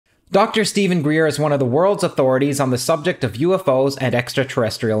Dr. Stephen Greer is one of the world's authorities on the subject of UFOs and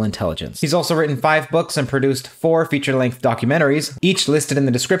extraterrestrial intelligence. He's also written 5 books and produced 4 feature-length documentaries, each listed in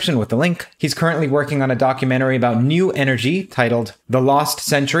the description with a link. He's currently working on a documentary about new energy titled The Lost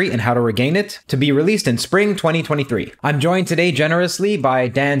Century and How to Regain It, to be released in spring 2023. I'm joined today generously by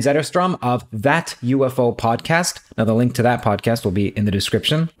Dan Zetterstrom of That UFO Podcast. Now, the link to that podcast will be in the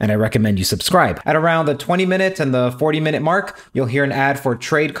description, and I recommend you subscribe. At around the 20-minute and the 40-minute mark, you'll hear an ad for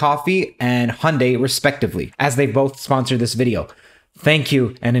Trade Coffee and Hyundai, respectively, as they both sponsor this video. Thank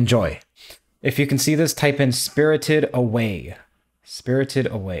you and enjoy. If you can see this, type in Spirited Away. Spirited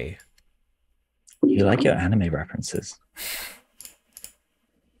Away. You like your anime references.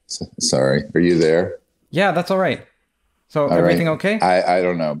 Sorry, are you there? Yeah, that's all right. So all everything right. Okay? I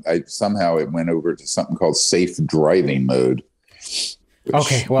don't know. Somehow it went over to something called safe driving mode. Which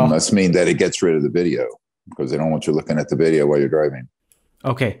okay, well, must mean that it gets rid of the video because they don't want you looking at the video while you're driving.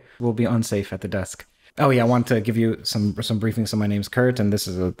 Okay, we'll be unsafe at the desk. Oh yeah, I want to give you some briefings. So my name's Curt, and this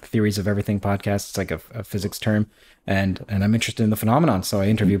is a Theories of Everything podcast. It's like a physics term, and I'm interested in the phenomenon, so I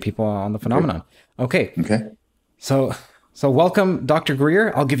interview people on the phenomenon. Okay. So welcome, Dr.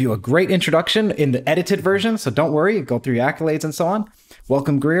 Greer. I'll give you a great introduction in the edited version, so don't worry. Go through your accolades and so on.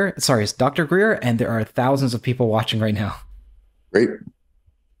 Welcome, Greer. Sorry, it's Dr. Greer, and there are thousands of people watching right now. Great.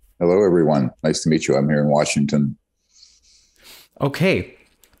 Hello, everyone. Nice to meet you. I'm here in Washington. Okay,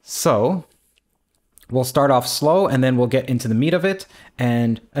 so we'll start off slow and then we'll get into the meat of it.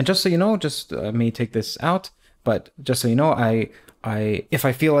 And just so you know, may take this out, but just so you know, if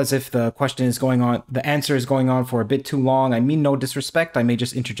I feel as if the question is going on, the answer is going on for a bit too long, I mean no disrespect, I may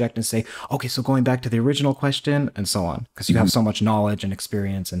just interject and say, okay, so going back to the original question and so on, because you have so much knowledge and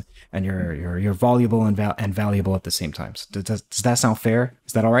experience and you're voluble and valuable at the same time. So does that sound fair?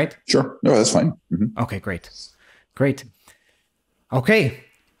 Is that all right? Sure. No, that's fine. Okay, great. Okay,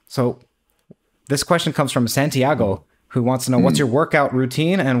 so this question comes from Santiago, who wants to know what's your workout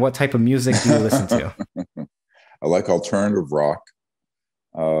routine and what type of music do you listen to? I like alternative rock,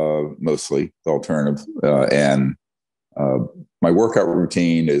 mostly the alternative. And my workout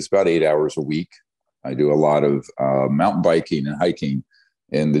routine is about 8 hours a week. I do a lot of mountain biking and hiking.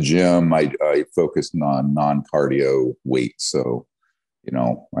 In the gym, I focus on non-cardio weights. So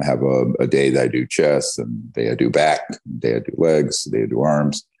I have a day that I do chest, and a day I do back, a day I do legs, a day I do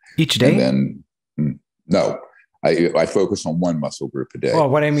arms. Each day? And then, no, I focus on one muscle group a day. Well,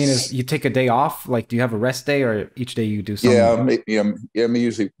 what I mean is you take a day off? Like, do you have a rest day or each day you do something? Yeah,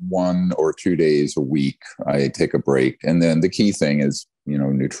 usually 1 or 2 days a week. I take a break. And then the key thing is,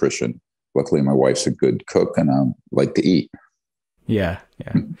 nutrition. Luckily, my wife's a good cook and I like to eat. Yeah.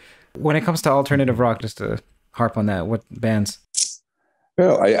 When it comes to alternative rock, just to harp on that, what bands?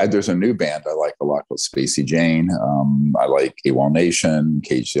 Well, there's a new band I like a lot called Spacey Jane. I like AWOL Nation,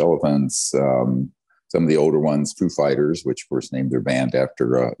 Cage the Elephants, some of the older ones, Foo Fighters, which of course named their band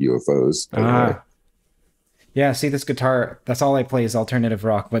after UFOs. Yeah, see this guitar, that's all I play is alternative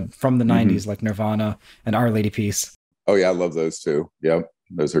rock, but from the 90s, like Nirvana and Our Lady Peace. Oh yeah, I love those too. Yep,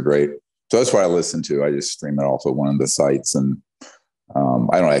 those are great. So that's what I listen to. I just stream it off of one of the sites, and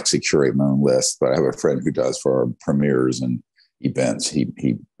I don't actually curate my own list, but I have a friend who does for our premieres and events. He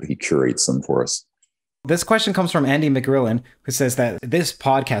curates them for us. This question comes from Andy McGrillen, who says that this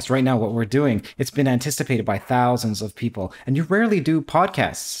podcast right now, what we're doing, it's been anticipated by thousands of people, and you rarely do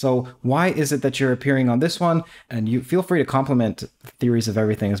podcasts. So why is it that you're appearing on this one? And you feel free to compliment Theories of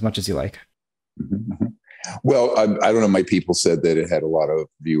Everything as much as you like. Well, I don't know. My people said that it had a lot of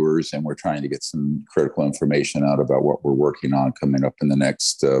viewers, and we're trying to get some critical information out about what we're working on coming up in the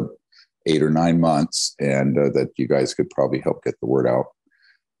next 8 or 9 months, and that you guys could probably help get the word out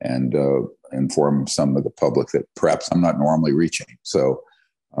and inform some of the public that perhaps I'm not normally reaching. So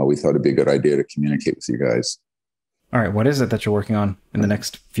we thought it'd be a good idea to communicate with you guys. All right. What is it that you're working on in the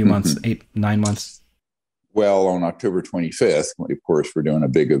next few months, 8, 9 months? Well, on October 25th, of course, we're doing a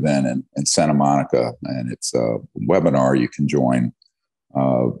big event in Santa Monica, and it's a webinar you can join.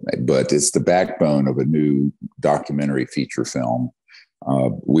 But it's the backbone of a new documentary feature film.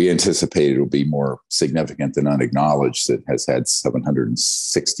 We anticipate it'll be more significant than Unacknowledged. It has had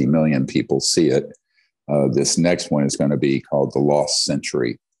 760 million people see it. This next one is going to be called The Lost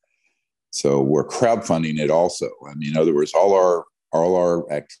Century. So we're crowdfunding it also. I mean, in other words, all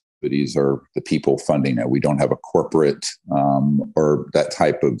our activities are the people funding it. We don't have a corporate or that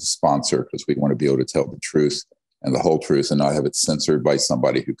type of sponsor, because we want to be able to tell the truth and the whole truth and not have it censored by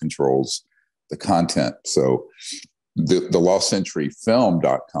somebody who controls the content. So the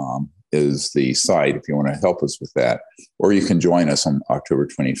lostcenturyfilm.com is the site if you want to help us with that, or you can join us on October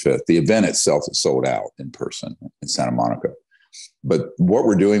 25th. The event itself is sold out in person in Santa Monica. But what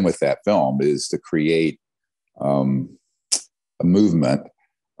we're doing with that film is to create a movement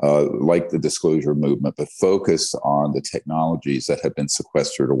like the disclosure movement, but focused on the technologies that have been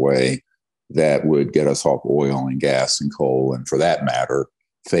sequestered away that would get us off oil and gas and coal, and for that matter,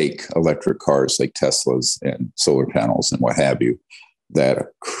 fake electric cars like Teslas and solar panels and what have you, that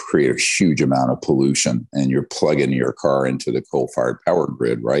create a huge amount of pollution. And you're plugging your car into the coal-fired power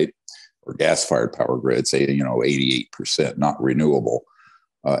grid, right? Or gas-fired power grid, say, 88% not renewable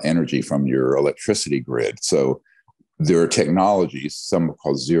energy from your electricity grid. So there are technologies, some are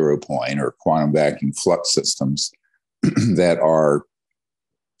called zero point or quantum vacuum flux systems, that are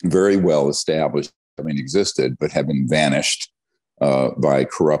very well established, existed, but have been vanished by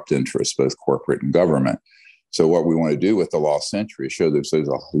corrupt interests, both corporate and government. So what we want to do with the lost century is show there's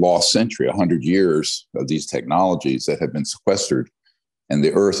a lost century, 100 years of these technologies that have been sequestered, and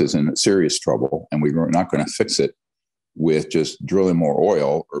the Earth is in serious trouble, and we're not going to fix it with just drilling more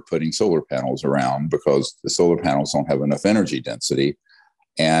oil or putting solar panels around, because the solar panels don't have enough energy density.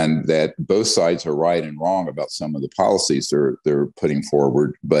 And that both sides are right and wrong about some of the policies they're putting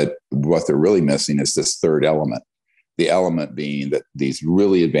forward. But what they're really missing is this third element, the element being that these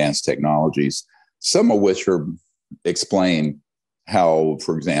really advanced technologies, some of which are explain how,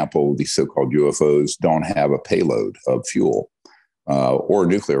 for example, these so-called UFOs don't have a payload of fuel or a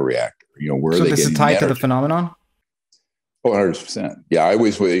nuclear reactor. Where so are they this is tied to the phenomenon? Oh, 100%. Yeah, I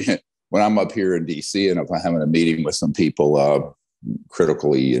always, when I'm up here in DC and if I'm having a meeting with some people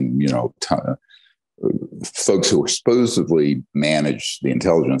critically and, folks who supposedly manage the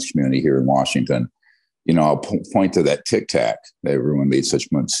intelligence community here in Washington, I'll point to that Tic Tac that everyone made such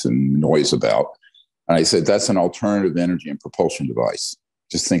much noise about. And I said, that's an alternative energy and propulsion device.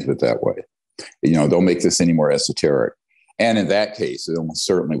 Just think of it that way. Don't make this any more esoteric. And in that case, it almost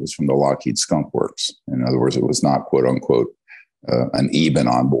certainly was from the Lockheed Skunk Works. In other words, it was not, quote unquote, an even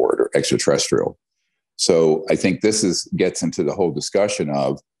on board or extraterrestrial. So I think this gets into the whole discussion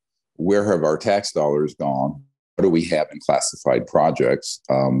of where have our tax dollars gone? What do we have in classified projects?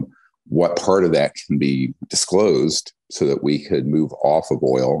 What part of that can be disclosed so that we could move off of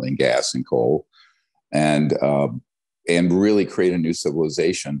oil and gas and coal, and really create a new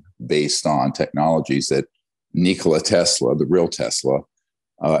civilization based on technologies that Nikola Tesla, the real Tesla,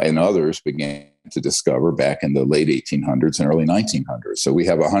 and others began to discover back in the late 1800s and early 1900s. So we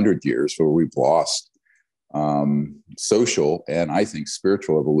have 100 years where we've lost social and I think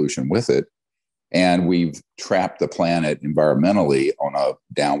spiritual evolution with it. And we've trapped the planet environmentally on a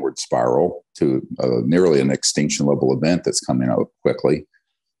downward spiral to nearly an extinction level event that's coming out quickly.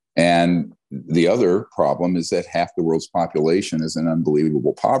 And the other problem is that half the world's population is in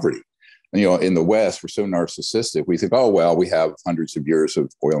unbelievable poverty. In the West, we're so narcissistic. We think, oh, well, we have hundreds of years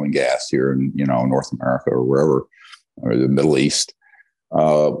of oil and gas here in, North America or wherever, or the Middle East,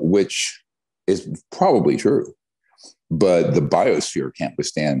 which is probably true. But the biosphere can't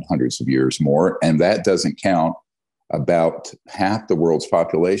withstand hundreds of years more. And that doesn't count. About half the world's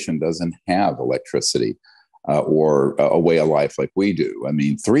population doesn't have electricity or a way of life like we do.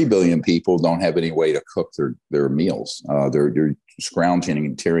 3 billion people don't have any way to cook their meals. They're scrounging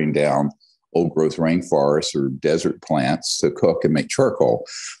and tearing down old growth rainforests or desert plants to cook and make charcoal.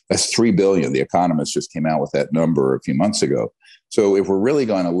 That's 3 billion. The Economist just came out with that number a few months ago. So if we're really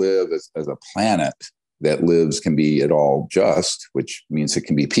going to live as a planet that can be at all just, which means it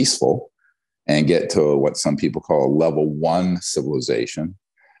can be peaceful and get to what some people call a level 1 civilization,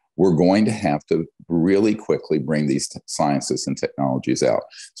 we're going to have to really quickly bring these sciences and technologies out.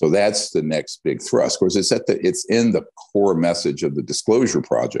 So that's the next big thrust. Of course, it's in the core message of the Disclosure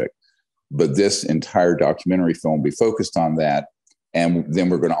Project, but this entire documentary film will be focused on that. And then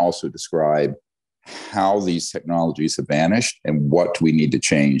we're going to also describe how these technologies have vanished and what we need to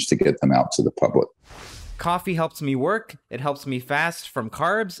change to get them out to the public. Coffee helps me work, it helps me fast from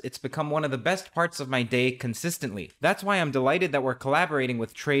carbs, it's become one of the best parts of my day consistently. That's why I'm delighted that we're collaborating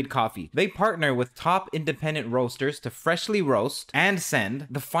with Trade Coffee. They partner with top independent roasters to freshly roast and send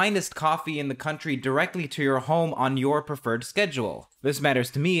the finest coffee in the country directly to your home on your preferred schedule. This matters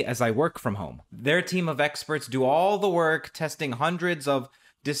to me as I work from home. Their team of experts do all the work testing hundreds of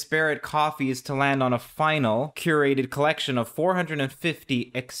disparate coffees to land on a final, curated collection of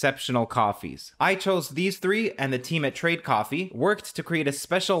 450 exceptional coffees. I chose these three, and the team at Trade Coffee worked to create a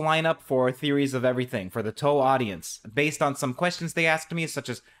special lineup for Theories of Everything for the TOE audience, based on some questions they asked me, such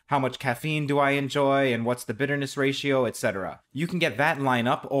as how much caffeine do I enjoy and what's the bitterness ratio, etc. You can get that line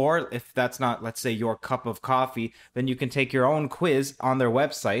up, or if that's not, let's say, your cup of coffee, then you can take your own quiz on their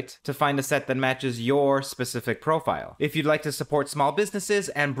website to find a set that matches your specific profile. If you'd like to support small businesses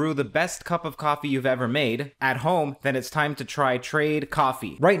and brew the best cup of coffee you've ever made at home, then it's time to try Trade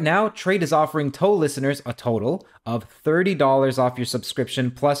Coffee. Right now, Trade is offering TOE listeners a total of $30 off your subscription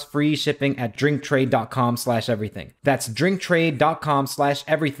plus free shipping at drinktrade.com/everything. That's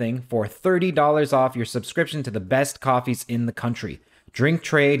drinktrade.com/everything for $30 off your subscription to the best coffees in the country.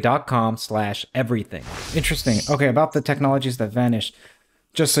 drinktrade.com/everything. Interesting. Okay, about the technologies that vanish,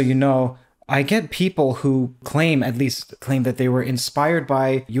 just so you know, I get people who claim that they were inspired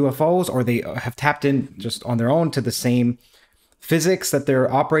by UFOs, or they have tapped in just on their own to the same physics that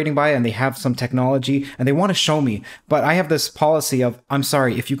they're operating by, and they have some technology and they want to show me. But I have this policy of, I'm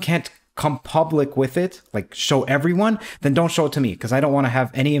sorry, if you can't come public with it, like show everyone, then don't show it to me, because I don't want to have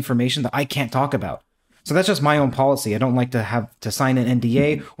any information that I can't talk about. So that's just my own policy. I don't like to have to sign an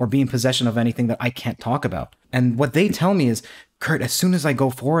NDA or be in possession of anything that I can't talk about. And what they tell me is, Curt, as soon as I go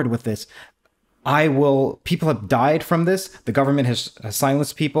forward with this, people have died from this. The government has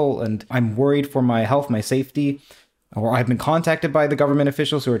silenced people, and I'm worried for my health, my safety, or I've been contacted by the government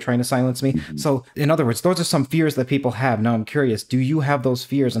officials who are trying to silence me. Mm-hmm. So in other words, those are some fears that people have. Now I'm curious, do you have those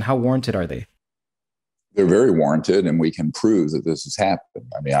fears, and how warranted are they? They're very warranted, and we can prove that this has happened.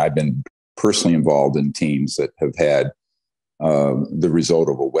 I mean, I've been personally involved in teams that have had the result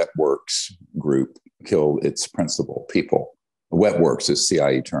of a wet works group kill its principal people. Wet works is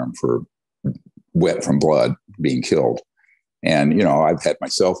CIE term for wet from blood being killed. And, you know, I've had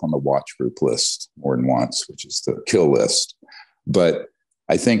myself on the watch group list more than once, which is the kill list. But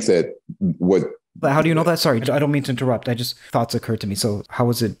I think that But how do you know that? Sorry, I don't mean to interrupt. Thoughts occurred to me. So how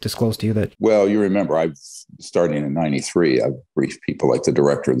was it disclosed to you that? Well, you remember, starting in 93, I've briefed people like the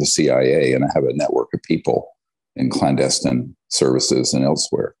director of the CIA, and I have a network of people in clandestine services and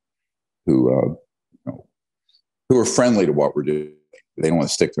elsewhere who are friendly to what we're doing. They don't want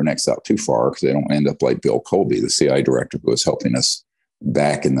to stick their necks out too far, because they don't end up like Bill Colby, the CIA director who was helping us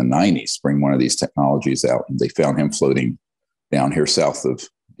back in the 90s bring one of these technologies out. And they found him floating down here south of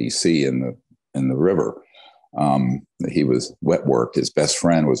DC in the river. He was wet work. His best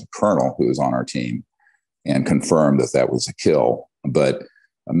friend was a colonel who was on our team and confirmed that was a kill, but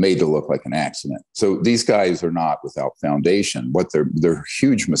made to look like an accident. So these guys are not without foundation. What their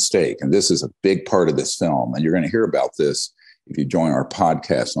huge mistake, and this is a big part of this film, and you're going to hear about this if you join our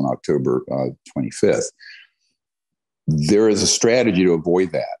podcast on October 25th, there is a strategy to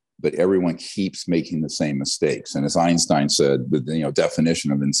avoid that, but everyone keeps making the same mistakes. And as Einstein said, the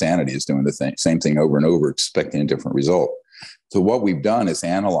definition of insanity is doing the same thing over and over, expecting a different result. So what we've done is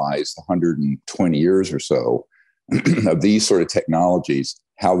analyzed 120 years or so of these sort of technologies,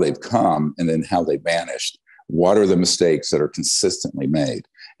 how they've come and then how they vanished. What are the mistakes that are consistently made?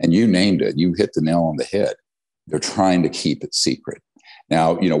 And you named it. You hit the nail on the head. They're trying to keep it secret.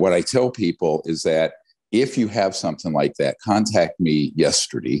 Now, what I tell people is that if you have something like that, contact me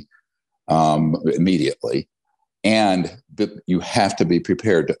yesterday, immediately, and you have to be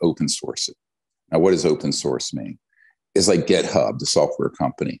prepared to open source it. Now, what does open source mean? It's like GitHub, the software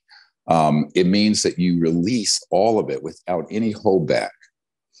company. It means that you release all of it without any holdback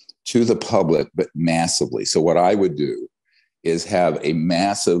to the public, but massively. So what I would do is have a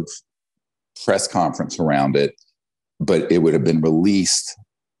massive press conference around it, but it would have been released,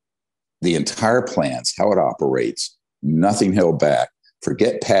 the entire plans, how it operates, nothing held back.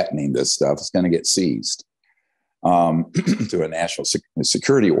 Forget patenting this stuff. It's going to get seized to a national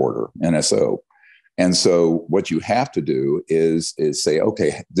security order, NSO. And so what you have to do is say,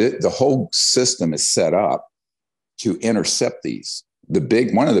 okay, the whole system is set up to intercept these.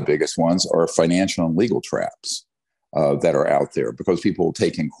 One of the biggest ones are financial and legal traps that are out there, because people will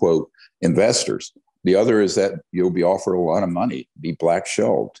take in, quote, investors. The other is that you'll be offered a lot of money, be black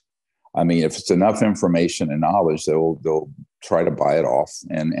shelved. I mean, if it's enough information and knowledge, they'll try to buy it off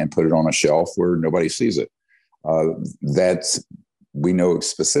and put it on a shelf where nobody sees it. We know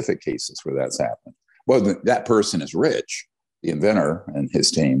specific cases where that's happened. Well, that person is rich, the inventor and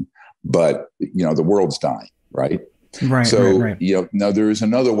his team, but the world's dying, right? Right. So, right. Now there is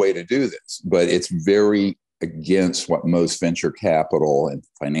another way to do this, but it's very against what most venture capital and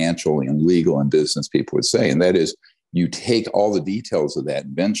financial and legal and business people would say. And that is, you take all the details of that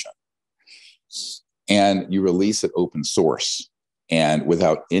invention and you release it open source and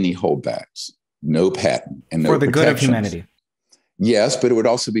without any holdbacks, no patent and no for the good of humanity. Yes, but it would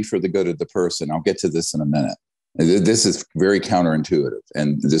also be for the good of the person. I'll get to this in a minute. This is very counterintuitive.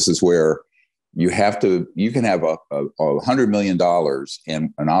 And this is where You can have $100 million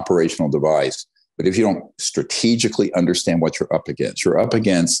in an operational device, but if you don't strategically understand what you're up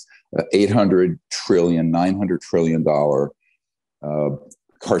against 800 trillion, $900 trillion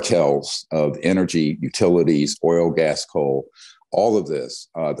cartels of energy, utilities, oil, gas, coal, all of this,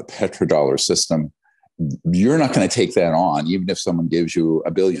 the petrodollar system. You're not going to take that on, even if someone gives you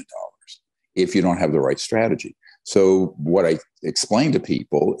 $1 billion, if you don't have the right strategy. So what I explain to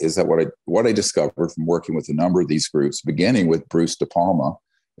people is that what I discovered from working with a number of these groups, beginning with Bruce De Palma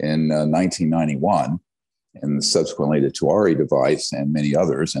in 1991, and subsequently the Tuari device and many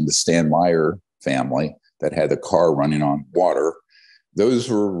others, and the Stan Meyer family that had the car running on water. Those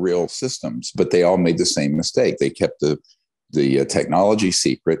were real systems, but they all made the same mistake. They kept the technology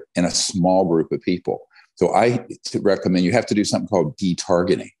secret in a small group of people. So I recommend you have to do something called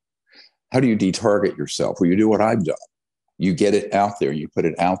detargeting. How do you detarget yourself? Well, you do what I've done. You get it out there, you put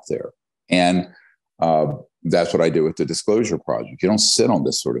it out there. And that's what I do with the Disclosure Project. You don't sit on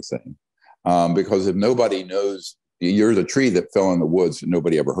this sort of thing because if nobody knows, you're the tree that fell in the woods that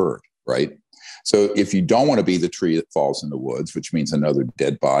nobody ever heard, right? So if you don't want to be the tree that falls in the woods, which means another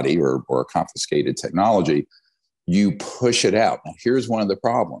dead body or a confiscated technology, you push it out. Now, here's one of the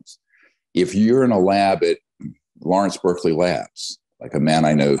problems. If you're in a lab at Lawrence Berkeley Labs, like a man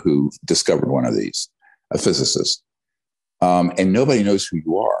I know who discovered one of these, a physicist, and nobody knows who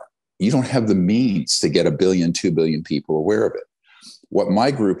you are, you don't have the means to get 1 billion, 2 billion people aware of it. What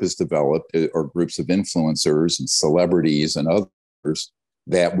my group has developed are groups of influencers and celebrities and others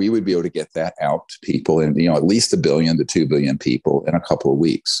that we would be able to get that out to people, and at least 1 billion to 2 billion people in a couple of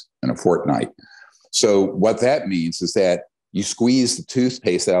weeks, in a fortnight. So what that means is that you squeeze the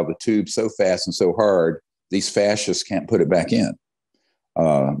toothpaste out of the tube so fast and so hard, these fascists can't put it back in. I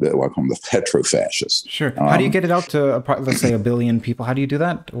call them the petro-fascists. Sure. How do you get it out to, let's say, 1 billion people? How do you do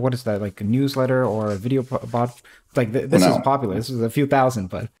that? What is that, like a newsletter or a video bot? Like this is popular. This is a few thousand,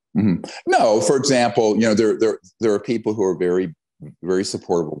 but no. For example, there are people who are very, very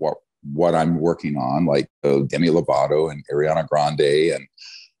supportive of what I'm working on, like Demi Lovato and Ariana Grande and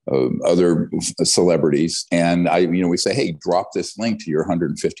other celebrities. And we say, hey, drop this link to your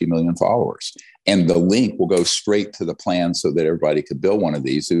 150 million followers. And the link will go straight to the plan so that everybody could build one of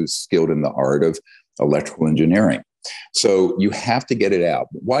these who's skilled in the art of electrical engineering. So you have to get it out.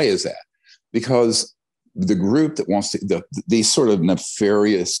 Why is that? Because the group that wants to, these sort of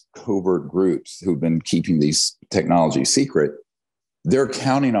nefarious covert groups who've been keeping these technologies secret, they're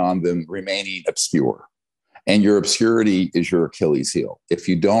counting on them remaining obscure. And your obscurity is your Achilles heel. If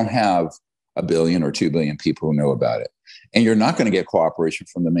you don't have 1 billion or 2 billion people who know about it, and you're not going to get cooperation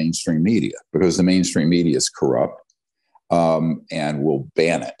from the mainstream media because the mainstream media is corrupt and will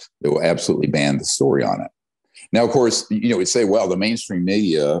ban it. They will absolutely ban the story on it. Now, of course, we say, well, the mainstream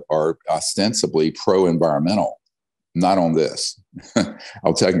media are ostensibly pro-environmental. Not on this.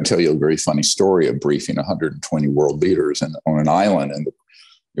 I can tell you a very funny story of briefing 120 world leaders on an island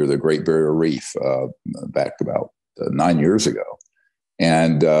near the Great Barrier Reef back about 9 years ago.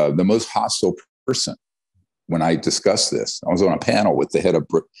 And the most hostile person, when I discussed this, I was on a panel with the head of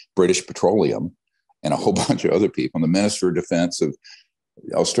British Petroleum and a whole bunch of other people. And the Minister of Defense of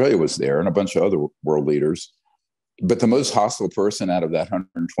Australia was there and a bunch of other world leaders. But the most hostile person out of that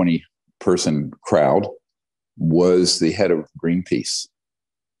 120 person crowd was the head of Greenpeace.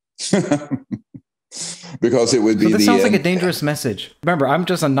 Because it would be. So this sounds like a dangerous message. Remember, I'm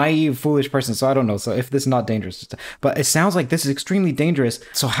just a naive, foolish person, so I don't know. So if this is not dangerous, but it sounds like this is extremely dangerous.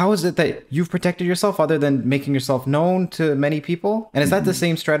 So how is it that you've protected yourself other than making yourself known to many people? And is that the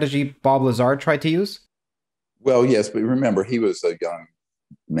same strategy Bob Lazar tried to use? Well, yes, but remember, he was a young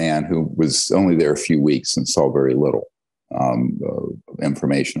man who was only there a few weeks and saw very little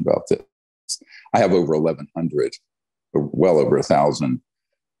information about this. I have over 1,100, well over 1,000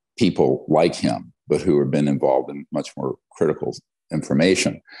 people like him, but who have been involved in much more critical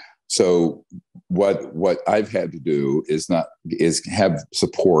information. So what I've had to do is have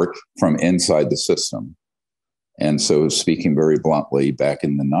support from inside the system. And so, speaking very bluntly, back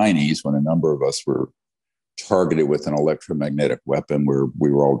in the 90s, when a number of us were targeted with an electromagnetic weapon where we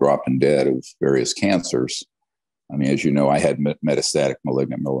were all dropping dead of various cancers. I mean, as you know, I had metastatic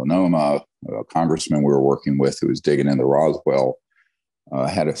malignant melanoma. A congressman we were working with who was digging in the Roswell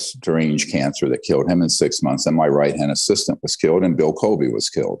had a strange cancer that killed him in 6 months. And my right-hand assistant was killed and Bill Colby was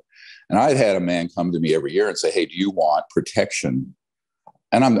killed. And I'd had a man come to me every year and say, hey, do you want protection?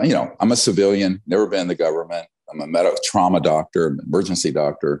 And I'm a civilian, never been in the government. I'm a medical trauma doctor, I'm an emergency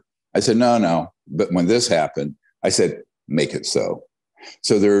doctor. I said, no. But when this happened, I said, make it so.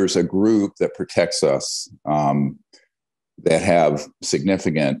 So there's a group that protects us that have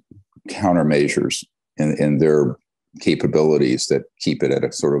significant countermeasures in their capabilities that keep it at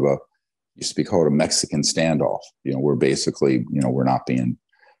a sort of a, used to be called a Mexican standoff. We're basically, we're not being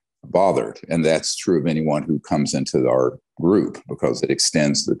bothered. And that's true of anyone who comes into our group, because it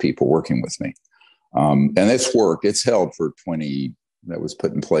extends to the people working with me. And it's worked. It's held for that was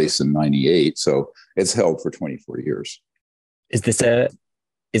put in place in 98. So it's held for 24 years. Is this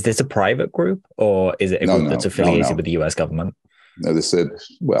a private group, or is it a group that's affiliated with the US government? No, they said,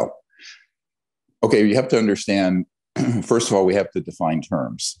 well, okay, you have to understand, first of all, we have to define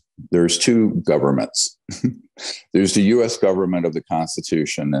terms. There's two governments. There's the US government of the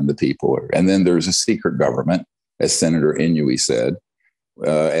Constitution and the people, and then there's a secret government, as Senator Inouye said,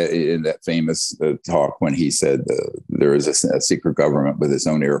 in that famous talk when he said there is a secret government with its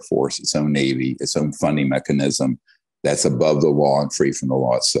own Air Force, its own Navy, its own funding mechanism that's above the law and free from the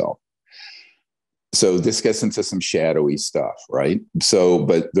law itself. So this gets into some shadowy stuff, right? So,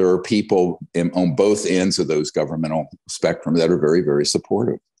 but there are people on both ends of those governmental spectrum that are very, very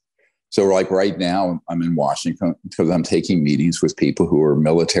supportive. So like right now, I'm in Washington because I'm taking meetings with people who are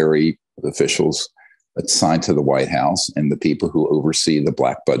military officials assigned to the White House and the people who oversee the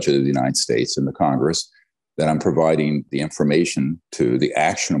black budget of the United States and the Congress, that I'm providing the information to, the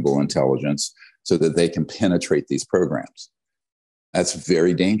actionable intelligence, so that they can penetrate these programs. That's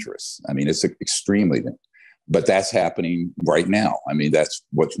very dangerous. I mean, it's extremely, but that's happening right now. I mean, that's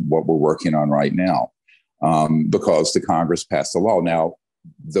what we're working on right now, because the Congress passed a law. Now,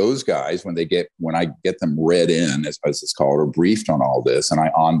 those guys, when I get them read in, as it's called, or briefed on all this, and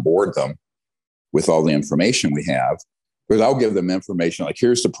I onboard them with all the information we have, because I'll give them information like,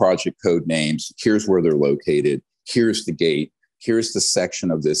 here's the project code names, here's where they're located, here's the gate, here's the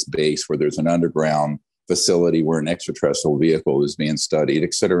section of this base where there's an underground facility where an extraterrestrial vehicle is being studied,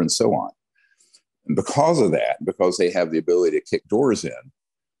 et cetera, and so on. And because of that, because they have the ability to kick doors in,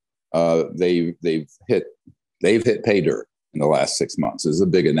 they've hit pay dirt in the last 6 months. This is a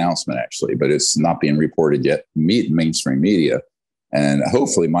big announcement, actually, but it's not being reported yet, mainstream media. And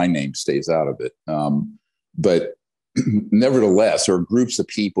hopefully my name stays out of it. But nevertheless, there are groups of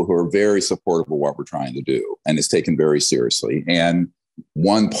people who are very supportive of what we're trying to do, and it's taken very seriously. And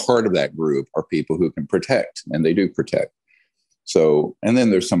one part of that group are people who can protect, and they do protect. So, and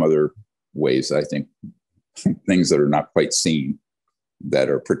then there's some other ways, I think, things that are not quite seen that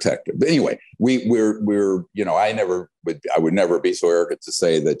are protected. But anyway, we're I would never be so arrogant to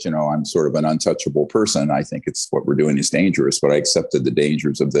say that, I'm sort of an untouchable person. I think it's what we're doing is dangerous, but I accepted the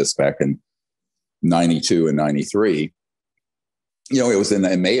dangers of this back in 92 and 93. It was in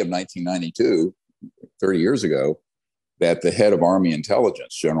May of 1992, 30 years ago, that the head of Army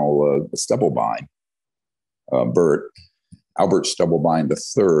Intelligence, General Stubblebine, Albert Stubblebine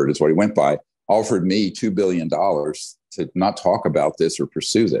III is what he went by, offered me $2 billion to not talk about this or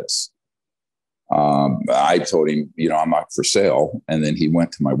pursue this. I told him, I'm not for sale. And then he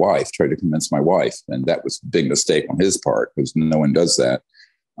went to my wife, tried to convince my wife. And that was a big mistake on his part, because no one does that.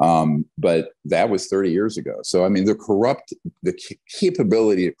 But that was 30 years ago. So, I mean, the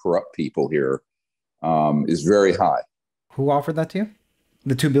capability to corrupt people here is very high. Who offered that to you?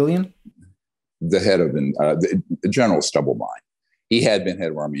 The $2 billion? The head of the General Stubblebine. He had been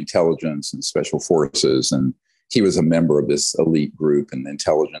head of Army Intelligence and Special Forces, and he was a member of this elite group and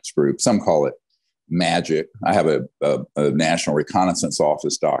intelligence group. Some call it MAGIC. I have a National Reconnaissance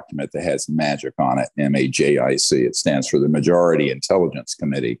Office document that has MAGIC on it, MAJIC. It stands for the Majority Intelligence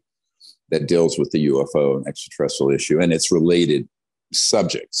Committee, that deals with the UFO and extraterrestrial issue and its related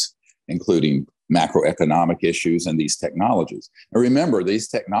subjects, including macroeconomic issues and these technologies. And remember, these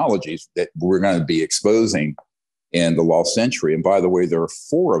technologies that we're going to be exposing in the lost century, and by the way, there are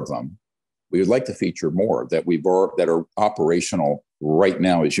 4 of them. We would like to feature more that are operational right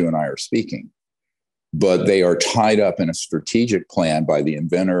now as you and I are speaking. But they are tied up in a strategic plan by the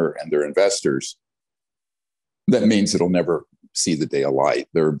inventor and their investors. That means it'll never see the day of light.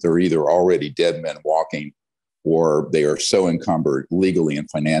 They're either already dead men walking, or they are so encumbered legally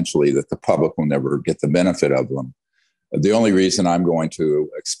and financially that the public will never get the benefit of them. The only reason I'm going to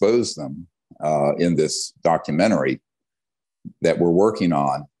expose them in this documentary that we're working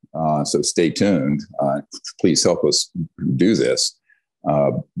on, so stay tuned, please help us do this,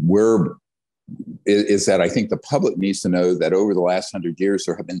 is that I think the public needs to know that over the last 100 years,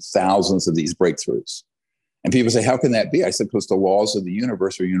 there have been thousands of these breakthroughs. And people say, how can that be? I said, because the laws of the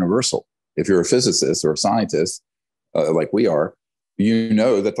universe are universal. If you're a physicist or a scientist, like we are, you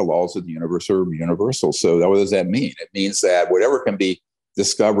know that the laws of the universe are universal. So what does that mean? It means that whatever can be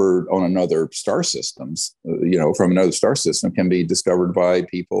discovered on another star systems, from another star system, can be discovered by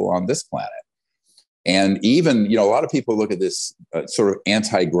people on this planet. And even, a lot of people look at this sort of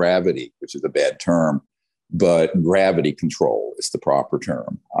anti-gravity, which is a bad term, but gravity control is the proper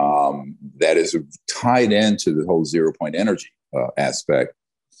term. That is tied into the whole zero-point energy aspect.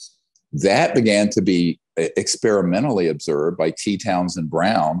 That began to be experimentally observed by T. Townsend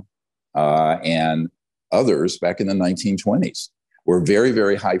Brown and others back in the 1920s, where very,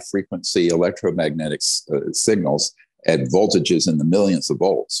 very high frequency electromagnetic signals at voltages in the millions of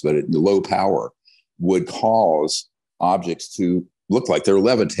volts, but at low power, would cause objects to look like they're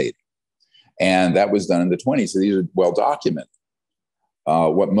levitating. And that was done in the 20s. So these are well documented.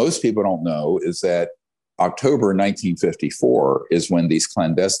 What most people don't know is that October 1954 is when these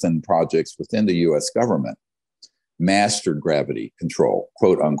clandestine projects within the US government mastered gravity control,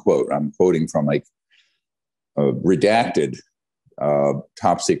 quote unquote. I'm quoting from a redacted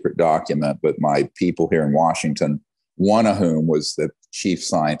top secret document, but my people here in Washington, one of whom was the chief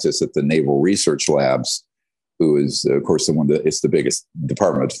scientist at the Naval Research Labs, who is, of course, it's the biggest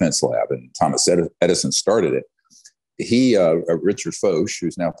Department of Defense lab, and Thomas Edison started it. He, Richard Foch,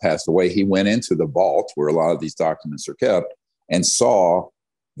 who's now passed away, he went into the vault where a lot of these documents are kept and saw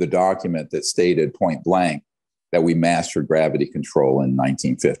the document that stated point blank that we mastered gravity control in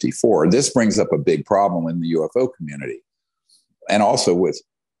 1954. This brings up a big problem in the UFO community, and also with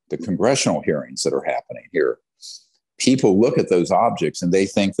the congressional hearings that are happening here. People look at those objects and they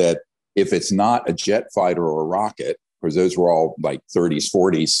think that if it's not a jet fighter or a rocket, because those were all like 30s,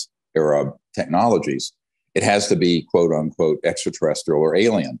 40s era technologies, it has to be, quote unquote, extraterrestrial or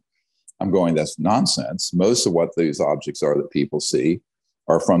alien. I'm going, that's nonsense. Most of what these objects are that people see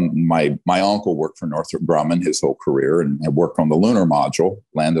are from my uncle worked for Northrop Grumman his whole career and had worked on the lunar module,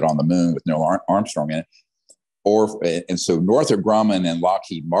 landed on the moon with Neil Armstrong in it. And so Northrop Grumman and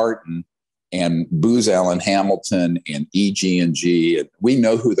Lockheed Martin and Booz Allen Hamilton and EG&G, and we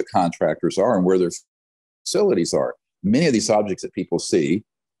know who the contractors are and where their facilities are. Many of these objects that people see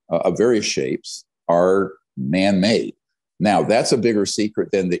of various shapes are man-made. Now, that's a bigger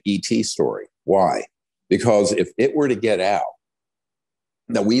secret than the ET story. Why? Because if it were to get out,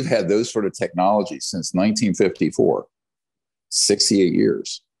 that we've had those sort of technologies since 1954, 68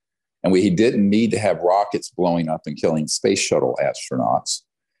 years, and we didn't need to have rockets blowing up and killing space shuttle astronauts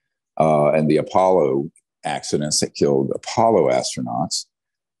and the Apollo accidents that killed Apollo astronauts,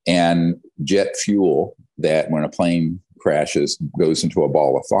 and jet fuel that when a plane crashes goes into a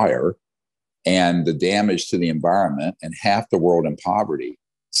ball of fire, and the damage to the environment and half the world in poverty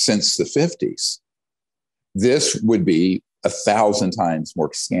since the 50s. This would be 1,000 times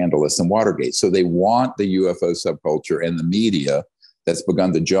more scandalous than Watergate. So they want the UFO subculture and the media that's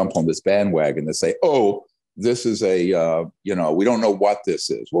begun to jump on this bandwagon to say, oh, this is we don't know what this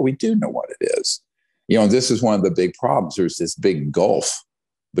is. Well, we do know what it is. This is one of the big problems. There's this big gulf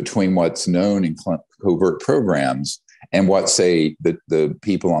between what's known in covert programs and what, say, the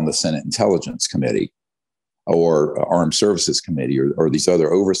people on the Senate Intelligence Committee or Armed Services Committee or these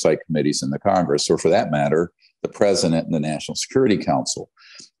other oversight committees in the Congress, or for that matter, the President and the National Security Council.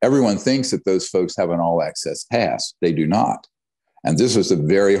 Everyone thinks that those folks have an all-access pass. They do not. And this was a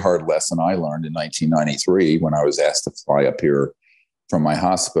very hard lesson I learned in 1993 when I was asked to fly up here from my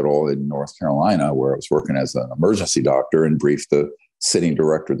hospital in North Carolina, where I was working as an emergency doctor, and briefed the sitting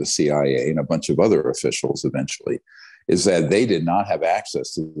director of the CIA and a bunch of other officials eventually, is that they did not have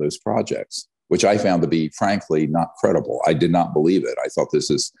access to those projects, which I found to be, frankly, not credible. I did not believe it. I thought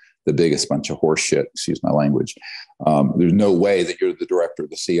this is the biggest bunch of horse shit, excuse my language. There's no way that you're the director of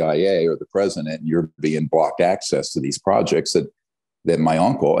the CIA or the president and you're being blocked access to these projects that my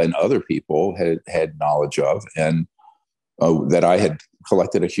uncle and other people had knowledge of, and that I had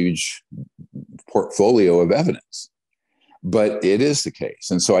collected a huge portfolio of evidence. But it is the case.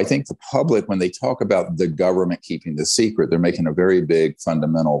 And so I think the public, when they talk about the government keeping the secret, they're making a very big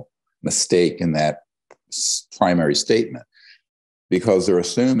fundamental mistake in that primary statement, because they're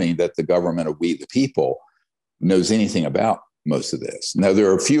assuming that the government of we the people knows anything about most of this. Now,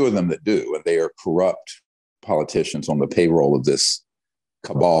 there are a few of them that do, and they are corrupt politicians on the payroll of this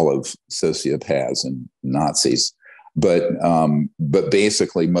cabal of sociopaths and Nazis. But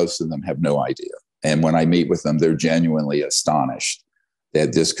basically, most of them have no idea. And when I meet with them, they're genuinely astonished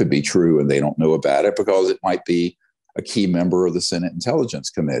that this could be true, and they don't know about it because it might be a key member of the Senate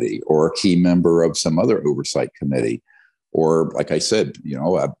Intelligence Committee or a key member of some other oversight committee. Or, like I said,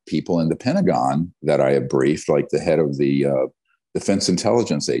 people in the Pentagon that I have briefed, like the head of the Defense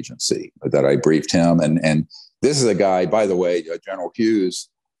Intelligence Agency, that I briefed him. And this is a guy, by the way, General Hughes,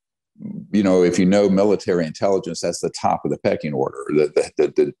 if you know military intelligence, that's the top of the pecking order.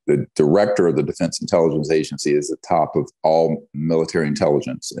 The director of the Defense Intelligence Agency is the top of all military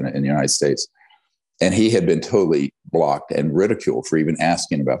intelligence in the United States. And he had been totally blocked and ridiculed for even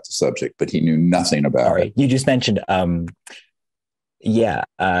asking about the subject, but he knew nothing about it. You just mentioned,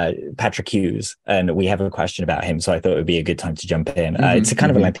 Patrick Hughes, and we have a question about him, so I thought it would be a good time to jump in. It's a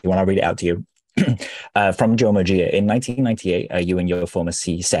kind of a lengthy one. I'll read it out to you. From Joe Murgia. In 1998, you and your former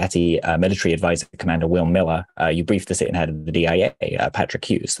CSATI military advisor, Commander Will Miller, you briefed the sitting head of the DIA, Patrick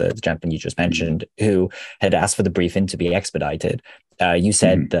Hughes, the gentleman you just mentioned, who had asked for the briefing to be expedited. You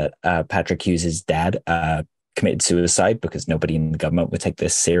said that Patrick Hughes' dad committed suicide because nobody in the government would take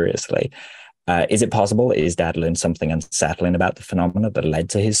this seriously. Is it possible his dad learned something unsettling about the phenomena that led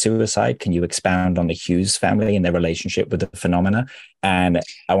to his suicide? Can you expound on the Hughes family and their relationship with the phenomena? And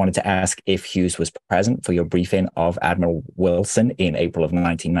I wanted to ask if Hughes was present for your briefing of Admiral Wilson in April of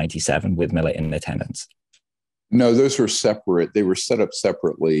 1997 with Miller in attendance. No, those were separate. They were set up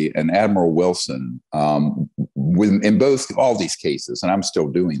separately. And Admiral Wilson, in all these cases, and I'm still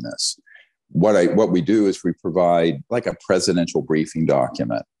doing this, what we do is we provide like a presidential briefing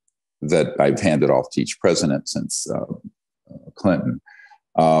document that I've handed off to each president since Clinton.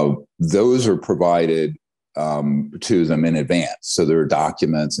 Those are provided to them in advance. So there are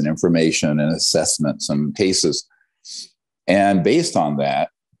documents and information and assessments and cases. And based on that,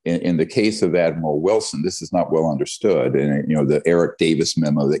 in the case of Admiral Wilson, this is not well understood. And, the Eric Davis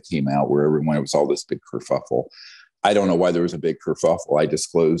memo that came out where everyone, it was all this big kerfuffle. I don't know why there was a big kerfuffle. I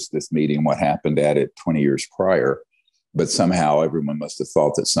disclosed this meeting, what happened at it 20 years prior. But somehow everyone must have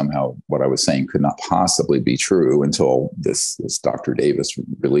thought that somehow what I was saying could not possibly be true until this Dr. Davis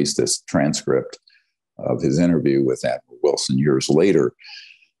released this transcript of his interview with Admiral Wilson years later.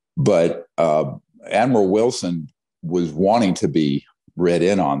 But Admiral Wilson was wanting to be read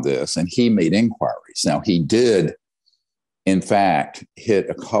in on this, and he made inquiries. Now, he did, in fact, hit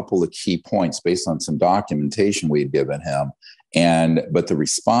a couple of key points based on some documentation we'd given him. But the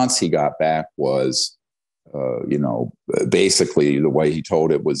response he got back was, basically the way he told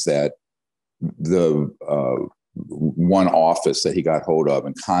it was that the one office that he got hold of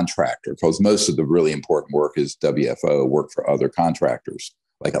and contractor, because most of the really important work is WFO, work for other contractors,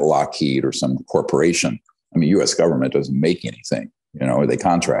 like a Lockheed or some corporation. I mean, U.S. government doesn't make anything, they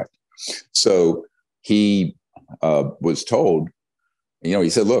contract. So he was told, he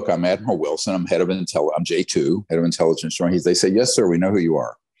said, look, I'm Admiral Wilson. I'm I'm J2, head of intelligence. They say, yes, sir, we know who you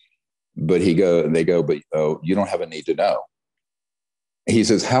are. But they go, but you don't have a need to know. He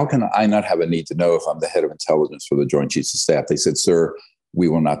says, how can I not have a need to know if I'm the head of intelligence for the Joint Chiefs of Staff? They said, sir, we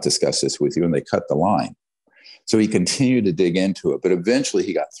will not discuss this with you. And they cut the line. So he continued to dig into it. But eventually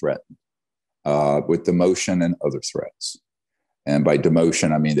he got threatened with demotion and other threats. And by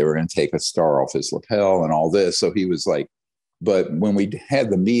demotion, I mean, they were going to take a star off his lapel and all this. So he was like, but when we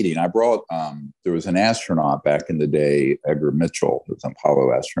had the meeting, I brought, there was an astronaut back in the day, Edgar Mitchell, who was an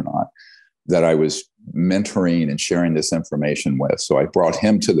Apollo astronaut, that I was mentoring and sharing this information with. So I brought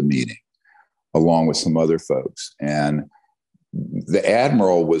him to the meeting along with some other folks. And the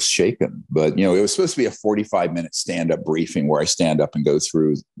Admiral was shaken, but, it was supposed to be a 45-minute stand-up briefing where I stand up and go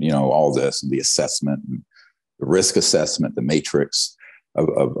through, all this and the assessment, and the risk assessment, the matrix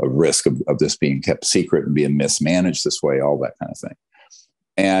of risk of this being kept secret and being mismanaged this way, all that kind of thing.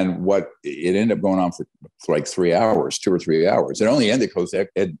 And it ended up going on for like 3 hours, 2 or 3 hours. It only ended because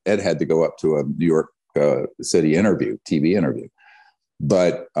Ed had to go up to a New York City TV interview.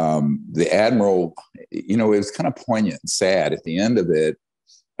 But the Admiral, it was kind of poignant and sad. At the end of it,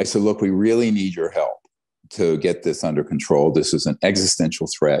 I said, look, we really need your help to get this under control. This is an existential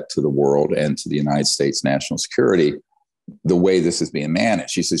threat to the world and to the United States national security, the way this is being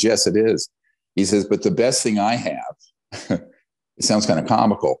managed. He says, yes, it is. He says, but the best thing I have, it sounds kind of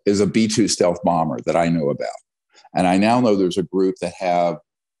comical, is a B-2 stealth bomber that I know about. And I now know there's a group that have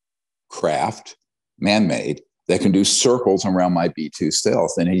craft, man-made, that can do circles around my B-2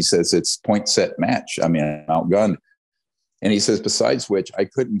 stealth. And he says, it's point, set, match. I mean, outgunned. And he says, besides which, I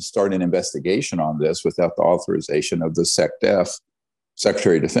couldn't start an investigation on this without the authorization of the SecDef,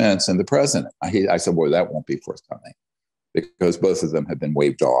 Secretary of Defense, and the President. I said, boy, that won't be forthcoming, because both of them have been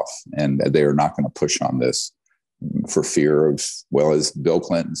waved off, and they are not going to push on this for fear of, well, as Bill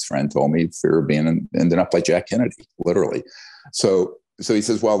Clinton's friend told me, fear of ending up like Jack Kennedy, literally. So he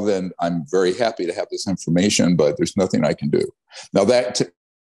says, well, then I'm very happy to have this information, but there's nothing I can do. Now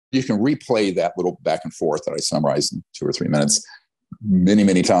you can replay that little back and forth that I summarized in 2 or 3 minutes many,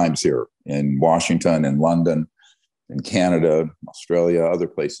 many times here in Washington, in London, in Canada, Australia, other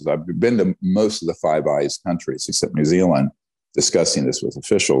places. I've been to most of the Five Eyes countries, except New Zealand, discussing this with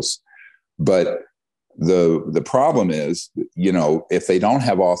officials. But the problem is, if they don't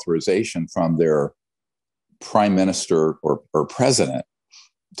have authorization from their prime minister or president,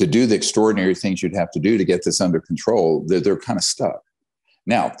 to do the extraordinary things you'd have to do to get this under control, they're kind of stuck.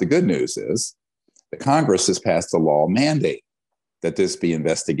 Now, the good news is that Congress has passed a law mandate that this be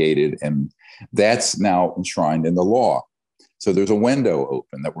investigated, and that's now enshrined in the law. So there's a window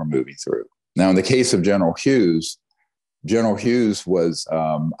open that we're moving through. Now, in the case of General Hughes was,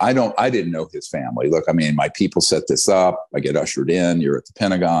 I didn't know his family. Look, I mean, my people set this up. I get ushered in. You're at the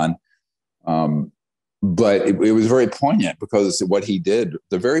Pentagon. But it was very poignant because what he did,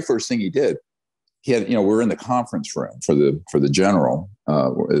 the very first thing he did, he had, we're in the conference room for the general,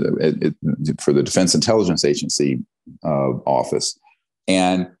 for the Defense Intelligence Agency office.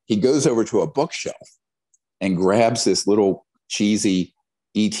 And he goes over to a bookshelf and grabs this little cheesy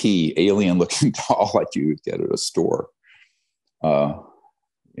ET alien looking doll like you would get at a store, at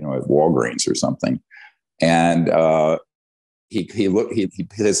Walgreens or something. And he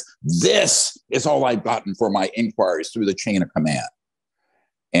says, "This is all I've gotten for my inquiries through the chain of command."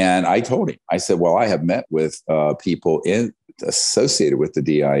 And I told him, I said, "Well, I have met with people associated with the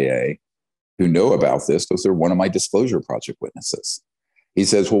DIA who know about this because they're one of my disclosure project witnesses." He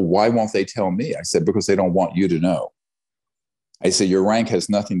says, "Well, why won't they tell me?" I said, "Because they don't want you to know." I said, "Your rank has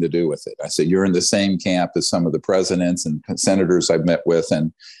nothing to do with it." I said, "You're in the same camp as some of the presidents and senators I've met with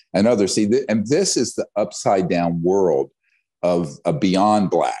and others." See, and this is the upside down world of beyond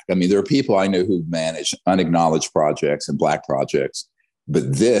Black. I mean, there are people I know who manage unacknowledged projects and Black projects,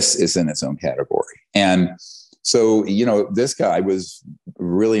 but this is in its own category. And so, this guy was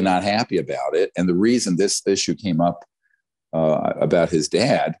really not happy about it. And the reason this issue came up about his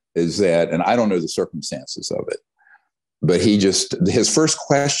dad is that, and I don't know the circumstances of it, but his first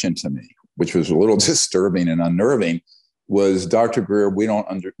question to me, which was a little disturbing and unnerving, was, "Dr. Greer, we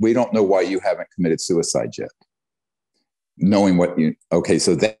don't know why you haven't committed suicide yet." Knowing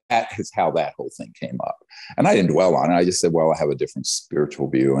so that is how that whole thing came up. And I didn't dwell on it. I just said, well, I have a different spiritual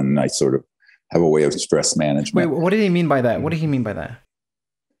view and I sort of have a way of stress management. Wait, what did he mean by that? What did he mean by that?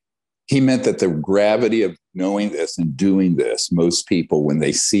 He meant that the gravity of knowing this and doing this, most people, when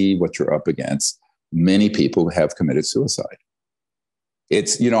they see what you're up against, many people have committed suicide.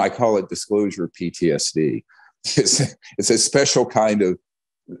 It's, I call it disclosure PTSD. It's a special kind of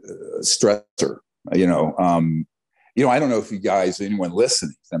stressor, I don't know if you guys, anyone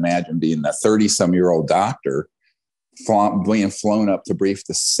listening, can imagine being a 30-some-year-old doctor being flown up to brief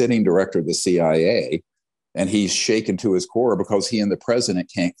the sitting director of the CIA, and he's shaken to his core because he and the president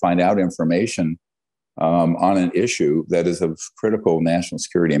can't find out information on an issue that is of critical national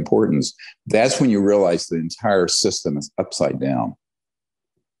security importance. That's when you realize the entire system is upside down,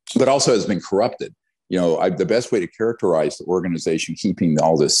 but also has been corrupted. The best way to characterize the organization keeping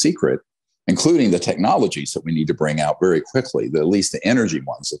all this secret, including the technologies that we need to bring out very quickly, at least the energy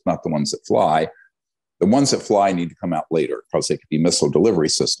ones, if not the ones that fly. The ones that fly need to come out later because they could be missile delivery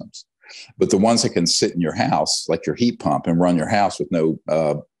systems. But the ones that can sit in your house, like your heat pump, and run your house with no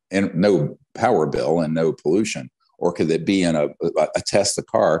power bill and no pollution, or could it be in a Tesla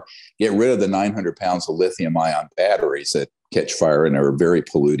car, get rid of the 900 pounds of lithium-ion batteries that catch fire and are very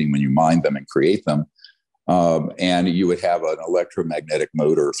polluting when you mine them and create them. And you would have an electromagnetic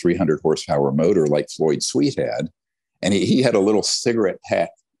motor, 300 horsepower motor like Floyd Sweet had. And he had a little cigarette pack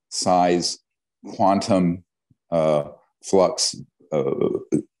size quantum flux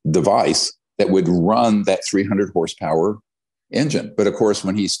device that would run that 300 horsepower engine. But of course,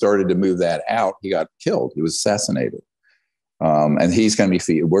 when he started to move that out, he got killed. He was assassinated. And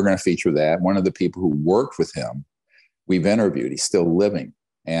we're going to feature that. One of the people who worked with him, we've interviewed. He's still living.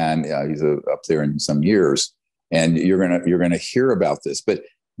 And he's up there in some years, and you're gonna hear about this. But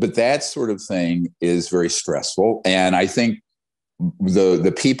that sort of thing is very stressful. And I think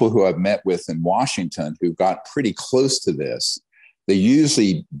the people who I've met with in Washington who got pretty close to this, they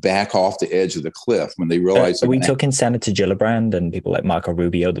usually back off the edge of the cliff when they realize. Are we talking Senator Gillibrand and people like Marco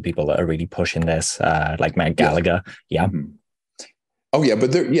Rubio, the people that are really pushing this, like Matt Gallagher? Yeah. Mm-hmm. Oh yeah,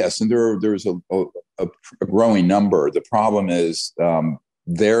 but there's a growing number. The problem is.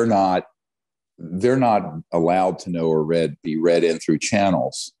 They're not allowed to know or be read in through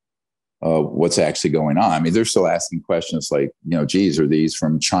channels what's actually going on. I mean, they're still asking questions like, geez, are these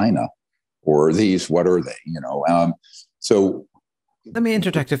from China, or are these, what are they? So let me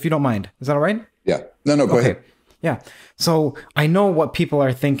interject if you don't mind. Is that all right? Yeah. No, go ahead. Yeah. So I know what people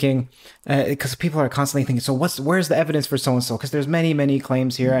are thinking, because people are constantly thinking, so where's the evidence for so-and-so? Because there's many, many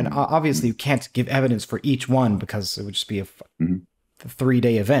claims here. And obviously you can't give evidence for each one because it would just be a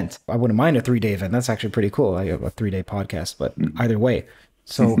 3-day event. I wouldn't mind a 3-day event. That's actually pretty cool. I have a 3-day podcast, but either way.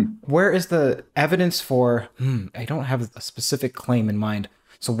 So where is the evidence for, I don't have a specific claim in mind.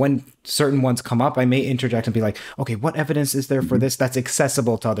 So when certain ones come up, I may interject and be like, okay, what evidence is there for this that's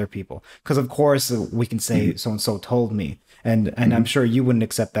accessible to other people? Because of course we can say so-and-so told me. And I'm sure you wouldn't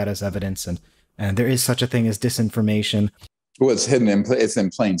accept that as evidence. And there is such a thing as disinformation. Well, it's hidden it's in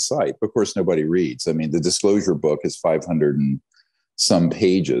plain sight. Of course, nobody reads. I mean, the disclosure book is 500 and some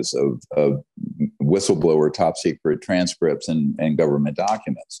pages of whistleblower top secret transcripts and government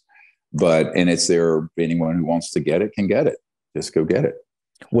documents. And it's there. Anyone who wants to get it can get it. Just go get it.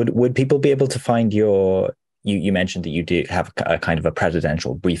 Would people be able to find you mentioned that you do have a kind of a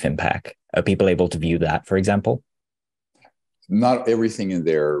presidential briefing pack. Are people able to view that, for example? Not everything in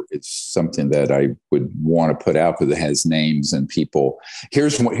there. It's something that I would want to put out because it has names and people.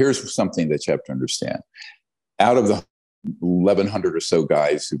 Here's something that you have to understand. Out of the 1,100 or so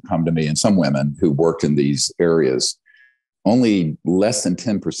guys who come to me, and some women who worked in these areas, only less than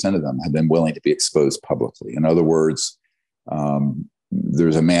 10% of them have been willing to be exposed publicly. In other words,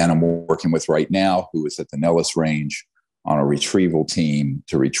 there's a man I'm working with right now who is at the Nellis Range on a retrieval team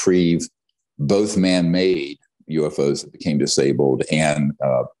to retrieve both man-made UFOs that became disabled and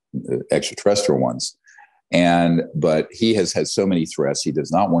extraterrestrial ones. But he has had so many threats, he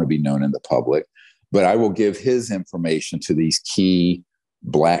does not want to be known in the public. But I will give his information to these key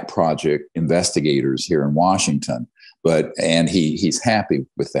Black Project investigators here in Washington. And he's happy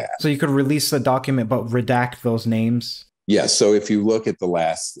with that. So you could release the document, but redact those names? Yes. So if you look at the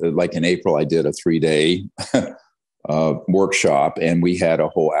last, like in April, I did a 3-day workshop, and we had a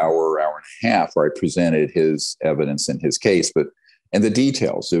whole hour and a half where I presented his evidence in his case, and the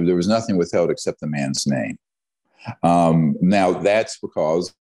details. There was nothing withheld except the man's name. Now, that's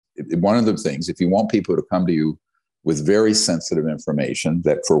because one of the things, if you want people to come to you with very sensitive information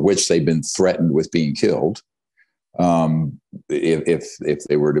that for which they've been threatened with being killed, if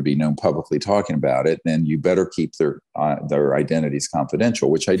they were to be known publicly talking about it, then you better keep their identities confidential,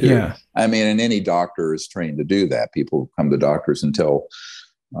 which I do. Yeah. I mean, and any doctor is trained to do that. People come to doctors and tell.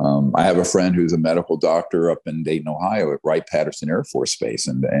 I have a friend who's a medical doctor up in Dayton, Ohio, at Wright-Patterson Air Force Base,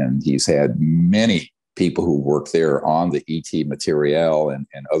 and he's had many people who work there on the ET material and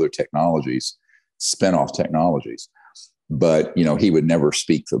other technologies, spin-off technologies. But, he would never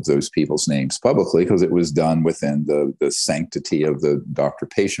speak of those people's names publicly because it was done within the sanctity of the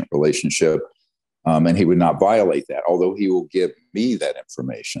doctor-patient relationship. And he would not violate that, although he will give me that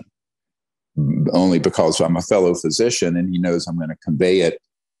information only because I'm a fellow physician and he knows I'm going to convey it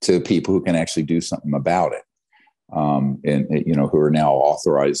to people who can actually do something about it. Who are now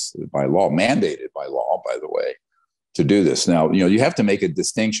authorized by law, mandated by law, by the way, to do this. Now, you have to make a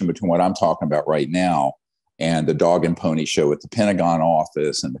distinction between what I'm talking about right now and the dog and pony show at the Pentagon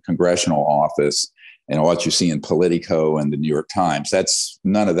office and the congressional office and what you see in Politico and the New York Times.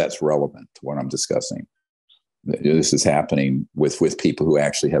 None of that's relevant to what I'm discussing. This is happening with people who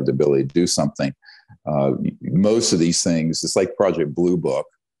actually have the ability to do something. Most of these things, it's like Project Blue Book,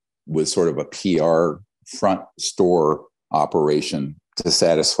 was sort of a PR front store operation to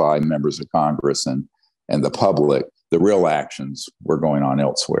satisfy members of Congress and the public. The real actions were going on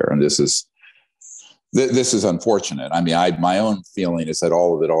elsewhere. And this is unfortunate. I mean, my own feeling is that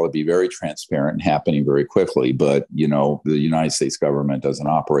all of it ought to be very transparent and happening very quickly. But, the United States government doesn't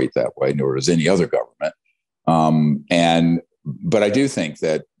operate that way, nor does any other government. But I do think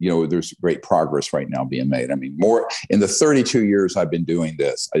that, there's great progress right now being made. I mean, more in the 32 years I've been doing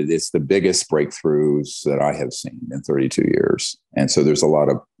this, it's the biggest breakthroughs that I have seen in 32 years. And so there's a lot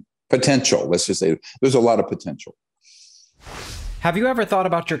of potential. Let's just say there's a lot of potential. Have you ever thought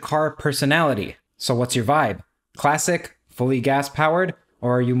about your car personality? So what's your vibe? Classic, fully gas powered?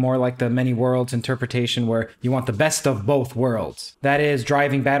 Or are you more like the many worlds interpretation where you want the best of both worlds? That is,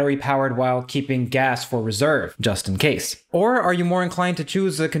 driving battery powered while keeping gas for reserve, just in case. Or are you more inclined to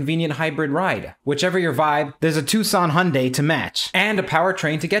choose a convenient hybrid ride? Whichever your vibe, there's a Tucson Hyundai to match, and a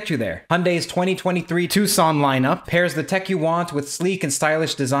powertrain to get you there. Hyundai's 2023 Tucson lineup pairs the tech you want with sleek and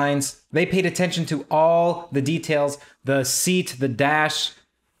stylish designs. They paid attention to all the details, the seat, the dash,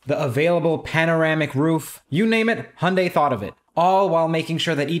 the available panoramic roof. You name it, Hyundai thought of it. All while making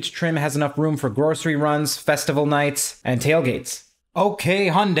sure that each trim has enough room for grocery runs, festival nights, and tailgates. Okay,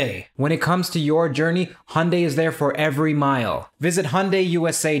 Hyundai. When it comes to your journey, Hyundai is there for every mile. Visit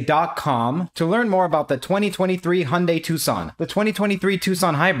HyundaiUSA.com to learn more about the 2023 Hyundai Tucson. The 2023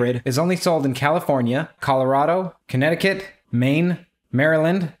 Tucson Hybrid is only sold in California, Colorado, Connecticut, Maine,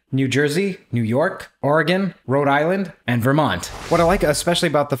 Maryland, New Jersey, New York, Oregon, Rhode Island, and Vermont. What I like especially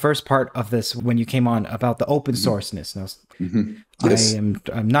about the first part of this when you came on about the open sourceness. Now, yes.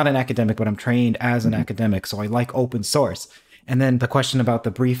 I'm not an academic, but I'm trained as an academic, so I like open source. And then the question about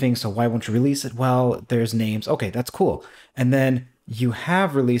the briefing, so why won't you release it? Well, there's names. Okay, that's cool. And then you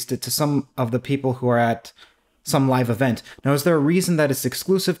have released it to some of the people who are at some live event. Now, is there a reason that it's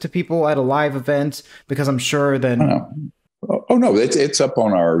exclusive to people at a live event? Because I'm sure then... Oh no, it's up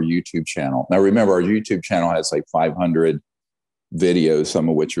on our YouTube channel. Now, remember, our YouTube channel has like 500 videos, some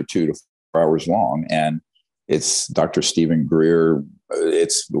of which are 2 to 4 hours long. And it's Dr. Stephen Greer.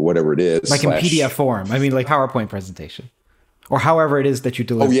 It's whatever it is. Like in PDF form. I mean, like PowerPoint presentation. Or however it is that you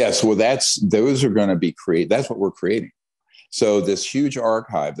deliver. Oh, yes. Well, those are going to be that's what we're creating. So this huge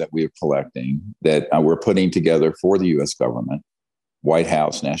archive that we're collecting, that we're putting together for the U.S. government, White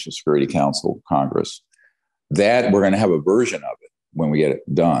House, National Security Council, Congress, that we're going to have a version of it when we get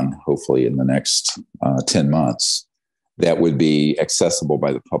it done, hopefully in the next 10 months, that would be accessible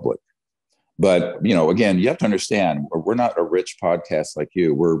by the public. But, again, you have to understand, we're not a rich podcast like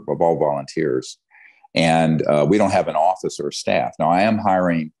you. We're all volunteers. And we don't have an office or staff. Now, I am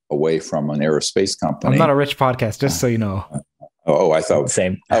hiring away from an aerospace company. I'm not a rich podcast, just so you know. I thought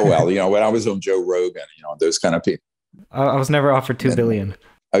same. Oh, well, when I was on Joe Rogan, those kind of people. I was never offered $2 billion.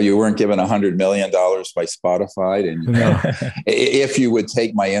 Oh, you weren't given $100 million by Spotify, and no. If you would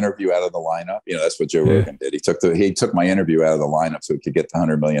take my interview out of the lineup, that's what Joe Rogan did. He took my interview out of the lineup so he could get the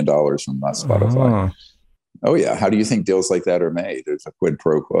 $100 million from Spotify. Oh yeah, how do you think deals like that are made? There's a quid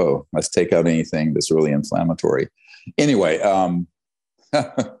pro quo. Let's take out anything that's really inflammatory. Anyway,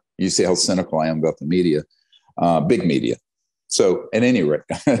 you see how cynical I am about the media, big media. So at any rate,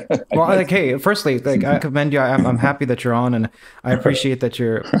 well, hey, firstly, I commend you. I'm happy that you're on, and I appreciate that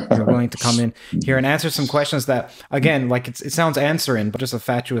you're willing to come in here and answer some questions that, again, it sounds answering, but just a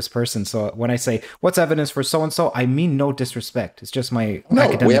fatuous person. So when I say what's evidence for so and so, I mean no disrespect. It's just my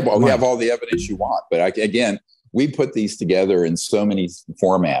we have all the evidence you want, but again, we put these together in so many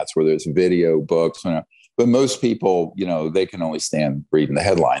formats where there's video, books, but most people, they can only stand reading the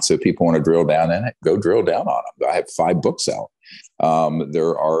headlines. So if people want to drill down in it, go drill down on them. I have 5 books out.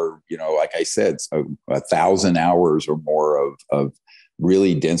 There are, like I said, 1,000 hours or more of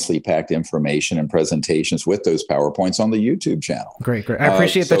really densely packed information and presentations with those PowerPoints on the YouTube channel. Great. I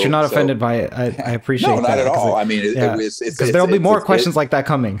appreciate that you're not offended by it. I appreciate that. No, not at all. I mean, because there'll be more questions like that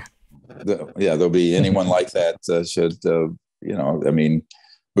coming. There'll be anyone like that should,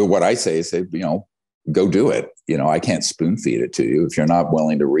 but what I say is, go do it. I can't spoon feed it to you if you're not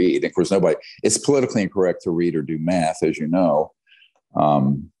willing to read. Of course, it's politically incorrect to read or do math, as you know.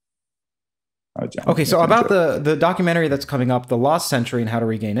 Okay, so about the documentary that's coming up, The Lost Century and How to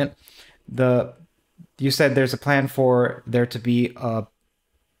Regain It, you said there's a plan for there to be a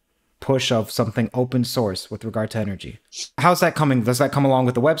push of something open source with regard to energy. How's that coming? Does that come along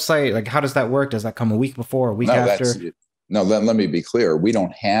with the website? How does that work? Does that come a week before, a week after? No, let me be clear. We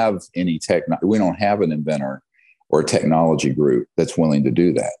don't have we don't have an inventor or a technology group that's willing to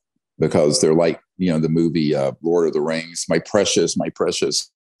do that, because they're like, the movie Lord of the Rings, my precious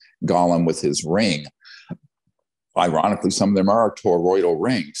Gollum with his ring. Ironically, some of them are toroidal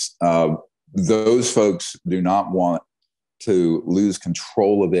rings. Those folks do not want to lose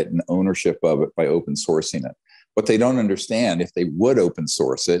control of it and ownership of it by open sourcing it. But they don't understand, if they would open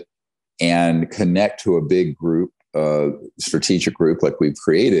source it and connect to a big group, strategic group like we've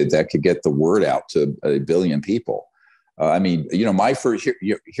created, that could get the word out to 1 billion people. My first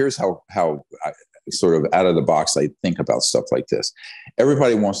here's how I, sort of out of the box, I think about stuff like this.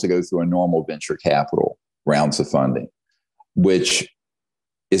 Everybody wants to go through a normal venture capital rounds of funding, which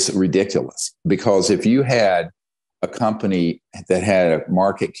is ridiculous, because if you had a company that had a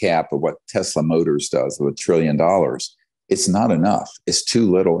market cap of what Tesla Motors does, of $1 trillion, it's not enough. It's too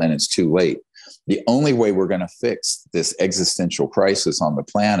little and it's too late. The only way we're going to fix this existential crisis on the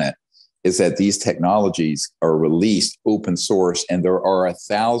planet is that these technologies are released open source, and there are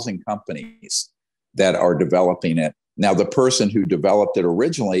 1,000 companies that are developing it. Now, the person who developed it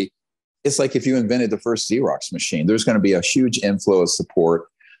originally, it's like if you invented the first Xerox machine, there's going to be a huge inflow of support.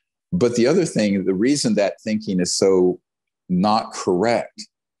 But the other thing, the reason that thinking is so not correct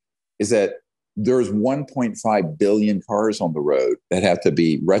is that there's 1.5 billion cars on the road that have to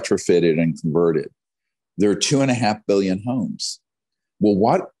be retrofitted and converted. There are 2.5 billion homes. Well,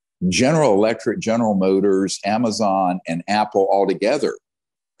 what General Electric, General Motors, Amazon, and Apple all together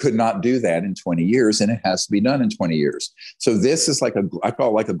could not do that in 20 years, and it has to be done in 20 years. So this is I call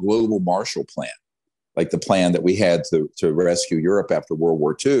it like a global Marshall Plan, like the plan that we had to rescue Europe after World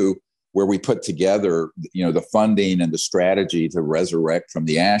War II, where we put together, the funding and the strategy to resurrect from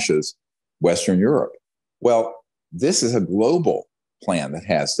the ashes Western Europe. Well, this is a global plan that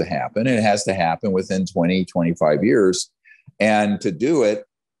has to happen, and it has to happen within 20, 25 years. And to do it,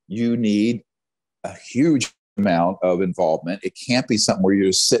 you need a huge amount of involvement. It can't be something where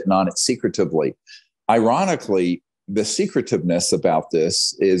you're just sitting on it secretively. Ironically, the secretiveness about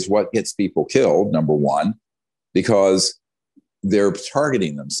this is what gets people killed, number one, because they're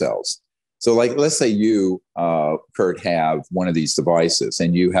targeting themselves. So like, let's say you, Curt, have one of these devices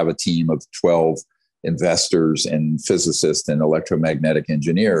and you have a team of 12 investors and physicists and electromagnetic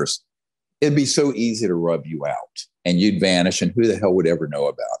engineers. It'd be so easy to rub you out and you'd vanish, and who the hell would ever know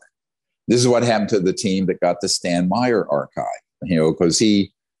about it? This is what happened to the team that got the Stan Meyer archive, because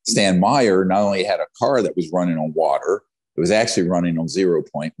Stan Meyer not only had a car that was running on water, it was actually running on 0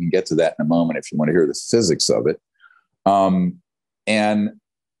 point. We can get to that in a moment if you want to hear the physics of it. And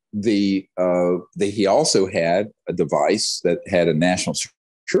he also had a device that had a national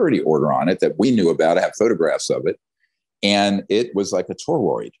security order on it that we knew about. I have photographs of it. And it was like a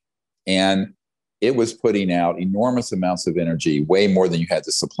toroid. And it was putting out enormous amounts of energy, way more than you had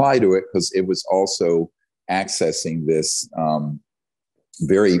to supply to it, because it was also accessing this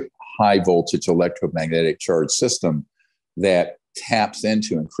very high voltage electromagnetic charge system that taps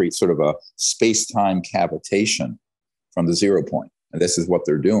into and creates sort of a space-time cavitation from the 0 point. And this is what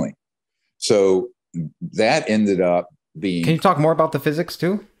they're doing. So that ended up being... Can you talk more about the physics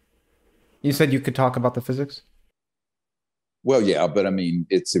too? You said you could talk about the physics? Well, yeah, but I mean,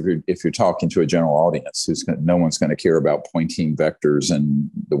 it's if you're talking to a general audience, no one's going to care about Poynting vectors and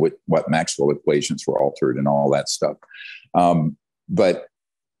what Maxwell equations were altered and all that stuff. But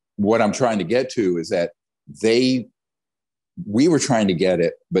what I'm trying to get to is that we were trying to get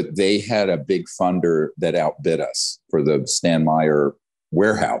it, but they had a big funder that outbid us for the Stan Meyer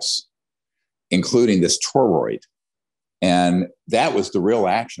warehouse, including this toroid. And that was the real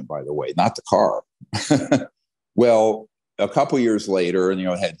action, by the way, not the car. Well, a couple years later, and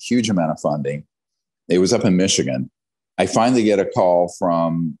it had a huge amount of funding. It was up in Michigan. I finally get a call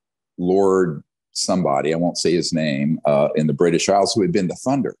from Lord somebody, I won't say his name, in the British Isles, who had been the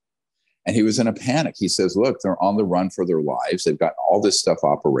funder. And he was in a panic. He says, look, they're on the run for their lives. They've got all this stuff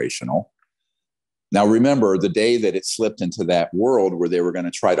operational. Now, remember, the day that it slipped into that world where they were going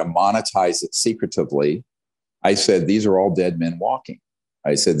to try to monetize it secretively, I said, these are all dead men walking.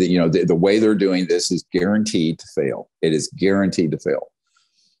 I said that, the way they're doing this is guaranteed to fail. It is guaranteed to fail.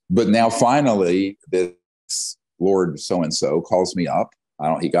 But now finally, this Lord so-and-so calls me up.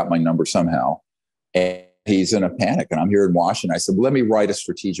 He got my number somehow. And he's in a panic. And I'm here in Washington. I said, well, let me write a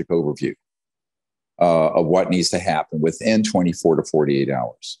strategic overview of what needs to happen within 24 to 48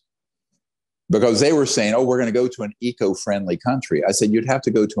 hours. Because they were saying, we're going to go to an eco-friendly country. I said, you'd have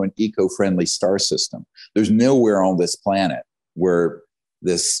to go to an eco-friendly star system. There's nowhere on this planet where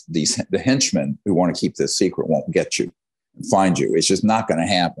the henchmen who want to keep this secret won't get you and find you. It's just not going to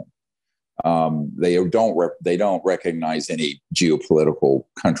happen. They don't recognize any geopolitical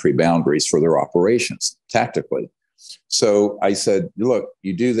country boundaries for their operations tactically. So I said, look,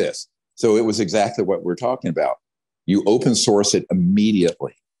 you do this. So it was exactly what we're talking about. You open source it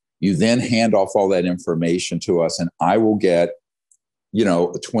immediately. You then hand off all that information to us, and I will get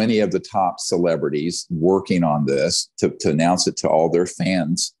 20 of the top celebrities working on this to announce it to all their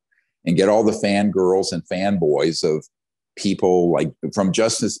fans and get all the fangirls and fanboys of people like from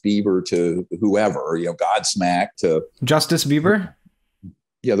Justice Bieber to whoever, Godsmack to Justice Bieber.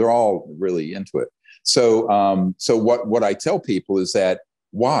 Yeah, they're all really into it. So what I tell people is that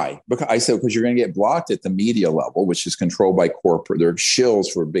why? Because you're going to get blocked at the media level, which is controlled by corporate. They're shills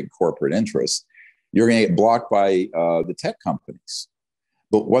for big corporate interests. You're going to get blocked by the tech companies.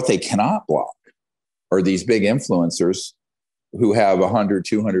 But what they cannot block are these big influencers who have 100,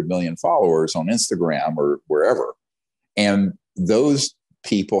 200 million followers on Instagram or wherever. And those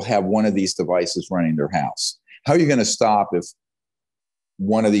people have one of these devices running their house. How are you going to stop if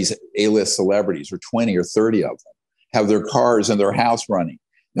one of these A-list celebrities or 20 or 30 of them have their cars in their house running?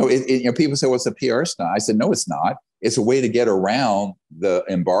 No, people say, well, it's a PR stunt. I said, no, it's not. It's a way to get around the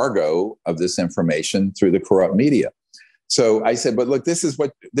embargo of this information through the corrupt media. So I said, but look, this is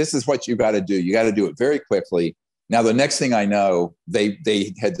what you got to do. You got to do it very quickly. Now, the next thing I know, they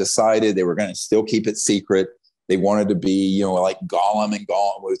had decided they were going to still keep it secret. They wanted to be, like Gollum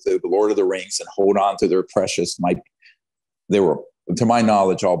with the Lord of the Rings and hold on to their precious. They were, to my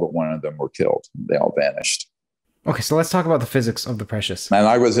knowledge, all but one of them were killed. They all vanished. Okay, so let's talk about the physics of the precious. And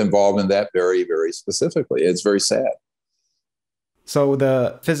I was involved in that very, very specifically. It's very sad. So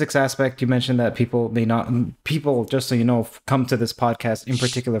the physics aspect, you mentioned that people, just so you know, come to this podcast in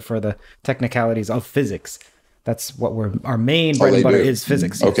particular for the technicalities of physics. That's what our main bread and butter is,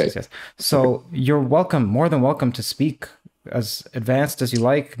 physics. Okay. Yes. So you're welcome, more than welcome to speak as advanced as you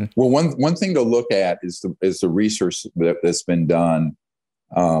like. Well, one thing to look at is the research that's been done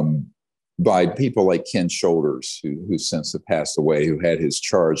by people like Ken Shoulders, who since have passed away, who had his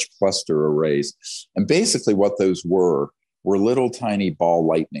charged cluster arrays. And basically what those were little tiny ball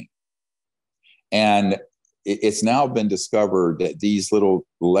lightning. And it's now been discovered that these little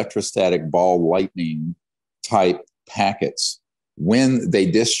electrostatic ball lightning type packets, when they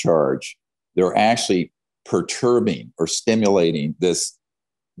discharge, they're actually perturbing or stimulating this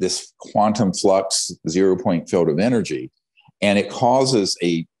quantum flux 0-point field of energy. And it causes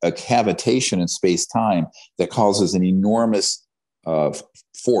a cavitation in space-time that causes an enormous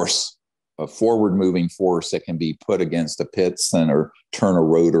force, a forward-moving force that can be put against a piston or turn a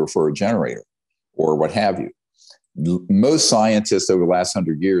rotor for a generator or what have you. Most scientists over the last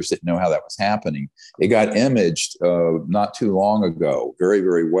 100 years didn't know how that was happening. It got imaged not too long ago, very,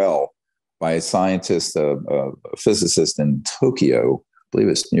 very well, by a scientist, a physicist in Tokyo. I believe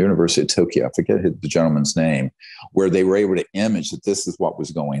it's the University of Tokyo. I forget the gentleman's name, where they were able to image that this is what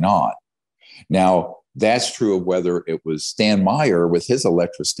was going on. Now, that's true of whether it was Stan Meyer with his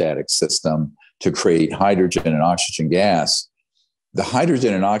electrostatic system to create hydrogen and oxygen gas. The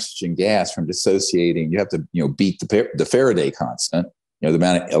hydrogen and oxygen gas from dissociating, you have to beat the Faraday constant, the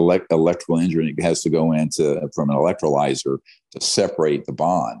amount of electrical energy it has to go into from an electrolyzer to separate the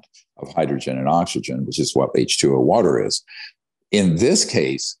bond of hydrogen and oxygen, which is what H2O water is. In this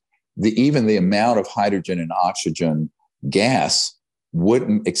case, even the amount of hydrogen and oxygen gas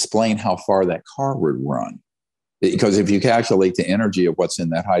wouldn't explain how far that car would run. Because if you calculate the energy of what's in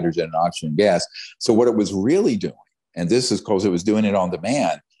that hydrogen and oxygen gas, so what it was really doing, and this is because it was doing it on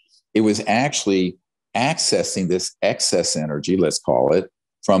demand, it was actually accessing this excess energy, let's call it,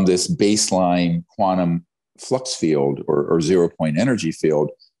 from this baseline quantum flux field or 0-point energy field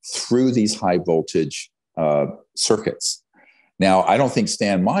through these high voltage circuits. Now, I don't think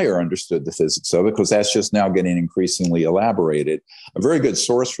Stan Meyer understood the physics of it because that's just now getting increasingly elaborated. A very good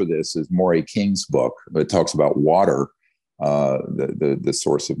source for this is Maury King's book. It talks about water, the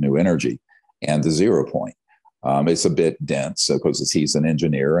source of new energy, and the 0 point. It's a bit dense because he's an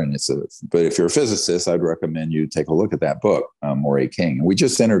engineer, but if you're a physicist, I'd recommend you take a look at that book, Maury King. And we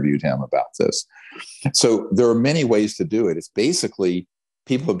just interviewed him about this. So there are many ways to do it. It's basically,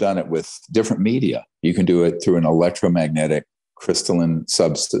 people have done it with different media. You can do it through an electromagnetic crystalline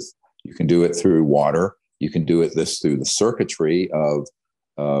substance. You can do it through water. You can do it through the circuitry of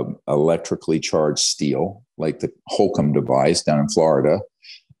electrically charged steel, like the Holcomb device down in Florida.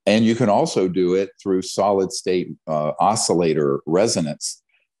 And you can also do it through solid state oscillator resonance,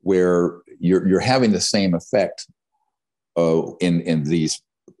 where you're having the same effect in these.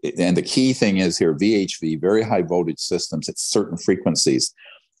 And the key thing is here, VHV, very high voltage systems at certain frequencies.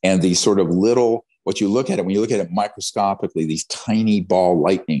 And these sort of little, when you look at it microscopically, these tiny ball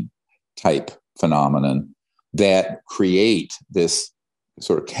lightning type phenomenon that create this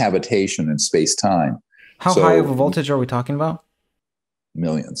sort of cavitation in space-time. How high of a voltage are we talking about?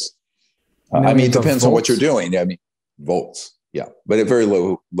 Millions. It depends on what you're doing. Volts, yeah, but at very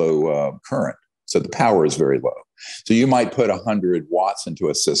low current. So the power is very low. So you might put 100 watts into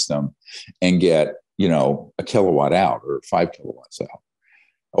a system and get, a kilowatt out or 5 kilowatts out.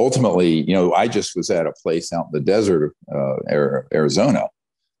 Ultimately, I just was at a place out in the desert of Arizona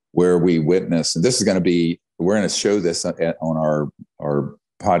where we witnessed, and this is going to be, we're going to show this on our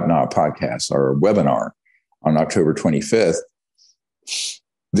podcast, our webinar on October 25th.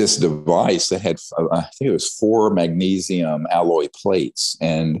 This device that had, I think it was 4 magnesium alloy plates.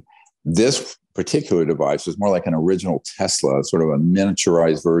 And this particular device was more like an original Tesla, sort of a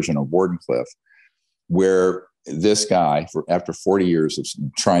miniaturized version of Wardenclyffe, where this guy, after 40 years of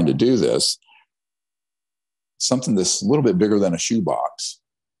trying to do this, something that's a little bit bigger than a shoebox.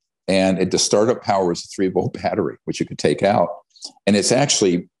 And the startup power is a 3-volt battery, which you could take out. And it's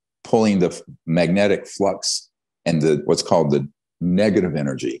actually pulling the magnetic flux and what's called the negative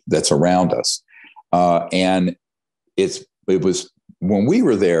energy that's around us. And it was, when we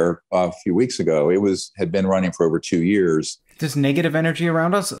were there a few weeks ago, had been running for over 2 years. This negative energy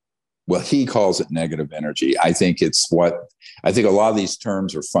around us? Well, he calls it negative energy. I think a lot of these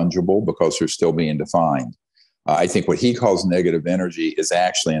terms are fungible because they're still being defined. I think what he calls negative energy is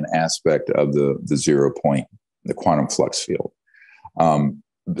actually an aspect of the 0 point, the quantum flux field.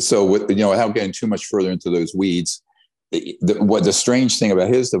 So without getting too much further into those weeds, the strange thing about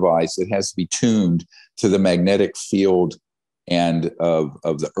his device, it has to be tuned to the magnetic field and of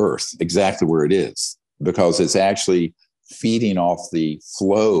the Earth, exactly where it is, because it's actually feeding off the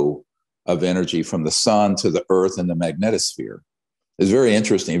flow of energy from the sun to the Earth and the magnetosphere. It's very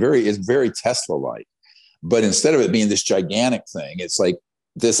interesting. It's very Tesla-like. But instead of it being this gigantic thing, it's like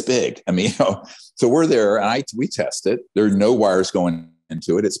this big. So we're there and we test it. There are no wires going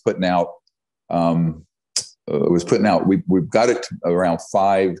into it. It's putting out was putting out, we've got it to around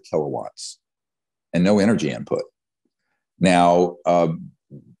 5 kilowatts and no energy input. Now,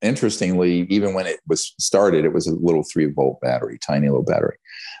 interestingly, even when it was started, it was a little 3-volt battery, tiny little battery.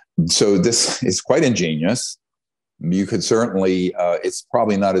 So this is quite ingenious. You could certainly, it's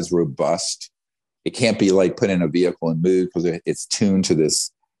probably not as robust. It can't be like put in a vehicle and move because it's tuned to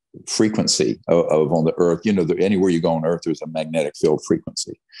this frequency of on the Earth. You know, anywhere you go on Earth, there's a magnetic field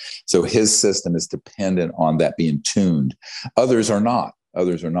frequency. So his system is dependent on that being tuned. Others are not.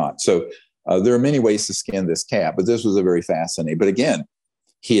 So there are many ways to skin this cat, but this was a very fascinating. But again,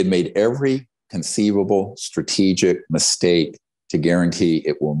 he had made every conceivable strategic mistake to guarantee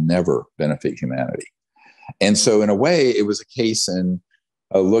it will never benefit humanity. And so in a way, it was a case in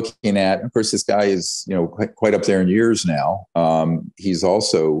looking at, of course, this guy is, quite up there in years now. He's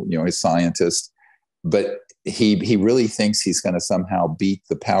also, a scientist, but he really thinks he's going to somehow beat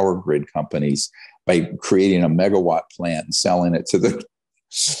the power grid companies by creating a megawatt plant and selling it to the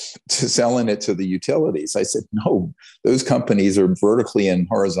utilities. I said, no, those companies are vertically and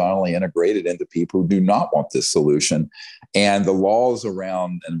horizontally integrated into people who do not want this solution. And the laws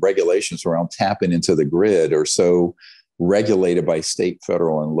around and regulations around tapping into the grid are so regulated by state,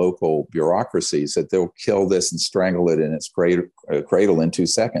 federal, and local bureaucracies that they'll kill this and strangle it in its cradle in 2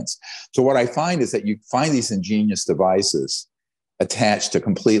 seconds. So what I find is that you find these ingenious devices attached to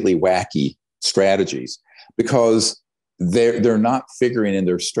completely wacky strategies because they're not figuring in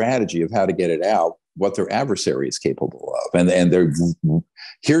their strategy of how to get it out what their adversary is capable of. And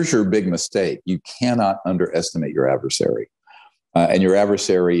here's your big mistake. You cannot underestimate your adversary. And your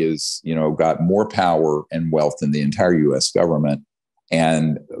adversary is, got more power and wealth than the entire U.S. government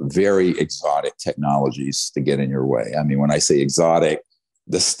and very exotic technologies to get in your way. I mean, when I say exotic,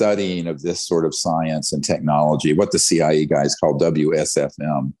 the studying of this sort of science and technology, what the CIA guys call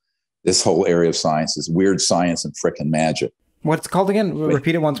WSFM, this whole area of science is weird science and frickin' magic. What's it called again?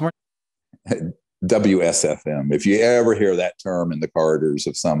 Repeat it once more. WSFM. If you ever hear that term in the corridors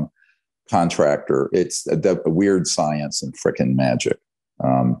of some contractor, it's a weird science and frickin' magic.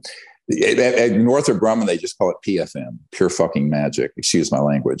 At Northrop Grumman, they just call it PFM, pure fucking magic. Excuse my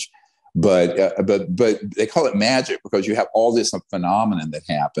language. But they call it magic because you have all this phenomenon that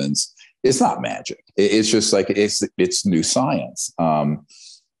happens. It's not magic. It's just like it's new science.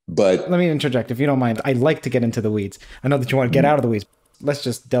 But let me interject, if you don't mind. I'd like to get into the weeds. I know that you want to get out of the weeds. Let's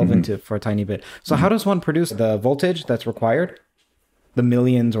just delve into it for a tiny bit. So how does one produce the voltage that's required? The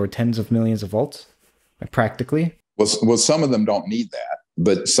millions or tens of millions of volts, practically? Well, some of them don't need that,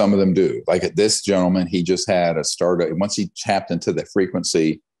 but some of them do. Like this gentleman, he just had a startup. Once he tapped into the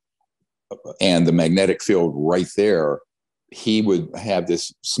frequency and the magnetic field right there, he would have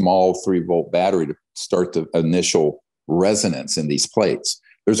this small 3-volt battery to start the initial resonance in these plates.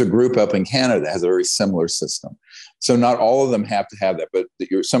 There's a group up in Canada that has a very similar system. So not all of them have to have that, but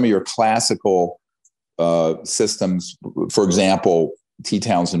some of your classical systems, for example, T.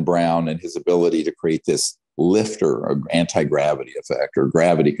 Townsend Brown and his ability to create this lifter or anti-gravity effect or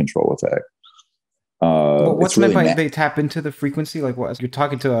gravity control effect. What's meant by they tap into the frequency? Like what? You're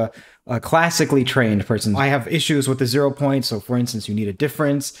talking to a classically trained person. I have issues with the 0 point. So for instance, you need a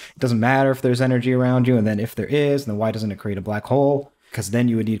difference. It doesn't matter if there's energy around you. And then if there is, then why doesn't it create a black hole? Because then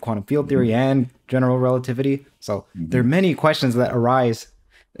you would need quantum field theory and general relativity. So there are many questions that arise.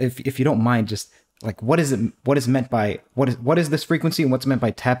 If you don't mind, just like what is it? What is meant by what is this frequency, and what's meant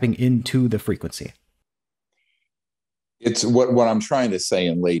by tapping into the frequency? It's what I'm trying to say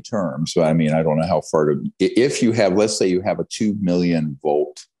in lay terms. So I mean, I don't know how far to. If you have, let's say, you have a 2 million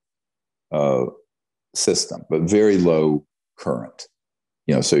volt system, but very low current.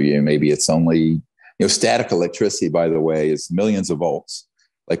 So maybe it's only. Static electricity, by the way, is millions of volts.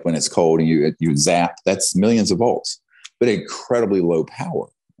 Like when it's cold and you zap, that's millions of volts, but incredibly low power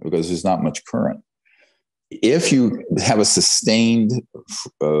because there's not much current. If you have a sustained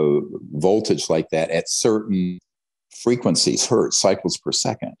voltage like that at certain frequencies, hertz, cycles per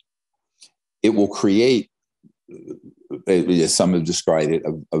second, it will create, as some have described it,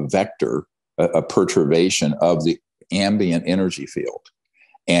 a vector, a perturbation of the ambient energy field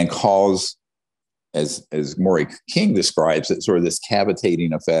and cause, as Maury King describes it, sort of this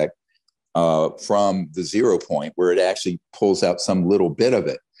cavitating effect from the 0 point where it actually pulls out some little bit of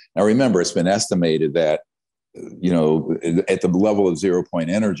it. Now, remember, it's been estimated that, at the level of 0 point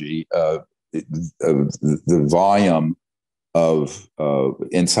energy, the volume of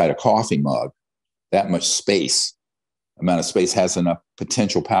inside a coffee mug, that much amount of space has enough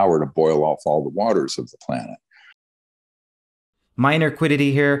potential power to boil off all the waters of the planet. Minor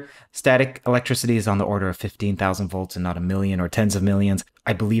quiddity here. Static electricity is on the order of 15,000 volts and not a million or tens of millions.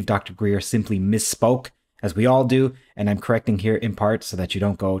 I believe Dr. Greer simply misspoke, as we all do, and I'm correcting here in part so that you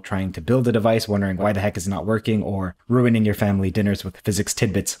don't go trying to build a device wondering why the heck is it not working, or ruining your family dinners with physics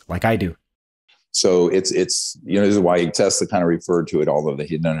tidbits like I do. So it's this is why Tesla kind of referred to it, although he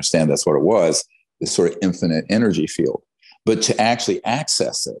didn't understand that's what it was, this sort of infinite energy field. But to actually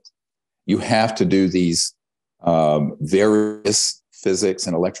access it, you have to do these various physics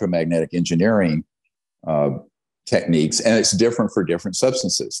and electromagnetic engineering techniques, and it's different for different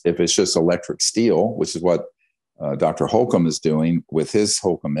substances. If it's just electric steel, which is what Dr. Holcomb is doing with his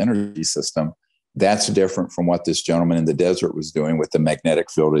Holcomb energy system, that's different from what this gentleman in the desert was doing with the magnetic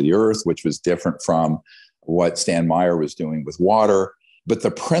field of the earth, which was different from what Stan Meyer was doing with water. But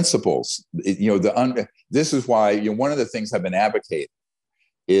the principles, this is why one of the things I've been advocating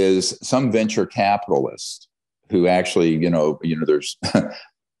is some venture capitalists who actually, there's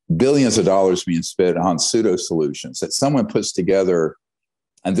billions of dollars being spent on pseudo solutions that someone puts together.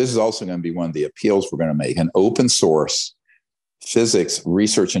 And this is also going to be one of the appeals we're going to make, an open source physics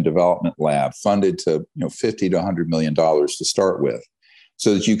research and development lab funded to $50 to $100 million to start with,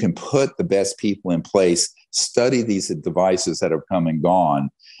 so that you can put the best people in place, study these devices that have come and gone,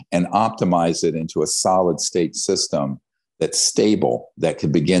 and optimize it into a solid state system that's stable, that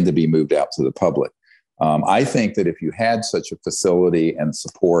could begin to be moved out to the public. I think that if you had such a facility and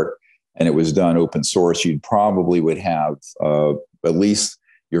support, and it was done open source, you probably would have at least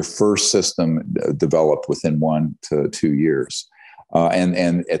your first system developed within 1 to 2 years.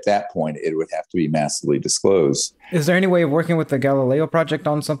 And at that point, it would have to be massively disclosed. Is there any way of working with the Galileo project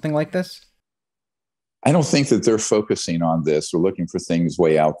on something like this? I don't think that they're focusing on this. They're looking for things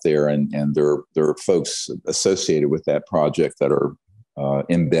way out there, and there are folks associated with that project that are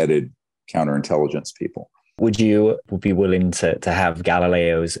embedded counterintelligence people. Would you be willing to have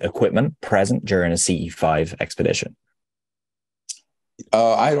Galileo's equipment present during a CE5 expedition?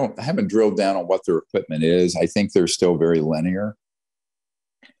 I haven't drilled down on what their equipment is. I think they're still very linear.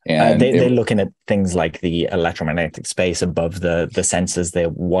 And they're looking at things like the electromagnetic space above the sensors. They're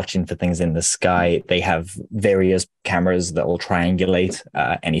watching for things in the sky. They have various cameras that will triangulate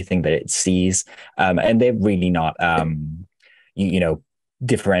anything that it sees. And they're really not,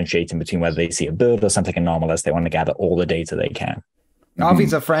 differentiating between whether they see a bird or something anomalous. They want to gather all the data they can.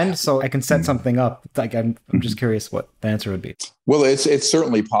 Avi's a friend, so I can set something up. Like I'm just curious what the answer would be. Well, it's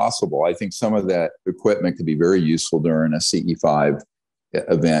certainly possible. I think some of that equipment could be very useful during a CE5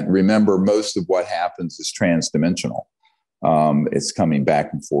 event. Remember, most of what happens is transdimensional. It's coming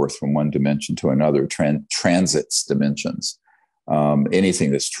back and forth from one dimension to another, transits dimensions.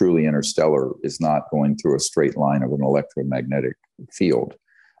 Anything that's truly interstellar is not going through a straight line of an electromagnetic field.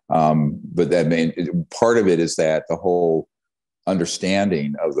 But part of it is that the whole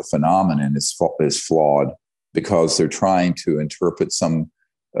understanding of the phenomenon is flawed, because they're trying to interpret some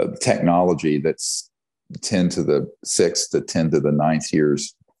technology that's 10 to the 6th to 10 to the 9th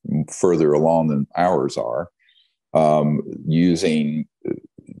years further along than ours are, using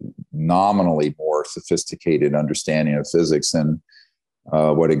nominally more sophisticated understanding of physics than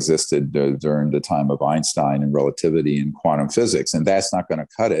what existed during the time of Einstein and relativity and quantum physics. And that's not going to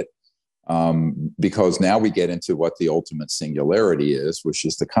cut it, because now we get into what the ultimate singularity is, which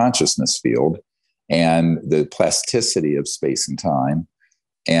is the consciousness field and the plasticity of space and time,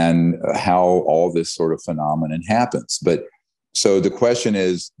 and how all this sort of phenomenon happens. But so the question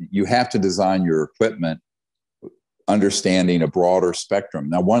is, you have to design your equipment understanding a broader spectrum.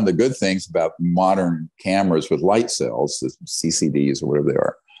 Now, one of the good things about modern cameras with light cells, the CCDs or whatever they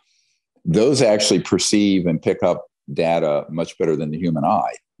are, those actually perceive and pick up data much better than the human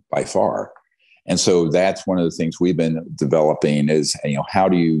eye by far. And so that's one of the things we've been developing is, how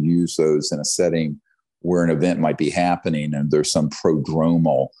do you use those in a setting where an event might be happening and there's some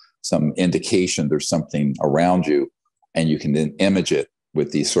prodromal, some indication there's something around you, and you can then image it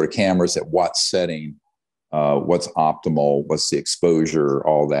with these sort of cameras at what setting, what's optimal, what's the exposure,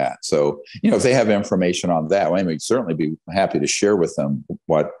 all that. So, if they have information on that, well, we'd certainly be happy to share with them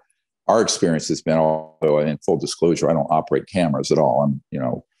what our experience has been. Although, in full disclosure, I don't operate cameras at all.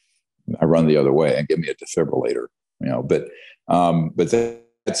 I run the other way and give me a defibrillator, but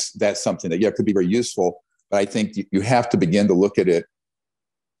that's something that, could be very useful. But I think you have to begin to look at it.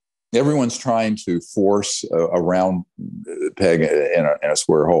 Everyone's trying to force a round peg in a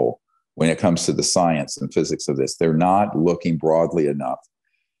square hole when it comes to the science and physics of this. They're not looking broadly enough.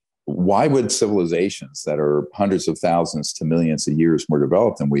 Why would civilizations that are hundreds of thousands to millions of years more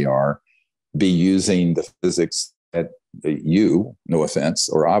developed than we are be using the physics that you, no offense,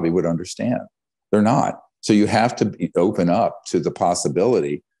 or Avi would understand? They're not. So you have to open up to the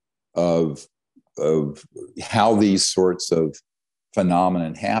possibility of how these sorts of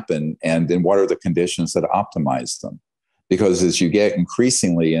phenomenon happen, and then what are the conditions that optimize them? Because as you get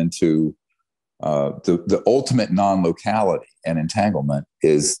increasingly into the ultimate non-locality and entanglement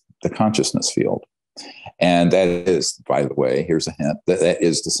is the consciousness field. And that is, by the way, here's a hint, that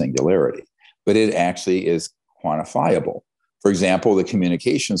is the singularity. But it actually is quantifiable. For example, the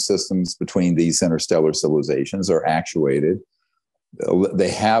communication systems between these interstellar civilizations are actuated. They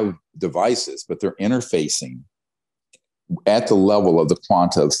have devices, but they're interfacing at the level of the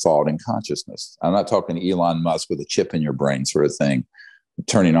quanta of thought and consciousness. I'm not talking Elon Musk with a chip in your brain sort of thing,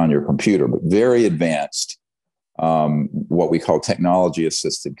 turning on your computer, but very advanced, what we call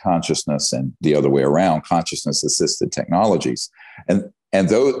technology-assisted consciousness, and the other way around, consciousness-assisted technologies.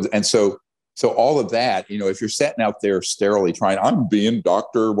 So all of that, if you're sitting out there sterilely trying, I'm being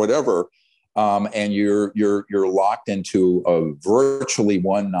Dr. whatever, and you're locked into a virtually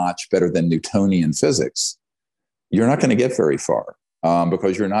one notch better than Newtonian physics, you're not going to get very far,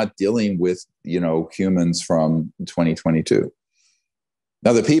 because you're not dealing with, humans from 2022.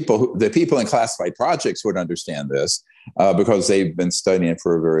 Now, the people in classified projects would understand this, because they've been studying it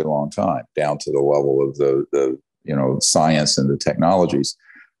for a very long time, down to the level of the science and the technologies.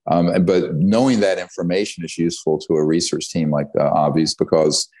 But knowing that information is useful to a research team like Avi's,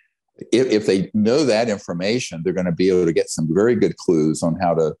 because if they know that information, they're going to be able to get some very good clues on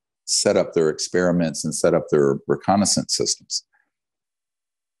how to set up their experiments and set up their reconnaissance systems.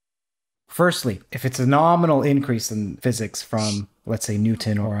 Firstly, if it's a nominal increase in physics from, let's say,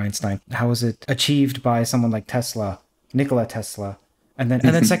 Newton or Einstein, how is it achieved by someone like Nikola Tesla? And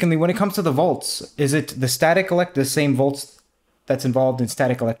then secondly, when it comes to the volts, is it the same volts that's involved in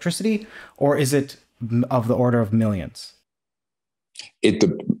static electricity, or is it of the order of millions?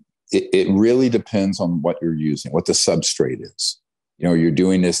 It really depends on what you're using, what the substrate is. You're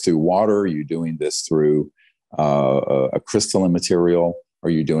doing this through water, you're doing this through a crystalline material, or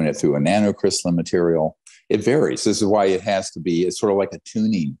you're doing it through a nanocrystalline material. It varies. This is why it's sort of like a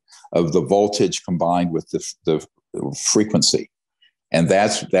tuning of the voltage combined with the frequency. And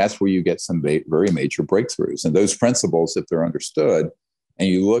that's where you get some very major breakthroughs. And those principles, if they're understood, and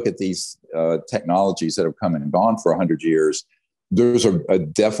you look at these technologies that have come and gone for 100 years, there's a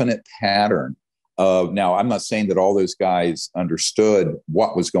definite pattern of, now, I'm not saying that all those guys understood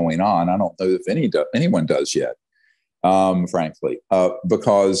what was going on. I don't know if anyone does yet, frankly,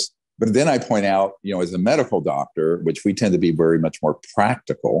 but then I point out, as a medical doctor, which we tend to be very much more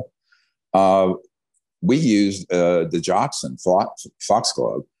practical, we used the digoxin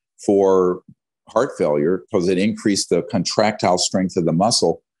foxglove for heart failure because it increased the contractile strength of the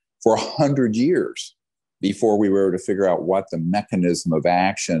muscle for 100 years before we were able to figure out what the mechanism of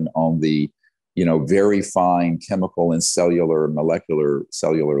action on the very fine chemical and molecular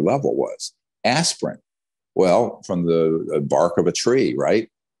cellular level was. Aspirin, well, from the bark of a tree, right?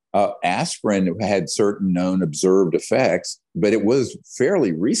 Aspirin had certain known observed effects, but it was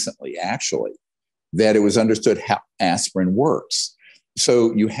fairly recently, actually, that it was understood how aspirin works.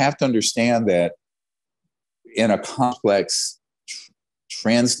 So you have to understand that in a complex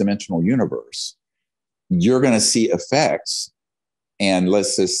transdimensional universe, you're going to see effects and,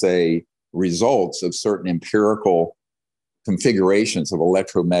 let's just say, results of certain empirical configurations of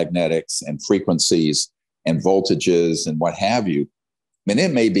electromagnetics and frequencies and voltages and what have you. And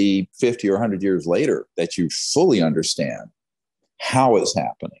it may be 50 or 100 years later that you fully understand how it's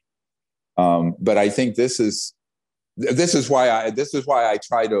happening. But I think this is why I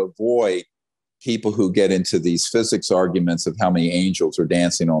try to avoid people who get into these physics arguments of how many angels are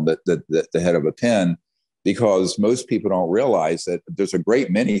dancing on the head of a pin, because most people don't realize that there's a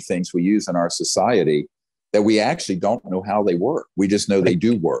great many things we use in our society that we actually don't know how they work. We just know they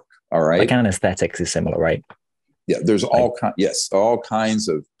do work. All right. Like anesthetics is similar, right? Yeah, there's all kinds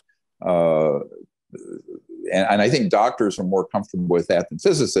of, and I think doctors are more comfortable with that than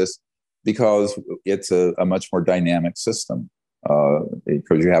physicists, because it's a much more dynamic system,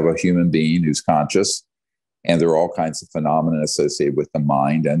 because you have a human being who's conscious, and there are all kinds of phenomena associated with the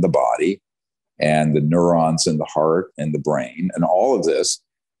mind and the body and the neurons in the heart and the brain and all of this.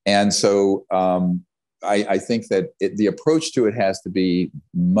 And so I think that the approach to it has to be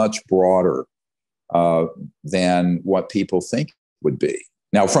much broader than what people think would be.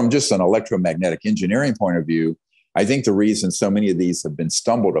 Now, from just an electromagnetic engineering point of view, I think the reason so many of these have been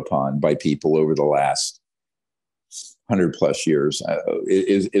stumbled upon by people over the last 100 plus years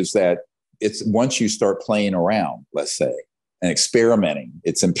is that it's once you start playing around, let's say, and experimenting,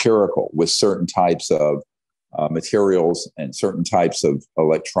 it's empirical with certain types of materials and certain types of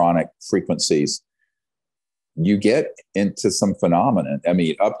electronic frequencies, you get into some phenomenon. I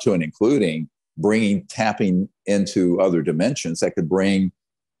mean, up to and including tapping into other dimensions that could bring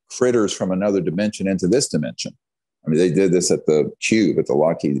critters from another dimension into this dimension. I mean, they did this at the Cube, at the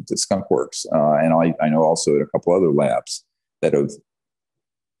Lockheed Skunk Works. And I know also at a couple other labs that have.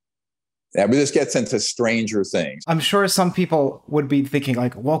 This gets into stranger things. I'm sure some people would be thinking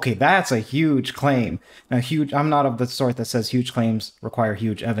like, well, okay, that's a huge claim. Now, I'm not of the sort that says huge claims require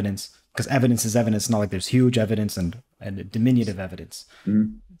huge evidence, because evidence is evidence. It's not like there's huge evidence and diminutive evidence.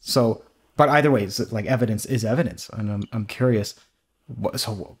 Mm-hmm. So, but either way, it's like evidence is evidence. And I'm curious.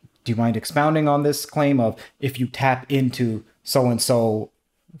 So do you mind expounding on this claim of if you tap into so-and-so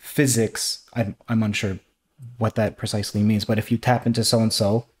physics, I'm unsure what that precisely means, but if you tap into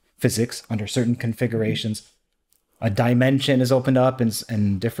so-and-so physics under certain configurations, a dimension is opened up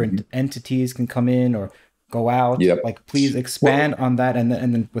and different entities can come in or go out. Yep. Like, please expand on that. And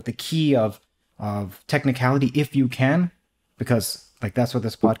then with the key of technicality, if you can, because like that's what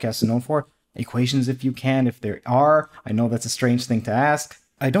this podcast is known for. Equations, if you can, if there are. I know that's a strange thing to ask.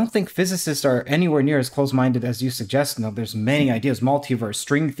 I don't think physicists are anywhere near as close-minded as you suggest. No, there's many ideas, multiverse,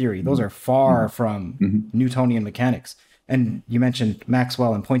 string theory. Those are far from Newtonian mechanics. And you mentioned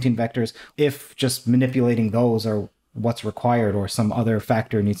Maxwell and pointing vectors. If just manipulating those are what's required, or some other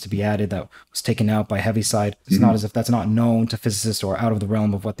factor needs to be added that was taken out by Heaviside, it's not as if that's not known to physicists or out of the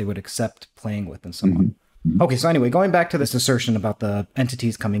realm of what they would accept playing with and so on. Okay, so anyway, going back to this assertion about the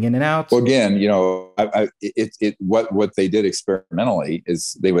entities coming in and out. Well, again, you know, what they did experimentally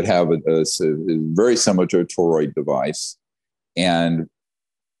is they would have a very similar to a toroid device, and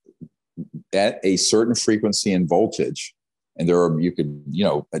at a certain frequency and voltage, and the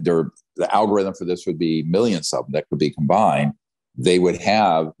algorithm for this would be millions of them that could be combined. They would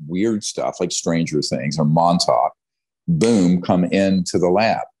have weird stuff like Stranger Things or Montauk, boom, come into the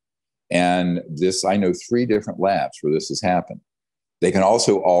lab. And this, I know 3 different labs where this has happened. They can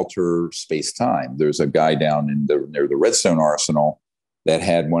also alter space-time. There's a guy down near the Redstone Arsenal that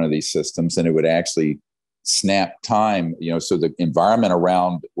had one of these systems, and it would actually snap time, so the environment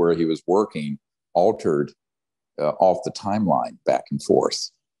around where he was working altered off the timeline back and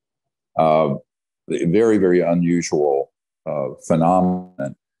forth. Very, very unusual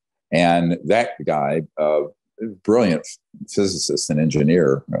phenomenon. And that guy, brilliant physicist and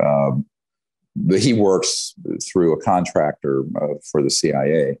engineer. He works through a contractor for the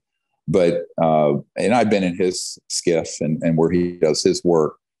CIA. But and I've been in his skiff and where he does his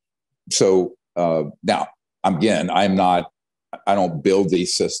work. So now, again, I don't build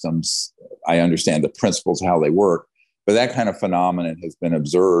these systems. I understand the principles, how they work. But that kind of phenomenon has been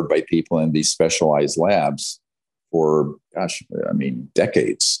observed by people in these specialized labs for,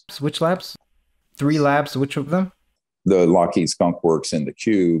 decades. Which labs? 3 labs, which of them? The Lockheed Skunk Works in the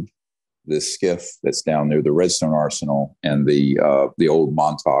Cube, the skiff that's down near the Redstone Arsenal, and the old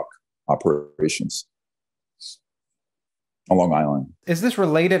Montauk operations on Long Island. Is this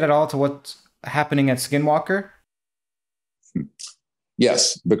related at all to what's happening at Skinwalker?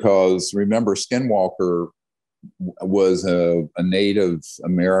 Yes, because remember, Skinwalker was a Native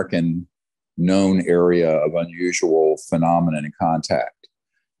American known area of unusual phenomenon and contact.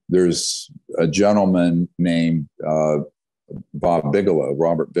 There's a gentleman named Robert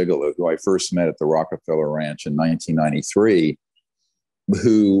Bigelow, who I first met at the Rockefeller Ranch in 1993,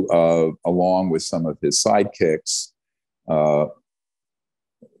 who, along with some of his sidekicks,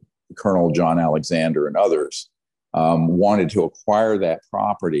 Colonel John Alexander and others, wanted to acquire that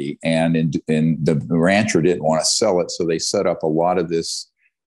property, and the rancher didn't want to sell it, so they set up a lot of this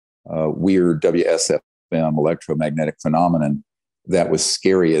weird WSFM electromagnetic phenomenon that was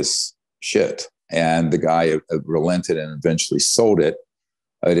scary as shit. And the guy relented and eventually sold it.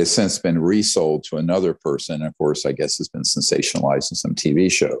 It has since been resold to another person. Of course, I guess it's been sensationalized in some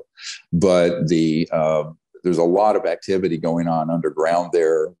TV show. But there's a lot of activity going on underground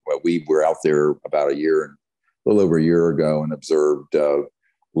there. We were out there about a little over a year ago, and observed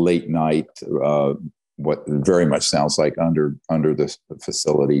late night, what very much sounds like under the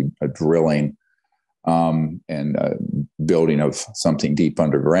facility, drilling and building of something deep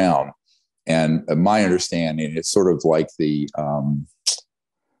underground. And my understanding, it's sort of like the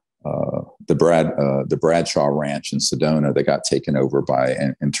Bradshaw Ranch in Sedona that got taken over by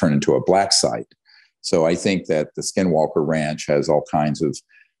and turned into a black site. So I think that the Skinwalker Ranch has all kinds of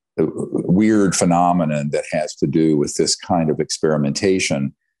weird phenomenon that has to do with this kind of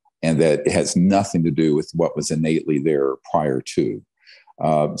experimentation, and that it has nothing to do with what was innately there prior to.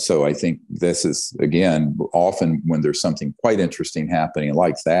 So I think this is, again, often when there's something quite interesting happening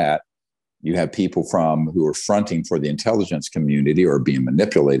like that, you have people who are fronting for the intelligence community or being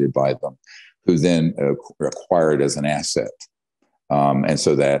manipulated by them, who then acquire it as an asset. And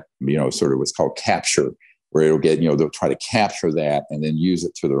so that, sort of what's called capture, where it'll get, they'll try to capture that and then use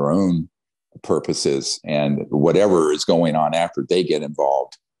it to their own purposes. And whatever is going on after they get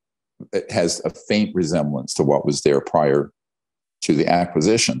involved, it has a faint resemblance to what was there prior to the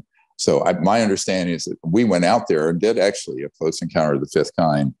acquisition. So my understanding is that we went out there and did actually a close encounter of the fifth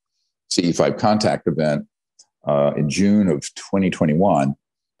kind CE5 contact event in June of 2021.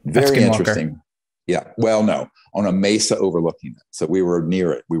 Very interesting. Yeah. Well, no, on a mesa overlooking it. So we were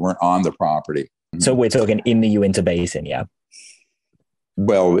near it. We weren't on the property. So we're talking in the Uinta Basin, yeah?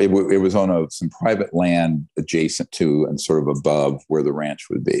 Well, it was on some private land adjacent to and sort of above where the ranch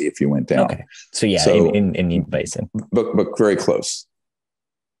would be if you went down. Okay. So yeah, in the basin. But very close.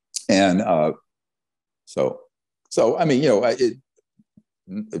 And so I mean,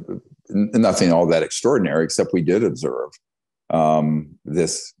 nothing all that extraordinary, except we did observe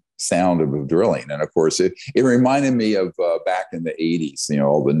this sound of drilling. And of course, it reminded me of back in the 80s,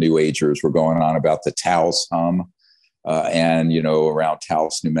 all the New Agers were going on about the Taos hum. And around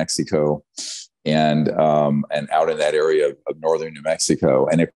Taos, New Mexico, and out in that area of northern New Mexico,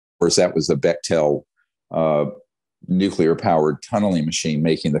 and of course that was the Bechtel nuclear-powered tunneling machine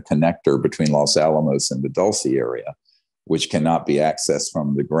making the connector between Los Alamos and the Dulce area, which cannot be accessed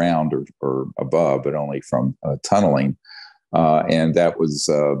from the ground or above, but only from tunneling. And that was,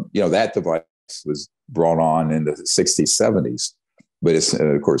 that device was brought on in the 60s, 70s. But it's,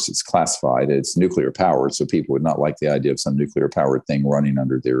 of course, it's classified. It's nuclear powered, so people would not like the idea of some nuclear powered thing running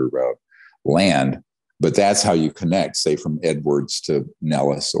under their land. But that's how you connect, say, from Edwards to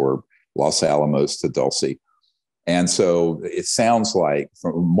Nellis or Los Alamos to Dulce. And so it sounds like,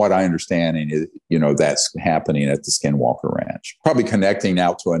 from what I understand, that's happening at the Skinwalker Ranch, probably connecting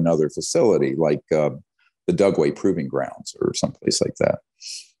out to another facility like the Dugway Proving Grounds or someplace like that.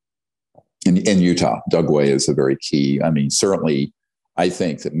 In Utah, Dugway is a very key. I mean, certainly, I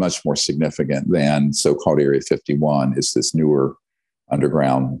think that much more significant than so-called Area 51 is this newer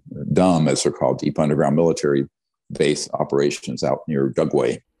underground DUM, as they're called, deep underground military base operations out near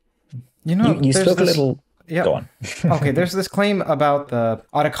Dugway. You spoke a little. Yeah. Go on. Okay, there's this claim about the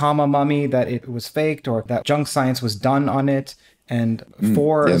Atacama mummy that it was faked or that junk science was done on it. And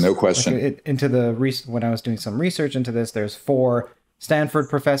no question. When I was doing some research into this, there's 4 Stanford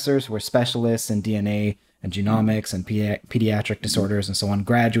professors who were specialists in DNA and genomics and pediatric disorders and so on,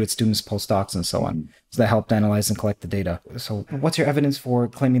 graduate students, postdocs, and so on. So that helped analyze and collect the data. So what's your evidence for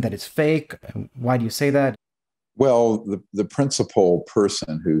claiming that it's fake? Why do you say that? Well, the principal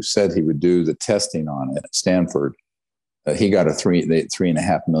person who said he would do the testing on it at Stanford, he got a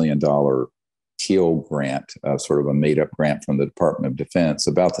 $3.5 million Teal grant, sort of a made-up grant from the Department of Defense,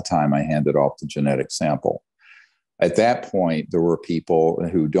 about the time I handed off the genetic sample. At that point, there were people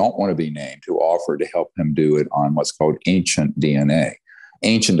who don't want to be named who offered to help him do it on what's called ancient DNA.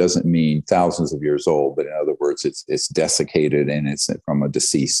 Ancient doesn't mean thousands of years old, but in other words, it's desiccated and it's from a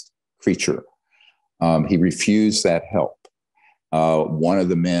deceased creature. He refused that help. One of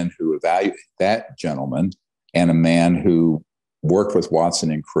the men who evaluated that gentleman, and a man who worked with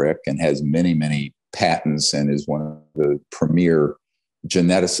Watson and Crick and has many, many patents and is one of the premier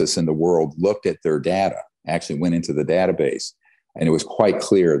geneticists in the world, looked at their data, actually went into the database, and it was quite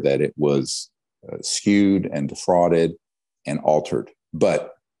clear that it was skewed and defrauded and altered.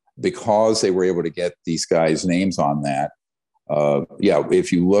 But because they were able to get these guys' names on that,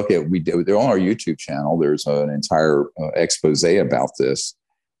 if you look at, they're on our YouTube channel, there's an entire expose about this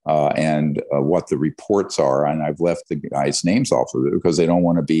and what the reports are. And I've left the guys' names off of it because they don't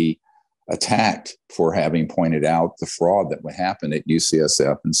want to be attacked for having pointed out the fraud that would happen at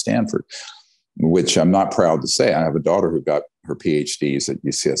UCSF and Stanford, which I'm not proud to say. I have a daughter who got her PhDs at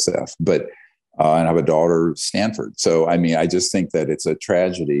UCSF, and I have a daughter at Stanford. So, I mean, I just think that it's a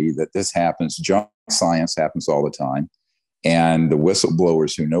tragedy that this happens. Junk science happens all the time. And the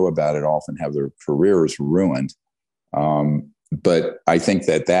whistleblowers who know about it often have their careers ruined. But I think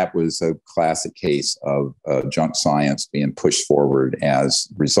that was a classic case of junk science being pushed forward as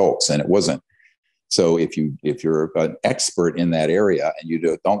results, and it wasn't. So if you're an expert in that area and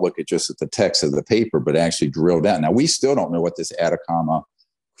you don't look at just at the text of the paper, but actually drill down. Now, we still don't know what this Atacama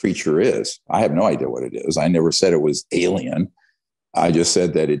creature is. I have no idea what it is. I never said it was alien. I just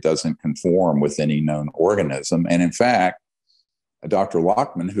said that it doesn't conform with any known organism. And in fact, Dr.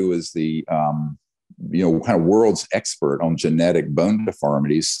 Lockman, who is the kind of world's expert on genetic bone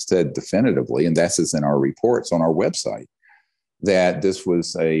deformities, said definitively, and that's in our reports on our website, that this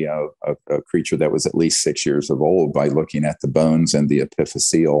was a creature that was at least 6 years of old by looking at the bones and the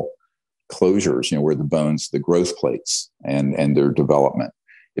epiphyseal closures, where the bones, the growth plates and their development.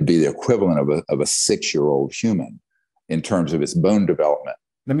 It'd be the equivalent of a 6-year-old human in terms of its bone development.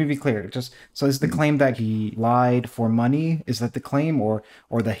 Let me be clear. Just so is the claim that he lied for money? Is that the claim, or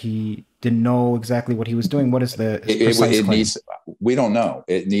that he didn't know exactly what he was doing? What is the precise claim? We don't know.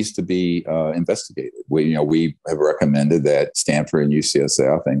 It needs to be investigated. We have recommended that Stanford and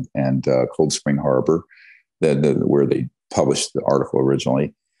UCSF and Cold Spring Harbor, where they published the article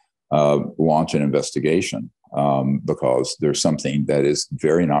originally, launch an investigation because there's something that is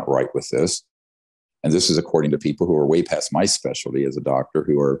very not right with this. And this is according to people who are way past my specialty as a doctor,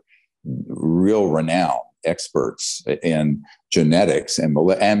 who are real renowned experts in genetics and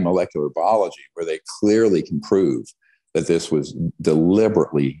molecular biology, where they clearly can prove that this was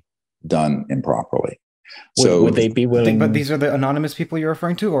deliberately done improperly. Would they be willing? But these are the anonymous people you're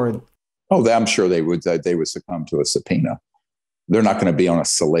referring to, or? Oh, I'm sure they would succumb to a subpoena. They're not going to be on a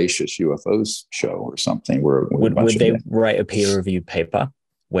salacious UFOs show or something. Would they write a peer-reviewed paper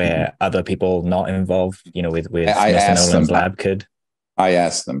where other people not involved, with Mr. Nolan's lab could? I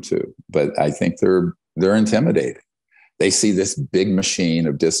asked them to, but I think they're intimidated. They see this big machine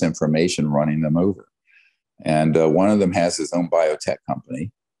of disinformation running them over. And one of them has his own biotech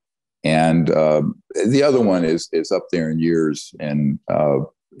company. And the other one is up there in years, and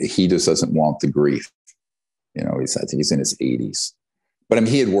he just doesn't want the grief. I think he's in his 80s. But I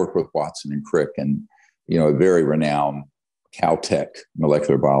mean, he had worked with Watson and Crick, and, a very renowned Caltech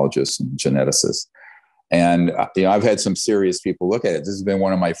molecular biologist and geneticist. And, I've had some serious people look at it. This has been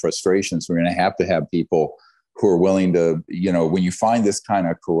one of my frustrations. We're going to have people who are willing to, when you find this kind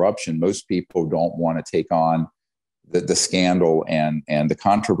of corruption, most people don't want to take on the scandal and the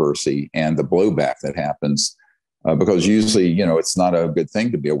controversy and the blowback that happens, because usually, it's not a good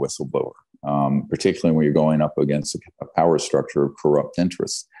thing to be a whistleblower, particularly when you're going up against a power structure of corrupt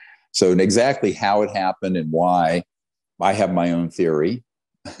interests. So exactly how it happened and why, I have my own theory.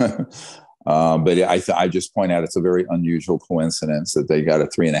 But I just point out it's a very unusual coincidence that they got a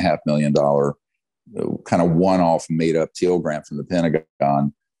 $3.5 million kind of one-off made-up Teal grant from the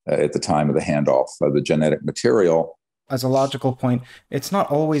Pentagon at the time of the handoff of the genetic material. As a logical point, it's not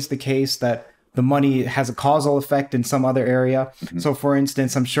always the case that the money has a causal effect in some other area. Mm-hmm. So for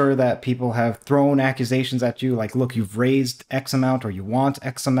instance, I'm sure that people have thrown accusations at you like, look, you've raised X amount, or you want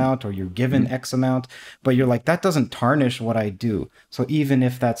X amount, or you're given X amount, but you're like, that doesn't tarnish what I do. So even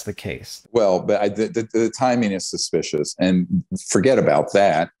if that's the case. Well, but the timing is suspicious, and forget about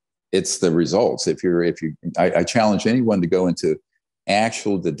that. It's the results. I challenge anyone to go into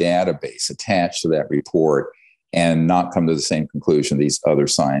the database attached to that report and not come to the same conclusion these other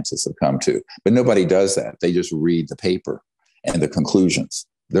scientists have come to. But nobody does that. They just read the paper and the conclusions.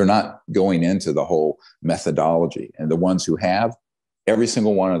 They're not going into the whole methodology. And the ones who have, every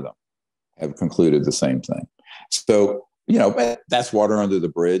single one of them have concluded the same thing. So, that's water under the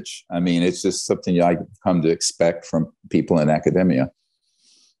bridge. I mean, it's just something I come to expect from people in academia.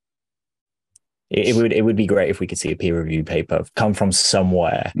 It would be great if we could see a peer review paper come from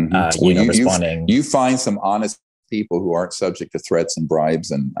somewhere, responding. You find some honest people who aren't subject to threats and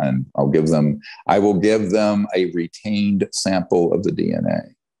bribes, and I will give them a retained sample of the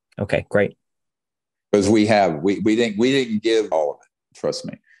DNA. Okay, great. Because we didn't give all of it. Trust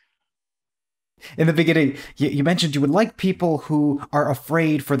me. In the beginning, you mentioned you would like people who are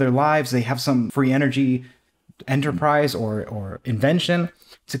afraid for their lives. They have some free energy enterprise or invention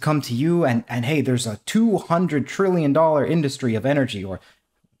to come to you and hey, there's a $200 trillion industry of energy or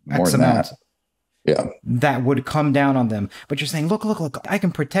X amount. Yeah. That would come down on them. But you're saying, look, I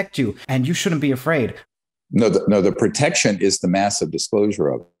can protect you and you shouldn't be afraid. No, the protection is the massive disclosure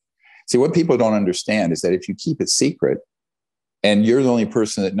of it. See, what people don't understand is that if you keep it secret and you're the only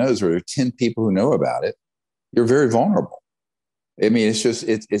person that knows, or there are 10 people who know about it, you're very vulnerable. I mean,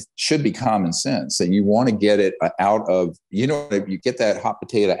 it should be common sense that you want to get it out of, you get that hot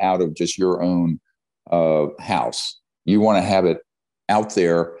potato out of just your own house. You want to have it out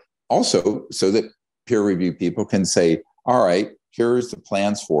there also so that peer review people can say, all right, here's the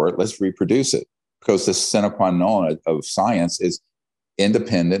plans for it. Let's reproduce it. Because the sine qua non of science is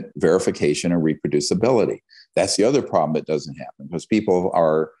independent verification and reproducibility. That's the other problem that doesn't happen, because people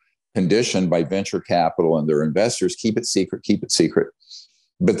are conditioned by venture capital and their investors, keep it secret.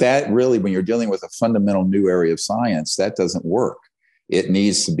 But that really, when you're dealing with a fundamental new area of science, that doesn't work. It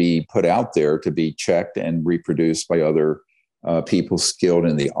needs to be put out there to be checked and reproduced by other people skilled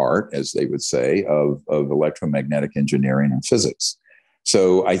in the art, as they would say, of electromagnetic engineering and physics.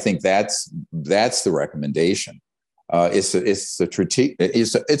 So I think that's the recommendation. It's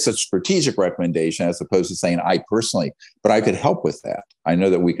a strategic recommendation as opposed to saying I personally, but I could help with that. I know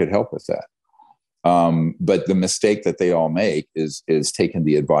that we could help with that. But the mistake that they all make is taking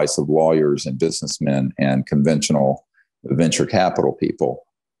the advice of lawyers and businessmen and conventional venture capital people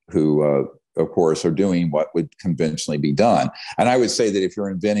who, of course, are doing what would conventionally be done. And I would say that if you're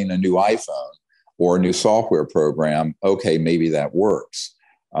inventing a new iPhone or a new software program, okay, maybe that works.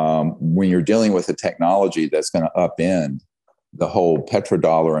 When you're dealing with a technology that's going to upend the whole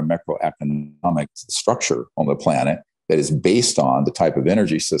petrodollar and macroeconomic structure on the planet that is based on the type of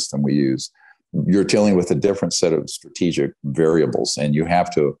energy system we use, you're dealing with a different set of strategic variables, and you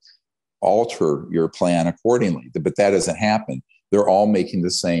have to alter your plan accordingly. But that doesn't happen. They're all making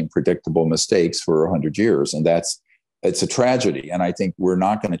the same predictable mistakes for 100 years, and it's a tragedy. And I think we're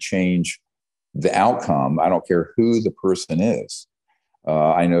not going to change the outcome. I don't care who the person is.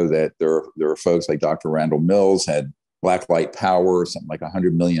 I know that there are folks like Dr. Randall Mills had Blacklight Power, something like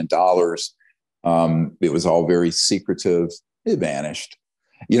 $100 million. It was all very secretive. It vanished.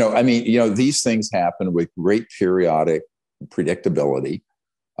 These things happen with great periodic predictability.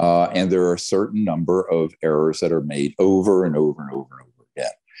 And there are a certain number of errors that are made over and over and over and over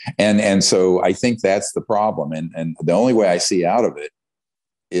again. And so I think that's the problem. And the only way I see out of it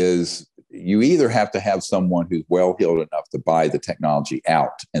is you either have to have someone who's well-heeled enough to buy the technology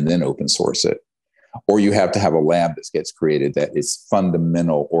out and then open source it, or you have to have a lab that gets created that its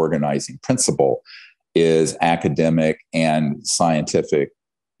fundamental organizing principle is academic and scientific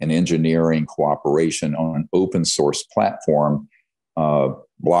and engineering cooperation on an open source platform,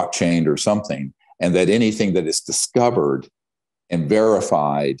 blockchain or something, and that anything that is discovered and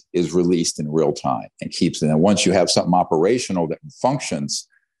verified is released in real time and keeps it. And once you have something operational that functions,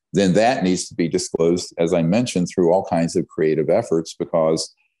 then that needs to be disclosed, as I mentioned, through all kinds of creative efforts,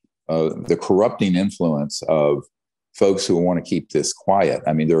 because the corrupting influence of folks who want to keep this quiet.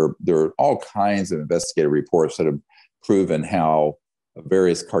 I mean, there are all kinds of investigative reports that have proven how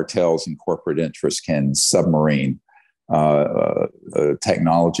various cartels and corporate interests can submarine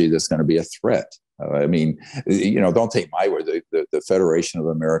technology that's going to be a threat. Don't take my word. The Federation of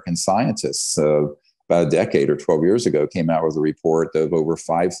American Scientists, about a decade or 12 years ago, came out with a report of over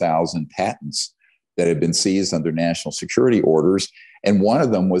 5,000 patents that had been seized under national security orders. And one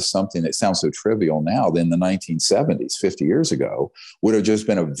of them was something that sounds so trivial now, that in the 1970s, 50 years ago, would have just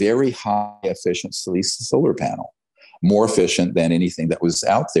been a very high efficiency solar panel, more efficient than anything that was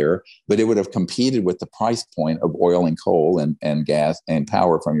out there, but it would have competed with the price point of oil and coal and gas and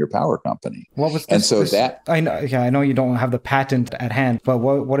power from your power company. What was this? And so I know you don't have the patent at hand, but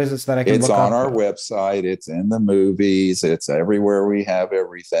what is this that I can look up? It's on our website. It's in the movies. It's everywhere. We have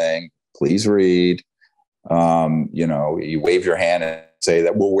everything. Please read. You wave your hand and say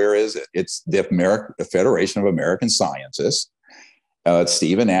that, well, where is it? It's the Federation of American Scientists.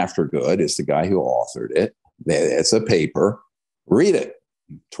 Stephen Aftergood is the guy who authored it. It's a paper. Read it.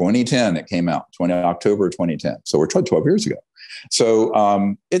 2010, it came out, October 2010. So we're 12 years ago.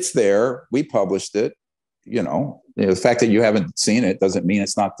 So it's there. We published it. The fact that you haven't seen it doesn't mean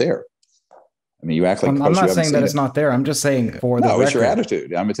it's not there. I mean, you act like I'm not saying that it's not there. I'm just saying for the record. No, it's your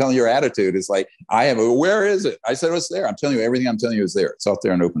attitude. I'm telling you, your attitude is like, where is it? I said it's there. I'm telling you, everything I'm telling you is there. It's out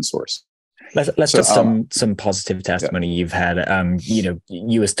there in open source. Let's just some positive testimony you've had. You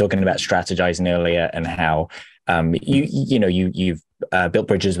were talking about strategizing earlier and how you've built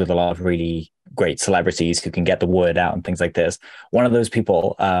bridges with a lot of really great celebrities who can get the word out and things like this. One of those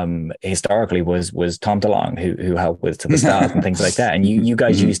people historically was Tom DeLonge, who helped with To the Stars and things like that. And you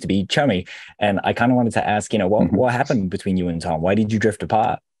guys used to be chummy. And I kind of wanted to ask, what happened between you and Tom? Why did you drift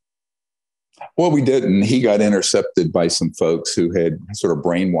apart? Well, we didn't. He got intercepted by some folks who had sort of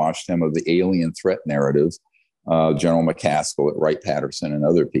brainwashed him of the alien threat narrative, General McCaskill at Wright-Patterson and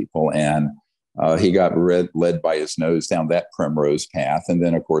other people. And he got led by his nose down that primrose path. And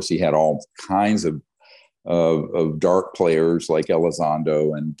then, of course, he had all kinds of dark players like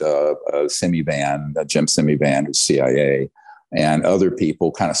Elizondo and Jim Semivan, who's CIA, and other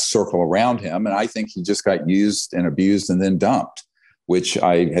people kind of circle around him. And I think he just got used and abused and then dumped, which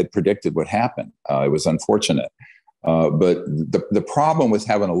I had predicted would happen. It was unfortunate. But the problem with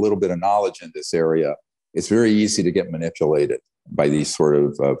having a little bit of knowledge in this area, it's very easy to get manipulated by these sort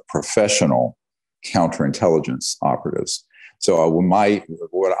of professional counterintelligence operatives. So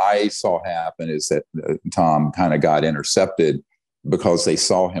what I saw happen is that Tom kind of got intercepted because they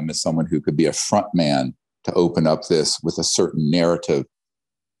saw him as someone who could be a front man to open up this with a certain narrative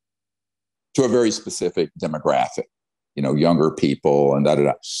to a very specific demographic, younger people and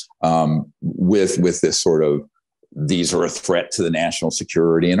with this sort of, these are a threat to the national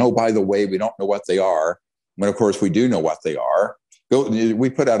security. And, oh, by the way, we don't know what they are. But of course, we do know what they are. We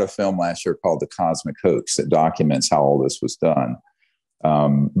put out a film last year called The Cosmic Hoax that documents how all this was done.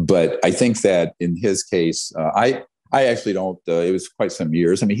 But I think that in his case, I actually don't, it was quite some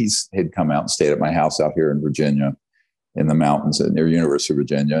years. I mean, had come out and stayed at my house out here in Virginia. in the mountains near University of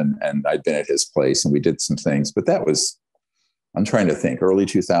Virginia. And I'd been at his place and we did some things, but that was, I'm trying to think, early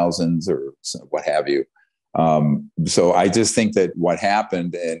 2000s or what have you. So I just think that what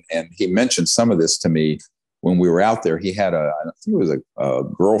happened, and he mentioned some of this to me when we were out there. He had I think it was a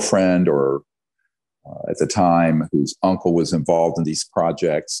girlfriend or at the time whose uncle was involved in these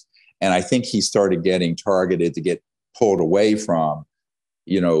projects. And I think he started getting targeted to get pulled away from,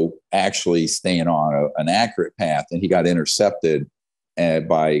 actually staying on an accurate path. And he got intercepted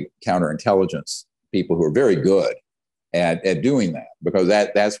by counterintelligence people who are very good at doing that, because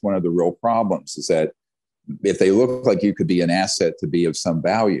that's one of the real problems, is that if they look like you could be an asset to be of some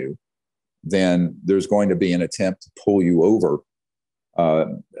value, then there's going to be an attempt to pull you over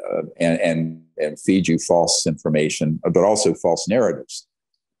and feed you false information, but also false narratives.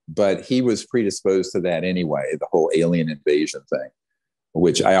 But he was predisposed to that anyway, the whole alien invasion thing,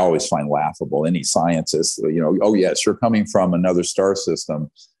 which I always find laughable. Any scientist, oh yes, you're coming from another star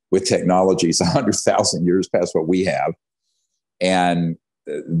system with technologies 100,000 years past what we have, and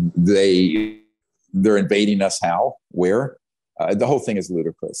they're invading us. How? Where? The whole thing is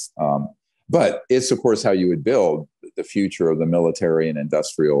ludicrous. But it's, of course, how you would build the future of the military and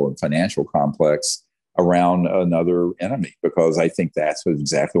industrial and financial complex around another enemy, because I think that's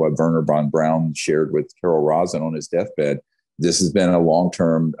exactly what Wernher von Braun shared with Carol Rosin on his deathbed. This has been a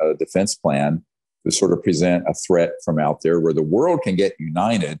long-term defense plan to sort of present a threat from out there where the world can get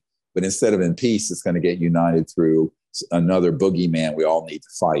united, but instead of in peace, it's going to get united through another boogeyman we all need to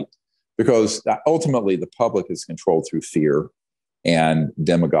fight. Because ultimately, the public is controlled through fear and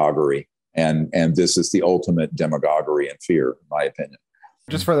demagoguery. And this is the ultimate demagoguery and fear, in my opinion.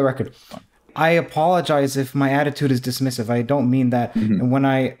 Just for the record, I apologize if my attitude is dismissive. I don't mean that. Mm-hmm. And when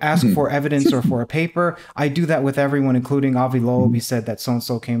I ask for evidence or for a paper, I do that with everyone, including Avi Loeb. He said that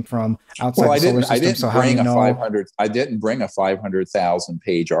so-and-so came from outside the solar system. So how do you know? I didn't bring a 500,000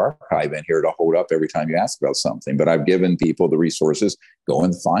 page archive in here to hold up every time you ask about something, but I've given people the resources, go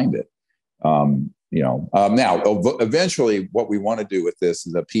and find it. Now, eventually what we want to do with this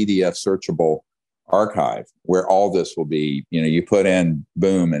is a PDF searchable archive where all this will be, you put in,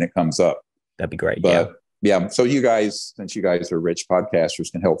 boom, and it comes up. That'd be great. But yeah. So you guys, since you guys are rich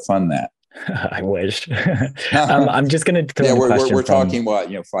podcasters, can help fund that. I wish. I'm just going to throw in a question. We're talking what,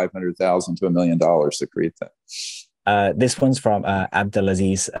 $500,000 to $1 million to create that. This one's from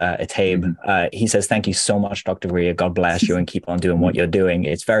Abdelaziz Ataib. Mm-hmm. He says, "Thank you so much, Dr. Greer. God bless you and keep on doing what you're doing.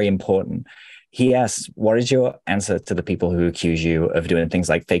 It's very important." He asks, what is your answer to the people who accuse you of doing things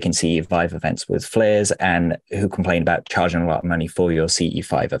like faking CE5 events with flares and who complain about charging a lot of money for your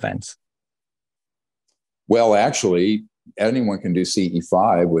CE5 events? Well, actually, anyone can do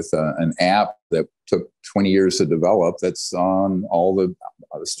CE5 with an app that took 20 years to develop that's on all the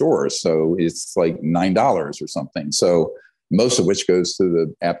stores. So it's like $9 or something. So most of which goes to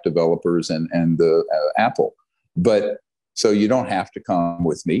the app developers and the Apple. But so you don't have to come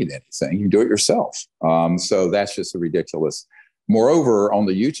with me to anything. You do it yourself. So that's just ridiculous. Moreover, on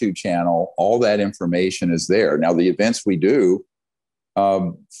the YouTube channel, all that information is there. Now, the events we do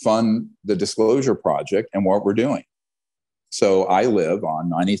fund the Disclosure Project and what we're doing. So I live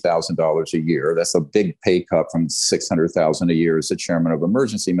on $90,000 a year. That's a big pay cut from $600,000 a year as the chairman of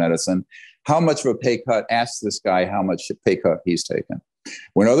emergency medicine. How much of a pay cut? Ask this guy how much pay cut he's taken.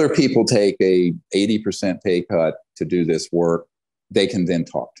 When other people take a 80% pay cut to do this work, they can then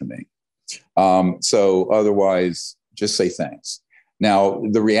talk to me. So otherwise, just say thanks. Now,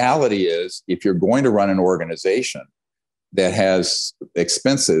 the reality is, if you're going to run an organization that has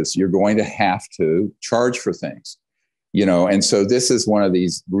expenses, you're going to have to charge for things. And so this is one of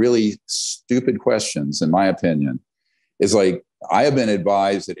these really stupid questions, in my opinion, is like, I have been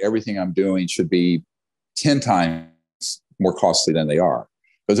advised that everything I'm doing should be 10 times more costly than they are,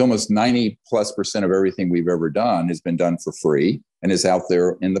 because almost 90+% of everything we've ever done has been done for free and is out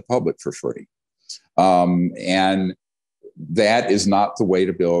there in the public for free. And that is not the way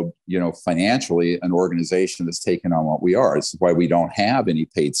to build, financially an organization that's taken on what we are. It's why we don't have any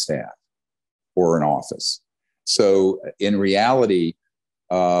paid staff or an office. So in reality,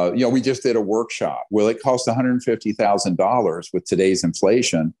 we just did a workshop. Well, it cost $150,000 with today's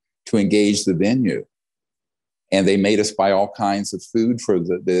inflation to engage the venue. And they made us buy all kinds of food for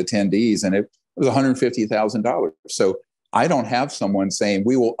the attendees, and it was $150,000. So I don't have someone saying,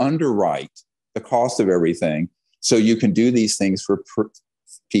 we will underwrite the cost of everything so you can do these things for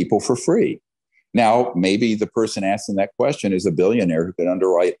people for free. Now, maybe the person asking that question is a billionaire who could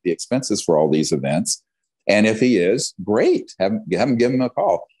underwrite the expenses for all these events. And if he is, great, have him give him a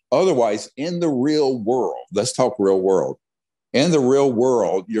call. Otherwise, in the real world, let's talk real world. In the real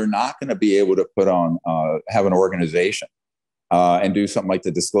world, you're not going to be able to put on, have an organization and do something like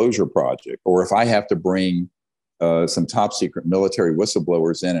the Disclosure Project. Or if I have to bring some top secret military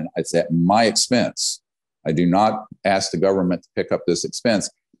whistleblowers in, and it's at my expense, I do not ask the government to pick up this expense.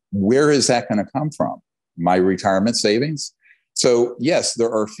 Where is that going to come from? My retirement savings? So yes,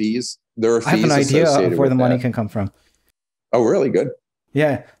 there are fees. There are fees. I have an idea of where the money can come from. Oh, really? Good.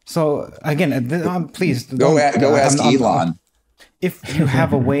 Yeah. So again, please go ask Elon. If you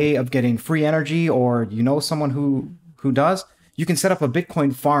have a way of getting free energy, or you know someone who does, you can set up a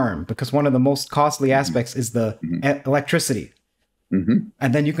Bitcoin farm, because one of the most costly aspects is the electricity. And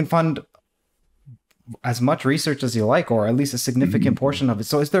then you can fund as much research as you like, or at least a significant portion of it.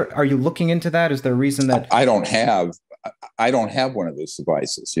 So are you looking into that? Is there a reason that I don't have one of those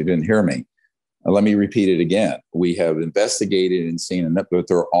devices? You didn't hear me. Let me repeat it again. We have investigated and seen that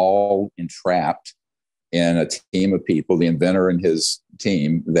they're all entrapped in a team of people, the inventor and his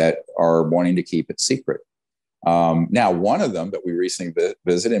team, that are wanting to keep it secret. Now, one of them that we recently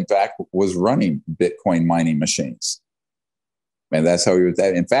visited, in fact, was running Bitcoin mining machines. And that's how he was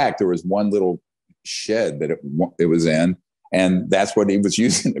that. In fact, there was one little shed that it was in, and that's what he was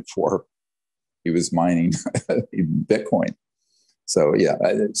using it for. He was mining Bitcoin. So yeah,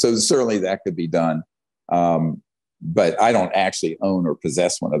 so certainly that could be done. But I don't actually own or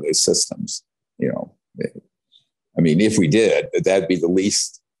possess one of those systems. I mean, if we did, that'd be the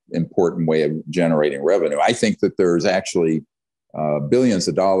least important way of generating revenue. I think that there's actually billions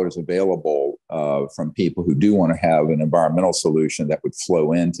of dollars available from people who do want to have an environmental solution that would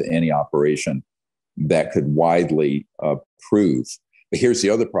flow into any operation that could widely prove. But here's the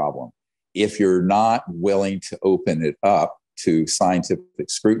other problem. If you're not willing to open it up to scientific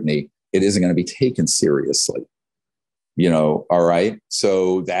scrutiny, it isn't going to be taken seriously. All right.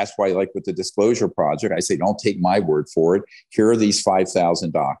 So that's why, like with the Disclosure Project, I say, don't take my word for it. Here are these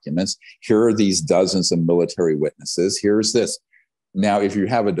 5,000 documents. Here are these dozens of military witnesses. Here's this. Now, if you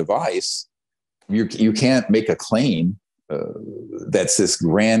have a device, you can't make a claim that's this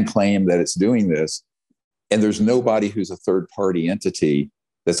grand claim that it's doing this, and there's nobody who's a third-party entity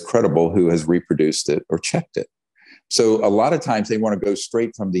that's credible who has reproduced it or checked it. So a lot of times they want to go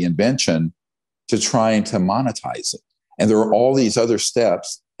straight from the invention to trying to monetize it. And there are all these other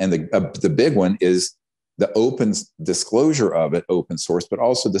steps. And the big one is the open disclosure of it, open source, but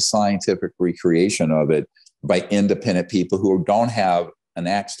also the scientific recreation of it by independent people who don't have an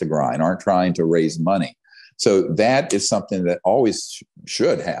axe to grind, aren't trying to raise money. So that is something that always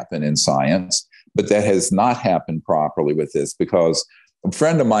should happen in science, but that has not happened properly with this, because a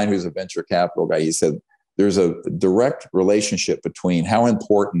friend of mine who's a venture capital guy, he said there's a direct relationship between how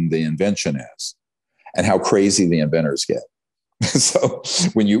important the invention is and how crazy the inventors get. So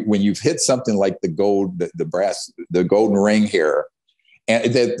when you've hit something like the golden ring here,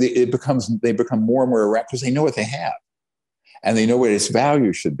 and they become more and more erratic because they know what they have, and they know what its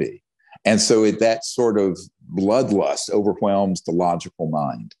value should be, and so that sort of bloodlust overwhelms the logical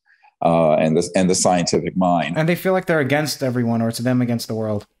mind and the scientific mind, and they feel like they're against everyone, or it's them against the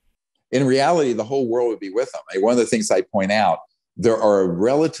world. In reality, the whole world would be with them. One of the things I point out, there are a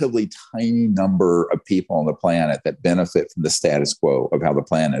relatively tiny number of people on the planet that benefit from the status quo of how the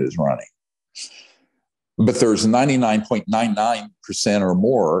planet is running. But there's 99.99% or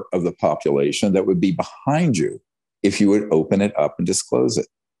more of the population that would be behind you if you would open it up and disclose it.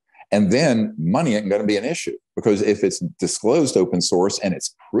 And then money isn't going to be an issue, because if it's disclosed open source and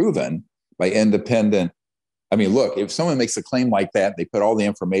it's proven by independent, I mean, look, if someone makes a claim like that, they put all the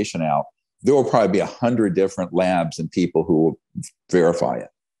information out, there will probably be 100 different labs and people who will verify it.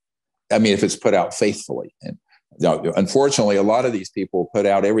 I mean, if it's put out faithfully. And unfortunately, a lot of these people put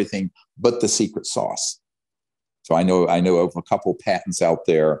out everything but the secret sauce. So I know of a couple patents out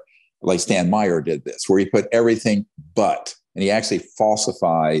there, like Stan Meyer did this, where he put everything but, and he actually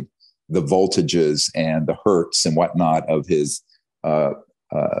falsified the voltages and the hertz and whatnot of his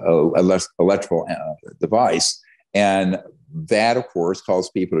electrical device. And that, of course,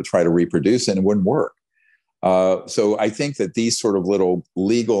 caused people to try to reproduce it, and it wouldn't work. So I think that these sort of little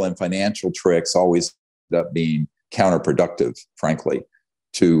legal and financial tricks always end up being counterproductive, frankly,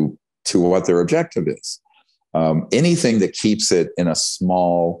 to what their objective is. Anything that keeps it in a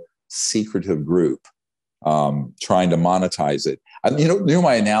small, secretive group, trying to monetize it.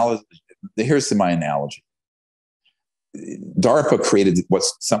 My analogy. Here's my analogy. DARPA created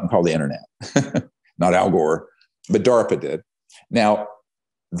something called the internet, not Al Gore, but DARPA did. Now,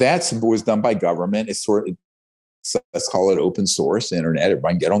 that was done by government. It's let's call it open source internet.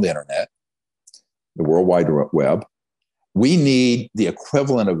 Everybody can get on the internet, the World Wide Web. We need the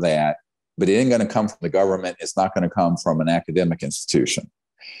equivalent of that but it ain't going to come from the government. It's not going to come from an academic institution.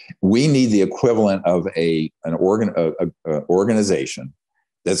 We need the equivalent of an organization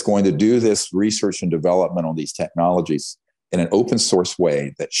that's going to do this research and development on these technologies in an open source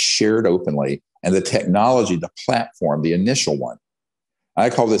way that's shared openly. And the technology, the platform, the initial one, I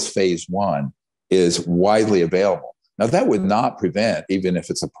call this phase one, is widely available. Now, that would not prevent, even if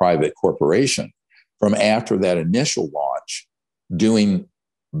it's a private corporation, from after that initial launch, doing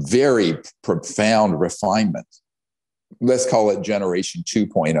very profound refinement. Let's call it generation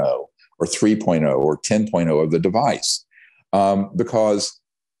 2.0 or 3.0 or 10.0 of the device, because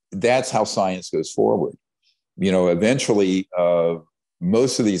that's how science goes forward. Eventually,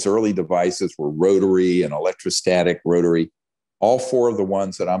 most of these early devices were rotary and electrostatic rotary. All four of the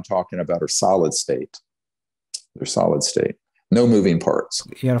ones that I'm talking about are solid state. They're solid state, no moving parts,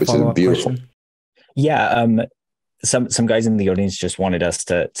 You had a which is follow-up beautiful. question? Yeah. Some guys in the audience just wanted us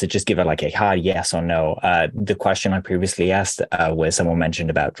to just give a hard yes or no. The question I previously asked, where someone mentioned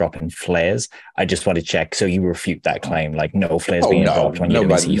about dropping flares, I just want to check. So you refute that claim, like no flares being dropped when you're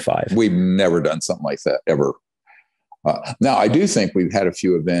doing CE5. We've never done something like that ever. Now, I do think we've had a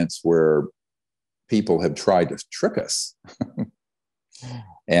few events where people have tried to trick us,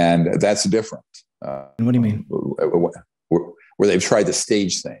 and that's different. What do you mean? Where they've tried to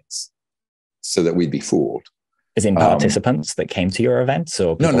stage things so that we'd be fooled. As in participants that came to your events,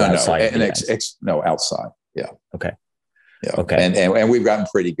 or people outside? No, outside. Yeah. Okay. Yeah. Okay. And we've gotten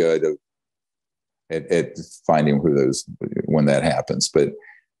pretty good at finding when that happens. But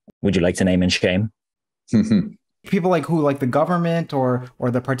would you like to name and shame? People like who, like the government or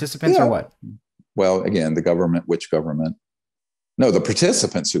the participants, or what? Well, again, the government. Which government? No, the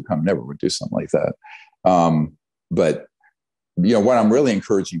participants who come never would do something like that. But what I'm really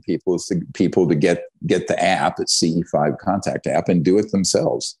encouraging people is to get the app, it's CE5 Contact app, and do it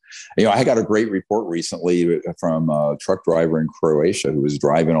themselves. I got a great report recently from a truck driver in Croatia who was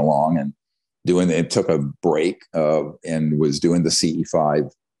driving along and took a break and was doing the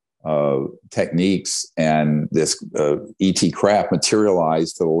CE5 techniques, and this ET craft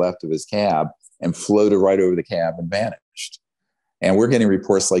materialized to the left of his cab and floated right over the cab and vanished. And we're getting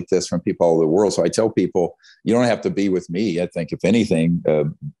reports like this from people all over the world. So I tell people, you don't have to be with me. I think, if anything,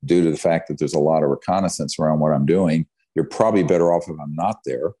 due to the fact that there's a lot of reconnaissance around what I'm doing, you're probably better off if I'm not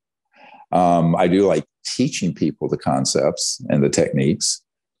there. I do like teaching people the concepts and the techniques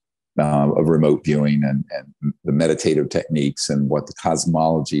of remote viewing and the meditative techniques and what the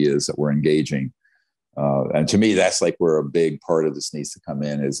cosmology is that we're engaging. And to me, that's like where a big part of this needs to come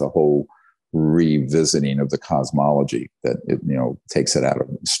in, is a whole revisiting of the cosmology that takes it out of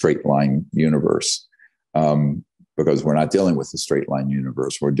the straight line universe, because we're not dealing with the straight line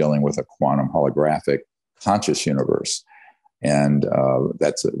universe. We're dealing with a quantum holographic conscious universe, and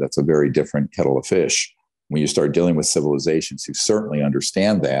that's a very different kettle of fish. When you start dealing with civilizations who certainly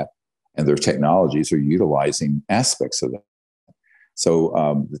understand that, and their technologies are utilizing aspects of that.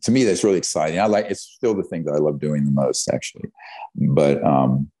 So to me, that's really exciting. It's still the thing that I love doing the most, actually, but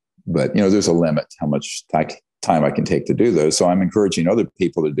there's a limit to how much time I can take to do those. So I'm encouraging other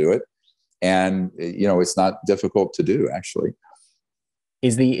people to do it. And, it's not difficult to do, actually.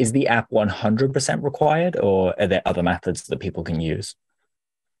 Is the app 100% required, or are there other methods that people can use?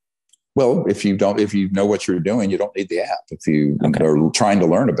 Well, if you know what you're doing, you don't need the app. If you are trying to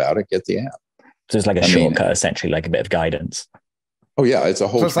learn about it, get the app. So it's like a shortcut, essentially, like a bit of guidance. Oh yeah, it's a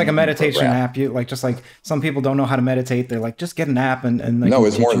whole. So it's like a meditation app. Just like some people don't know how to meditate, they're like, just get an app and no,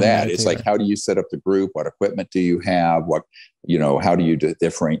 it's more than that. It's like, how do you set up the group? What equipment do you have? How do you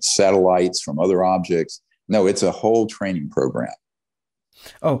differentiate satellites from other objects? No, it's a whole training program.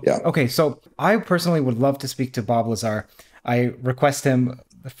 Oh, yeah. Okay. So I personally would love to speak to Bob Lazar. I request him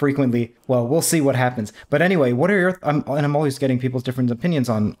frequently. Well, we'll see what happens. But anyway, what are your? I'm always getting people's different opinions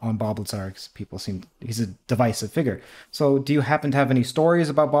on Bob Lazar, because people seem he's a divisive figure. So, do you happen to have any stories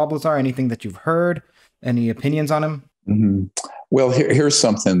about Bob Lazar? Anything that you've heard? Any opinions on him? Mm-hmm. Well, here's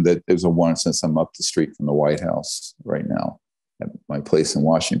something that is a one, since I'm up the street from the White House right now at my place in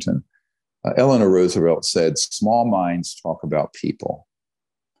Washington. Eleanor Roosevelt said, "Small minds talk about people.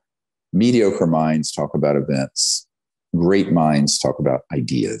 Mediocre minds talk about events. Great minds talk about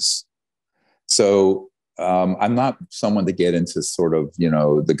ideas." So I'm not someone to get into sort of,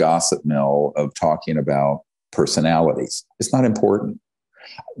 the gossip mill of talking about personalities. It's not important.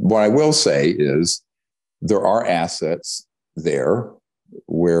 What I will say is there are assets there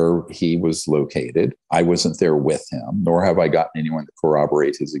where he was located. I wasn't there with him, nor have I gotten anyone to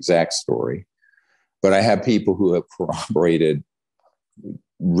corroborate his exact story. But I have people who have corroborated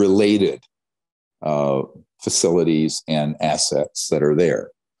related facilities and assets that are there.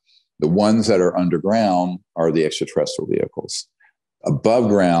 The ones that are underground are the extraterrestrial vehicles. Above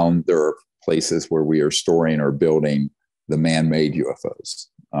ground, there are places where we are storing or building the man-made UFOs.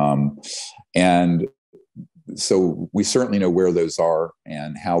 And so we certainly know where those are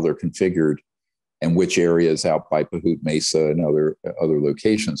and how they're configured and which areas out by Pahut Mesa and other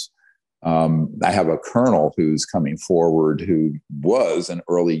locations. I have a colonel who's coming forward who was an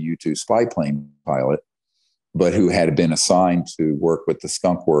early U-2 spy plane pilot, but who had been assigned to work with the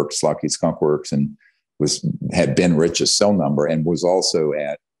Skunk Works, Lockheed Skunk Works, and had Ben Rich's cell number, and was also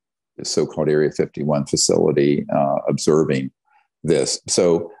at the so-called Area 51 facility observing this.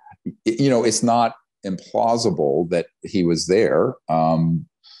 So, it's not implausible that he was there.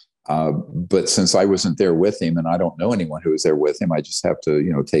 But since I wasn't there with him, and I don't know anyone who was there with him, I just have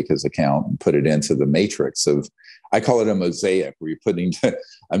to, take his account and put it into the matrix of, I call it a mosaic, where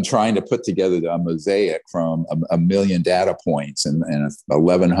I'm trying to put together a mosaic from a million data points and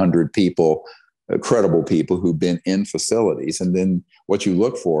 1,100 people, credible people who've been in facilities. And then what you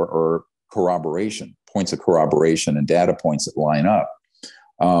look for are points of corroboration and data points that line up.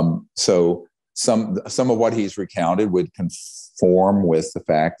 So some of what he's recounted would conform with the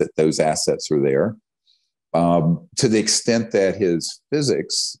fact that those assets are there. To the extent that his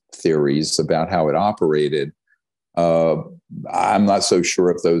physics theories about how it operated, I'm not so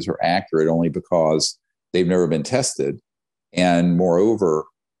sure if those are accurate, only because they've never been tested. And moreover,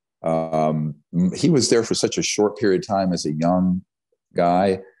 he was there for such a short period of time as a young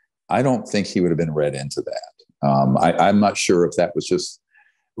guy. I don't think he would have been read into that. I'm not sure if that was just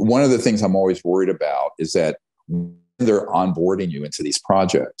one of the things I'm always worried about is that when they're onboarding you into these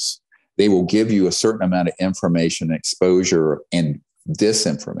projects, they will give you a certain amount of information, exposure, and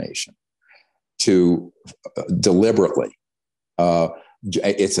disinformation to deliberately.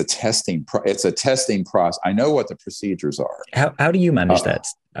 It's a testing process. I know what the procedures are. How do you manage that,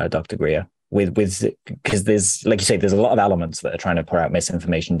 Dr. Greer? Because there's, like you say, there's a lot of elements that are trying to put out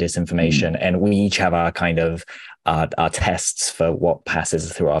misinformation, disinformation, and we each have our kind of our tests for what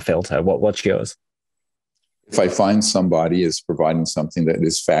passes through our filter. What's yours? If I find somebody is providing something that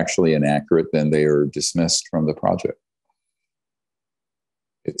is factually inaccurate, then they are dismissed from the project.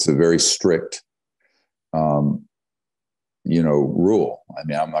 It's a very strict, rule. I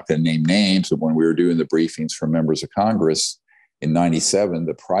mean, I'm not going to name names, but when we were doing the briefings for members of Congress in 97,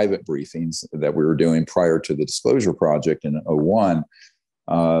 the private briefings that we were doing prior to the disclosure project in 01,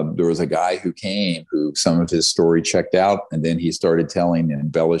 there was a guy who came who some of his story checked out, and then he started telling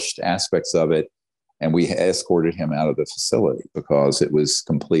embellished aspects of it. And we escorted him out of the facility because it was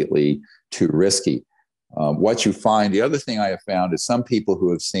completely too risky. What you find, the other thing I have found is some people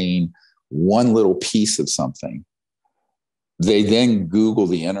who have seen one little piece of something, they then Google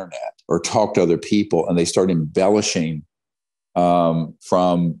the internet or talk to other people, and they start embellishing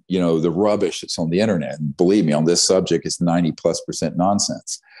from the rubbish that's on the internet. And believe me, on this subject, it's 90+%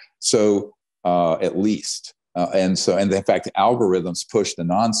 nonsense. So at least. And in fact, the algorithms push the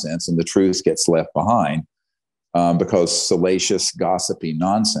nonsense and the truth gets left behind because salacious, gossipy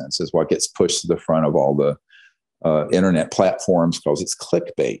nonsense is what gets pushed to the front of all the internet platforms because it's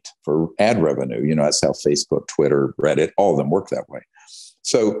clickbait for ad revenue. That's how Facebook, Twitter, Reddit, all of them work that way.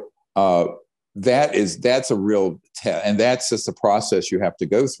 So that's a real test, and that's just a process you have to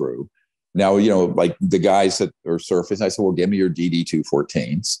go through. Now, like the guys that are surfacing, I said, well, give me your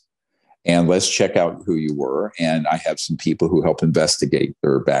DD-214s. And let's check out who you were. And I have some people who help investigate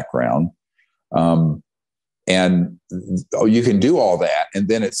their background. And you can do all that. And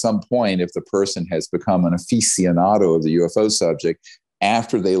then at some point, if the person has become an aficionado of the UFO subject,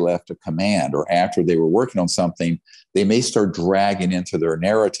 after they left a command or after they were working on something, they may start dragging into their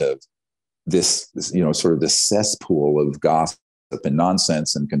narrative this sort of this cesspool of gossip and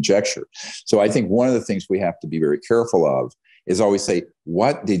nonsense and conjecture. So I think one of the things we have to be very careful of is always say,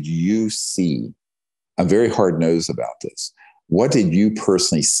 what did you see? I'm very hard-nosed about this. What did you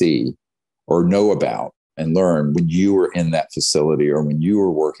personally see or know about and learn when you were in that facility or when you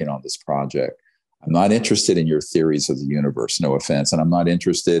were working on this project? I'm not interested in your theories of the universe, no offense, and I'm not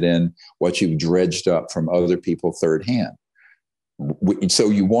interested in what you've dredged up from other people third hand.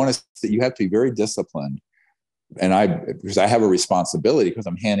 So you have to be very disciplined. And because I have a responsibility, because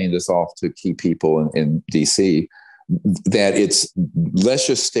I'm handing this off to key people in DC, that let's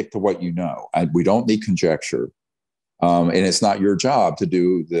just stick to what you know. We don't need conjecture. And it's not your job to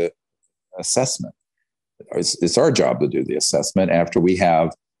do the assessment. It's our job to do the assessment after we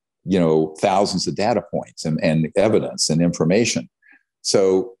have, thousands of data points and evidence and information.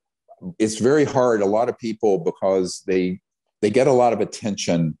 So it's very hard. A lot of people, because they get a lot of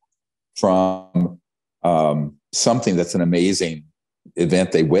attention from something that's an amazing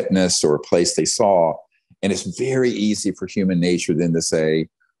event they witnessed or a place they saw. And it's very easy for human nature then to say,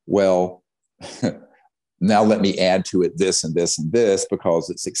 well, now let me add to it this and this and this because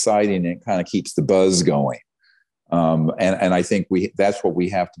it's exciting and it kind of keeps the buzz going. And I think that's what we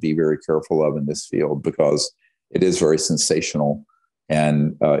have to be very careful of in this field, because it is very sensational,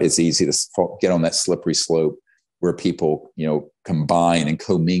 and it's easy to get on that slippery slope where people, combine and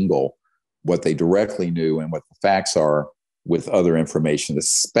commingle what they directly knew and what the facts are with other information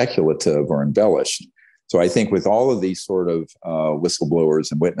that's speculative or embellished. So I think with all of these sort of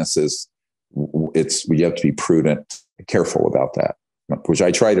whistleblowers and witnesses, we have to be prudent and careful about that, which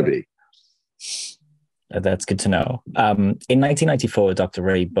I try to be. That's good to know. In 1994, Dr.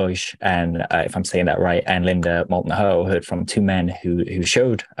 Ray Bush and, if I'm saying that right, and Linda Moulton Howe heard from two men who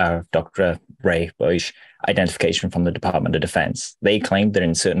showed Dr. Ray Bush identification from the Department of Defense. They claimed that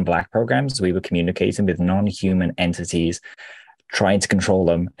in certain Black programs, we were communicating with non-human entities, trying to control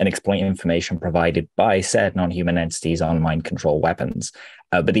them and exploit information provided by said non-human entities on mind control weapons.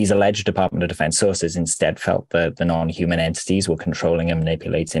 But these alleged Department of Defense sources instead felt that the non-human entities were controlling and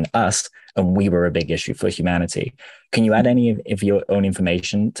manipulating us, and we were a big issue for humanity. Can you add any of your own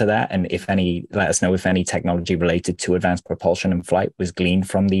information to that? And if any, let us know if any technology related to advanced propulsion and flight was gleaned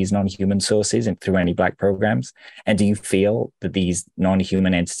from these non-human sources and through any Black programs. And do you feel that these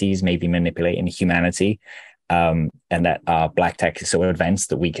non-human entities may be manipulating humanity, and that our Black tech is so advanced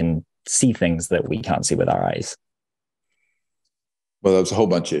that we can see things that we can't see with our eyes? Well, there's a whole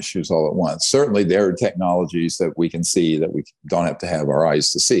bunch of issues all at once. Certainly, there are technologies that we can see that we don't have to have our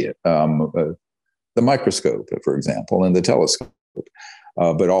eyes to see it. The microscope, for example, and the telescope,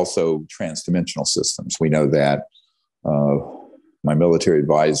 but also transdimensional systems. We know that my military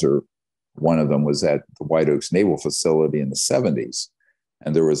advisor, one of them was at the White Oaks Naval Facility in the 70s,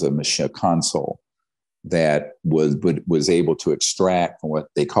 and there was a console that was able to extract from what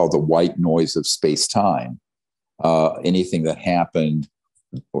they call the white noise of space-time, anything that happened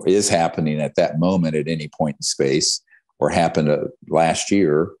or is happening at that moment at any point in space, or happened last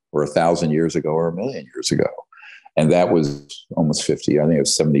year or 1,000 years ago or 1,000,000 years ago. And that was almost 50, I think it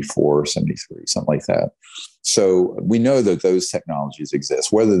was 74 or 73, something like that. So we know that those technologies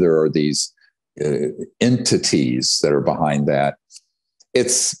exist. Whether there are these entities that are behind that,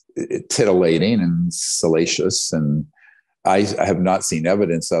 it's titillating and salacious. And I have not seen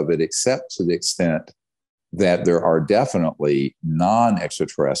evidence of it, except to the extent that there are definitely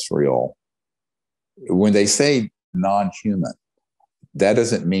non-extraterrestrial. When they say non-human, that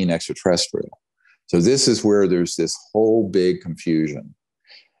doesn't mean extraterrestrial. So this is where there's this whole big confusion.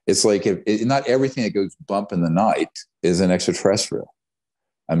 It's like not everything that goes bump in the night is an extraterrestrial.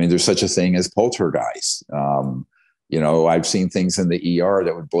 I mean, there's such a thing as poltergeist. I've seen things in the ER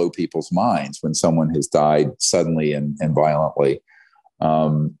that would blow people's minds when someone has died suddenly and violently.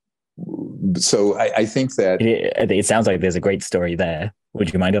 So I think that it sounds like there's a great story there.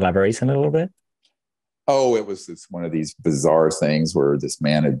 Would you mind elaborating a little bit? Oh, it was one of these bizarre things where this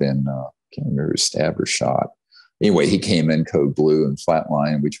man had been, can't remember, stabbed or shot. Anyway, he came in code blue and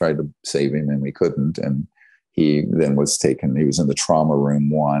flatline. We tried to save him and we couldn't. And he then was taken, he was in the trauma room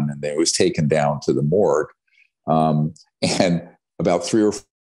 1, and then was taken down to the morgue. And about 3 or 4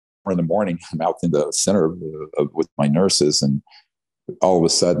 in the morning, I'm out in the center with my nurses, and all of a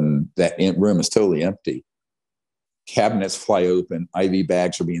sudden that room is totally empty. Cabinets fly open, IV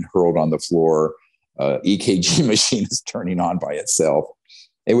bags are being hurled on the floor. EKG machine is turning on by itself.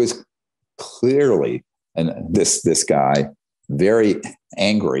 It was clearly, and this guy, very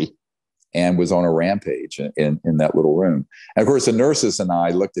angry and was on a rampage in that little room. And of course, the nurses and I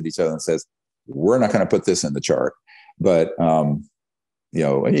looked at each other and says, we're not going to put this in the chart. But,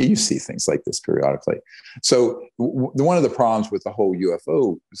 you see things like this periodically. So one of the problems with the whole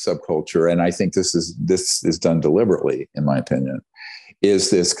UFO subculture, and I think this is done deliberately, in my opinion,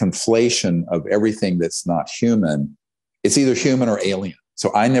 is this conflation of everything that's not human. It's either human or alien.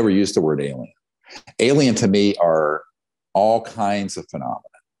 So I never used the word alien. Alien to me are all kinds of phenomena.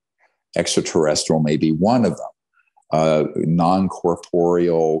 Extraterrestrial may be one of them.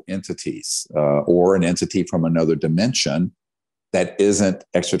 Non-corporeal entities, or an entity from another dimension that isn't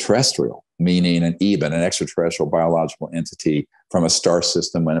extraterrestrial, meaning an extraterrestrial biological entity from a star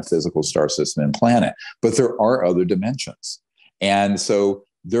system and a physical star system and planet. But there are other dimensions. And so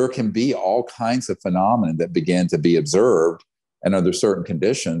there can be all kinds of phenomena that begin to be observed, and under certain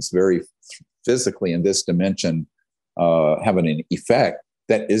conditions, very physically in this dimension, having an effect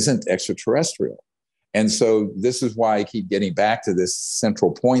that isn't extraterrestrial. And so this is why I keep getting back to this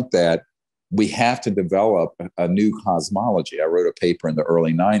central point that we have to develop a new cosmology. I wrote a paper in the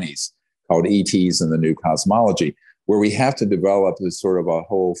early 90s called ETs and the New Cosmology, where we have to develop this sort of a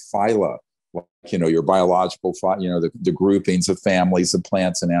whole phyla, like, your biological, the groupings of families of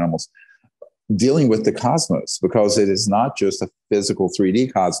plants and animals, dealing with the cosmos, because it is not just a physical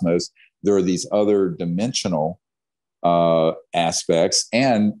 3D cosmos. There are these other dimensional aspects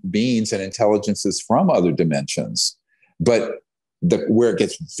and beings and intelligences from other dimensions. But where it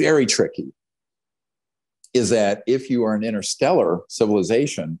gets very tricky is that if you are an interstellar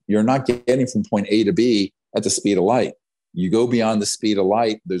civilization, you're not getting from point A to B at the speed of light. You go beyond the speed of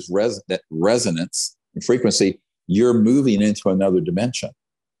light, there's resonance and frequency. You're moving into another dimension,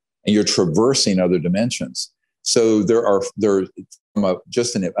 and you're traversing other dimensions. So there from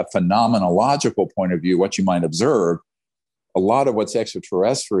just a phenomenological point of view, what you might observe, a lot of what's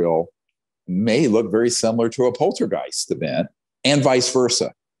extraterrestrial may look very similar to a poltergeist event, and vice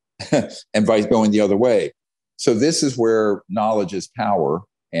versa, and vice going the other way. So this is where knowledge is power,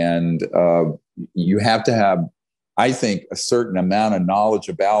 and you have to have, I think, a certain amount of knowledge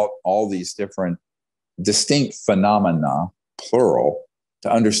about all these different distinct phenomena, plural,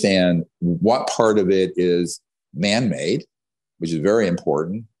 to understand what part of it is man-made, which is very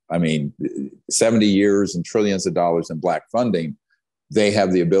important. I mean, 70 years and trillions of dollars in black funding, they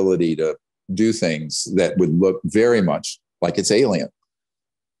have the ability to do things that would look very much like it's alien.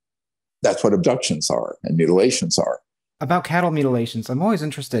 That's what abductions are and mutilations are. About cattle mutilations, I'm always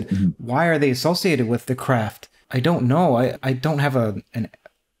interested. Mm-hmm. Why are they associated with the craft? I don't know. I don't have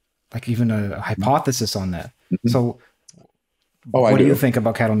even a hypothesis on that. Mm-hmm. So what do you think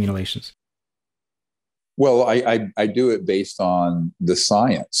about cattle mutilations? Well, I do it based on the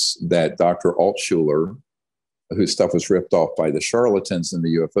science that Dr. Altshuler, whose stuff was ripped off by the charlatans in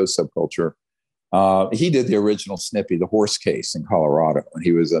the UFO subculture, he did the original Snippy, the horse case in Colorado. And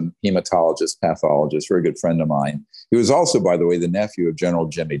he was a hematologist, pathologist, very good friend of mine. He was also, by the way, the nephew of General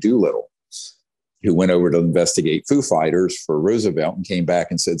Jimmy Doolittle, who went over to investigate Foo Fighters for Roosevelt and came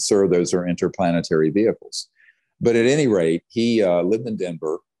back and said, "Sir, those are interplanetary vehicles." But at any rate, he lived in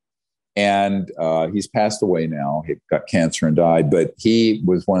Denver, and he's passed away now. He got cancer and died, but he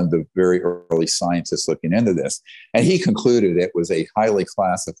was one of the very early scientists looking into this. And he concluded it was a highly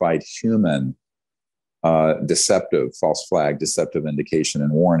classified human deceptive, false flag, deceptive indication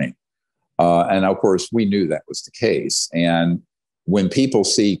and warning. And of course, we knew that was the case. And when people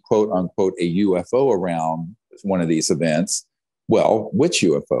see, quote unquote, a UFO around one of these events, well, which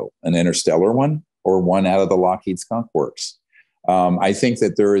UFO? An interstellar one or one out of the Lockheed Skunk Works? I think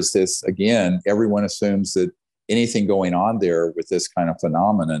that there is this, again, everyone assumes that anything going on there with this kind of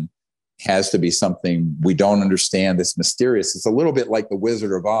phenomenon has to be something we don't understand, that's mysterious. It's a little bit like the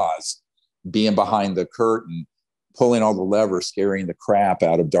Wizard of Oz, being behind the curtain, pulling all the levers, scaring the crap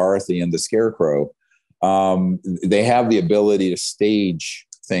out of Dorothy and the Scarecrow. They have the ability to stage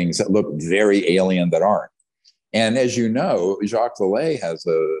things that look very alien that aren't. And as you know, Dr. Vallée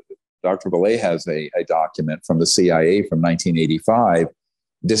has a document from the CIA from 1985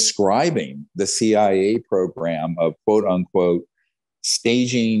 describing the CIA program of, quote unquote,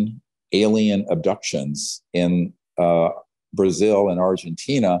 staging alien abductions in Brazil and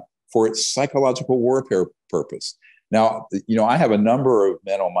Argentina for its psychological warfare purpose. Now, I have a number of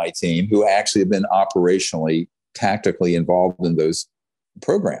men on my team who actually have been operationally, tactically involved in those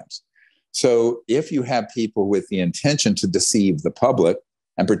programs. So if you have people with the intention to deceive the public,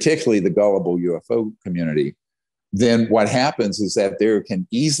 and particularly the gullible UFO community, then what happens is that there can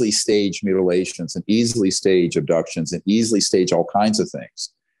easily stage mutilations and easily stage abductions and easily stage all kinds of things.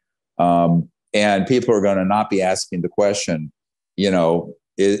 And people are going to not be asking the question,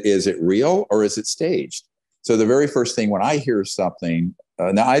 is it real or is it staged? So the very first thing when I hear something,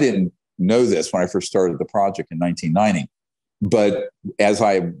 now I didn't know this when I first started the project in 1990, but as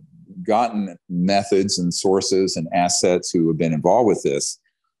I've gotten methods and sources and assets who have been involved with this,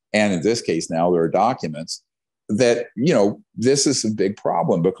 and in this case now there are documents that, this is a big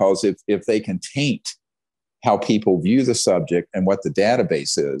problem, because if they can taint how people view the subject and what the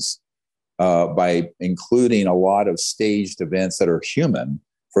database is by including a lot of staged events that are human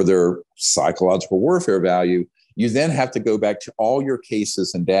for their psychological warfare value, you then have to go back to all your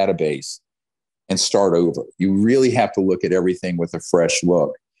cases and database and start over. You really have to look at everything with a fresh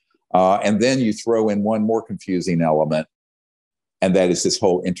look. And then you throw in one more confusing element, and that is this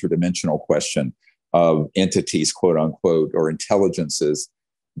whole interdimensional question of entities, quote unquote, or intelligences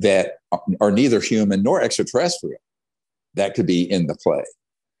that are neither human nor extraterrestrial that could be in the play.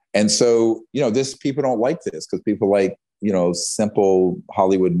 And so, people don't like this because people like, simple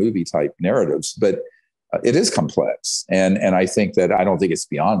Hollywood movie type narratives, but it is complex. And I think that I don't think it's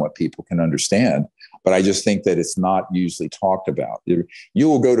beyond what people can understand, but I just think that it's not usually talked about. You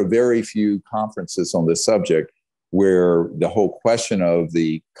will go to very few conferences on this subject where the whole question of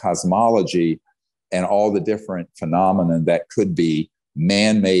the cosmology and all the different phenomena that could be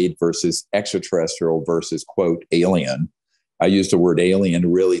man-made versus extraterrestrial versus, quote, alien. I use the word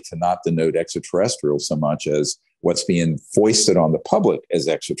alien really to not denote extraterrestrial so much as what's being foisted on the public as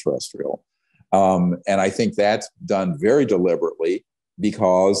extraterrestrial. And I think that's done very deliberately,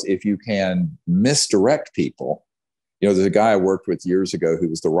 because if you can misdirect people, there's a guy I worked with years ago who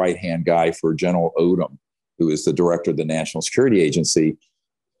was the right-hand guy for General Odom, who is the director of the National Security Agency.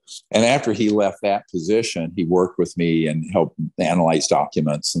 And after he left that position, he worked with me and helped analyze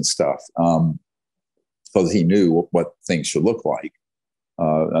documents and stuff, because he knew what things should look like.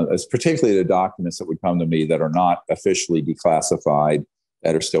 It's particularly the documents that would come to me that are not officially declassified,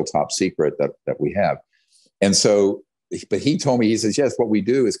 that are still top secret, that we have. And so, but he told me, he says, yes, what we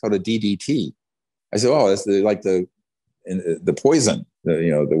do is called a DDT. I said, oh, that's the poison,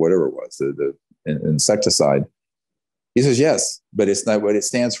 the whatever it was, the insecticide. He says, yes, but it's not what it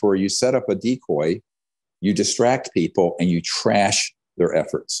stands for. You set up a decoy, you distract people, and you trash their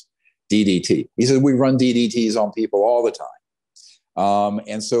efforts. DDT. He says, we run DDTs on people all the time.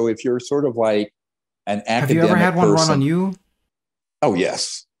 And so if you're sort of like an academic Have you ever had one person, run on you? Oh,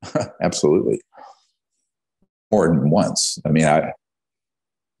 yes, absolutely. More than once. I mean,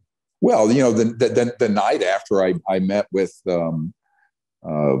 the night after I met with, I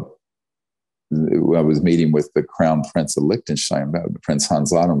was meeting with the Crown Prince of Liechtenstein, Prince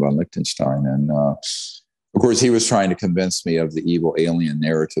Hans Adam von Liechtenstein. And of course, he was trying to convince me of the evil alien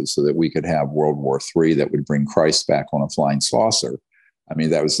narrative so that we could have World War III that would bring Christ back on a flying saucer. I mean,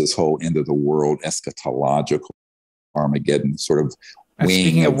 that was this whole end of the world eschatological Armageddon sort of wing.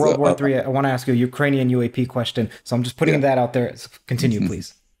 Speaking of World War III, I want to ask you a Ukrainian UAP question. So I'm just putting that out there. Continue,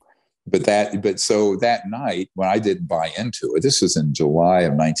 please. But so that night when I didn't buy into it, this was in July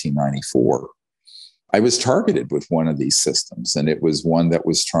of 1994, I was targeted with one of these systems, and it was one that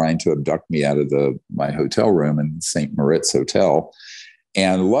was trying to abduct me out of my hotel room in St. Moritz Hotel.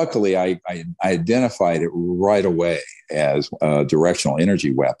 And luckily, I identified it right away as a directional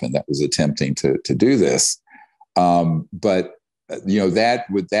energy weapon that was attempting to do this. But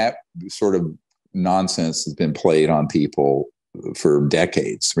that sort of nonsense has been played on people for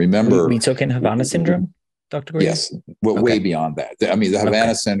decades. Remember, we took in Havana syndrome, Dr. Greer? Yes, well, okay. Way beyond that. I mean, the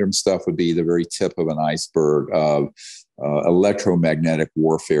Havana syndrome stuff would be the very tip of an iceberg of electromagnetic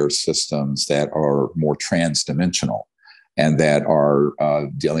warfare systems that are more transdimensional and that are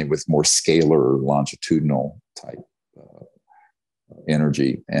dealing with more scalar, longitudinal type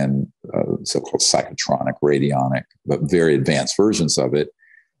energy and so-called psychotronic, radionic, but very advanced versions of it.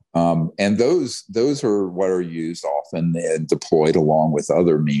 And those are what are used often and deployed along with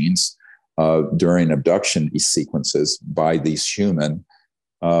other means during abduction sequences by these human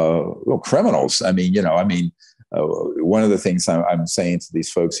criminals. I mean, one of the things I'm saying to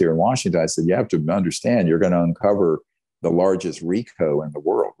these folks here in Washington, I said, you have to understand, you're going to uncover the largest RICO in the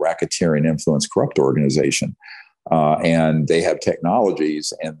world, racketeering influence corrupt organization. And they have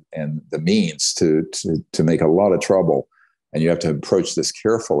technologies and the means to make a lot of trouble. And you have to approach this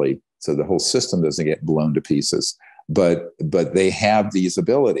carefully so the whole system doesn't get blown to pieces. But they have these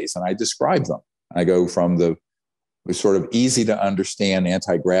abilities, and I describe them. I go from the sort of easy to understand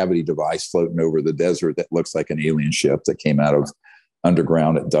anti-gravity device floating over the desert that looks like an alien ship that came out of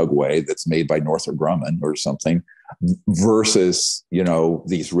underground at Dugway that's made by Northrop Grumman or something, versus,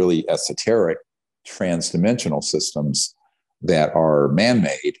 these really esoteric transdimensional systems that are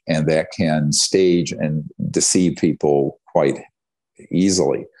man-made and that can stage and deceive people quite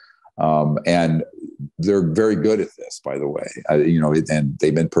easily. And they're very good at this, by the way, and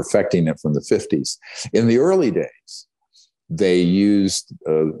they've been perfecting it from the 50s. In the early days, they used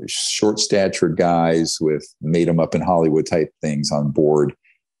short-statured guys with made them up in Hollywood type things on board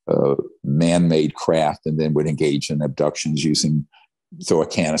man-made craft, and then would engage in abductions using throw a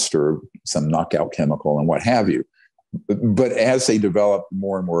canister, some knockout chemical, and what have you. But as they developed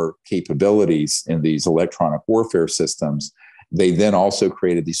more and more capabilities in these electronic warfare systems, they then also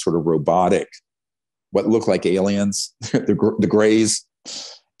created these sort of robotic, what look like aliens, the grays.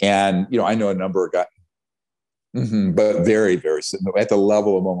 And, I know a number of guys, but very, very, at the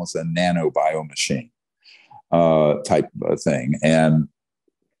level of almost a nanobio machine type of thing. And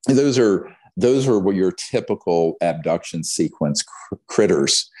those are what your typical abduction sequence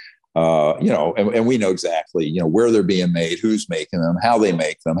critters, and we know exactly, where they're being made, who's making them, how they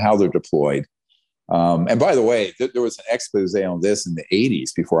make them, how they're deployed. And by the way, there was an expose on this in the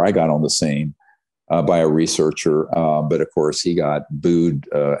 80s before I got on the scene by a researcher. But of course, he got booed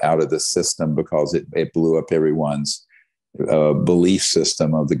out of the system because it blew up everyone's belief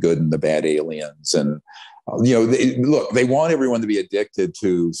system of the good and the bad aliens. And Look, they want everyone to be addicted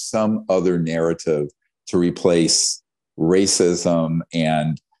to some other narrative to replace racism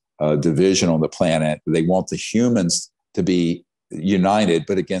and division on the planet. They want the humans to be united,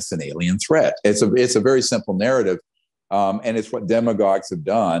 but against an alien threat. It's a very simple narrative. And it's what demagogues have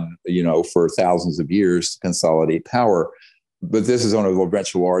done, for thousands of years to consolidate power. But this is on a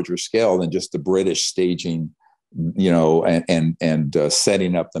much larger scale than just the British staging, and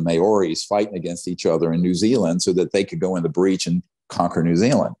setting up the Maoris fighting against each other in New Zealand so that they could go in the breach and conquer New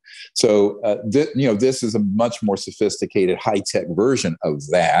Zealand. So, this is a much more sophisticated, high-tech version of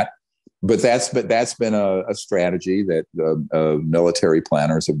that. But that's been a strategy that military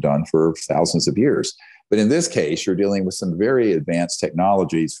planners have done for thousands of years. But in this case, you're dealing with some very advanced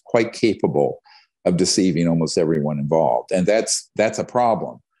technologies, quite capable of deceiving almost everyone involved, and that's a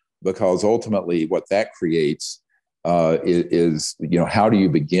problem, because ultimately, what that creates is how do you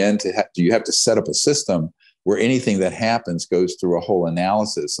begin to do you have to set up a system where anything that happens goes through a whole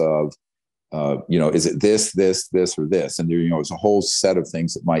analysis of is it this, or this, and there's a whole set of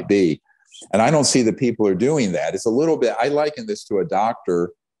things it might be. And I don't see that people are doing that. It's a little bit, I liken this to a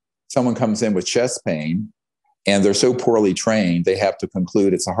doctor. Someone comes in with chest pain and they're so poorly trained, they have to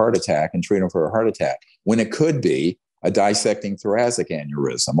conclude it's a heart attack and treat them for a heart attack, when it could be a dissecting thoracic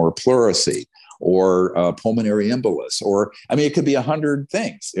aneurysm or pleurisy or pulmonary embolus, or, it could be 100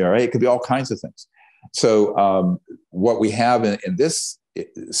 things, right? It could be all kinds of things. So what we have in this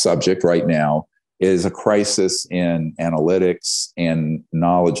subject right now is a crisis in analytics and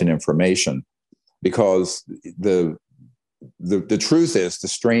knowledge and information, because the truth is the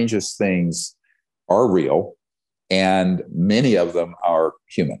strangest things are real, and many of them are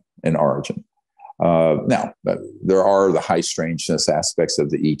human in origin. Now, there are the high strangeness aspects of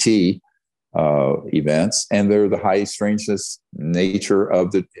the ET events, and there are the high strangeness nature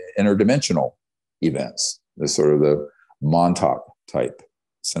of the interdimensional events, the sort of the Montauk type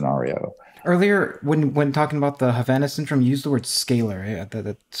scenario. Earlier, when talking about the Havana syndrome, you used the word scalar.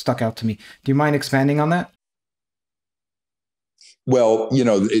 That stuck out to me. Do you mind expanding on that? Well,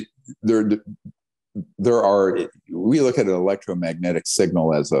 there are. We look at an electromagnetic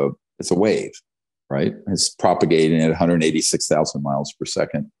signal as it's a wave, right? It's propagating at 186,000 miles per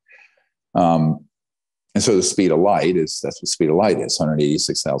second. And so the speed of light that's what speed of light is,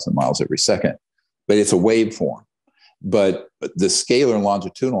 186,000 miles every second. But it's a waveform. But the scalar and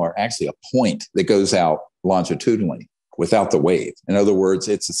longitudinal are actually a point that goes out longitudinally without the wave. In other words,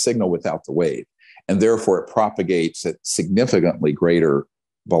 it's a signal without the wave. And therefore, it propagates at significantly greater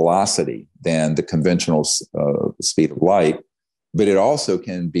velocity than the conventional speed of light. But it also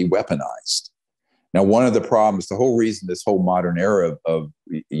can be weaponized. Now, one of the problems, the whole reason this whole modern era of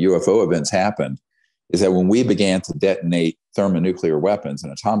UFO events happened, is that when we began to detonate thermonuclear weapons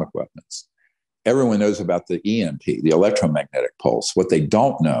and atomic weapons, everyone knows about the EMP, the electromagnetic pulse. What they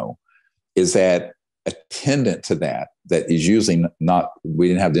don't know is that attendant to that is usually not, we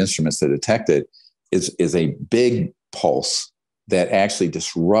didn't have the instruments to detect it, is a big pulse that actually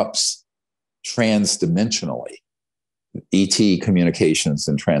disrupts transdimensionally ET communications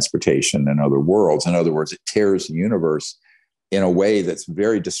and transportation and other worlds. In other words, it tears the universe in a way that's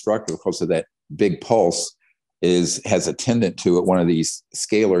very destructive, because of that big pulse has attendant to it one of these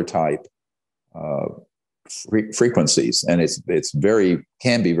scalar type frequencies, and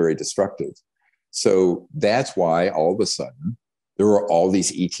can be very destructive. So that's why all of a sudden there were all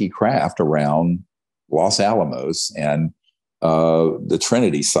these ET craft around Los Alamos and the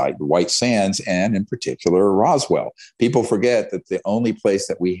Trinity site, the White Sands, and in particular Roswell. People forget that the only place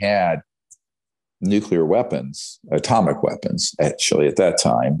that we had nuclear weapons, atomic weapons, actually at that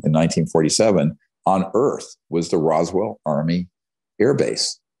time in 1947 on Earth, was the Roswell Army Air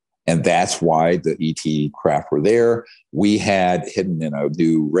Base. And that's why the ET craft were there. We had hidden in a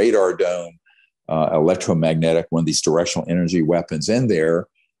new radar dome, electromagnetic, one of these directional energy weapons in there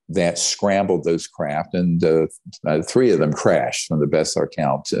that scrambled those craft. And 3 of them crashed, from the best our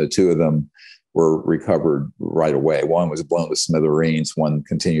count. 2 of them were recovered right away. One was blown to smithereens. One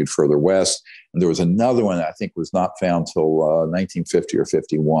continued further west. And there was another one that I think was not found till 1950 or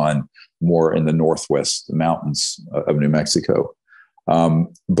 51, more in the northwest mountains of New Mexico.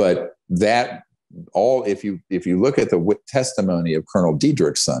 But that all, if you look at the testimony of Colonel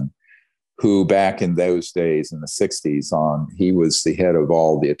Diedrichson, who back in those days in the 60s he was the head of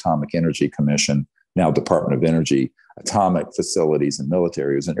all the Atomic Energy Commission, now Department of Energy, atomic facilities and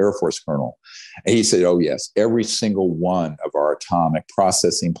military. He was an Air Force colonel. And he said, oh yes, every single one of our atomic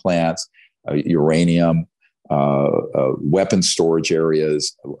processing plants, uranium, weapon storage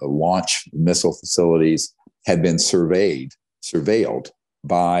areas, launch missile facilities had been surveilled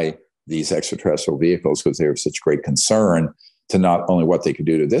by these extraterrestrial vehicles because they have such great concern to not only what they could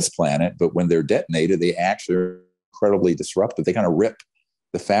do to this planet, but when they're detonated, they actually are incredibly disruptive. They kind of rip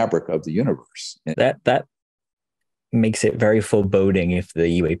the fabric of the universe. That makes it very foreboding if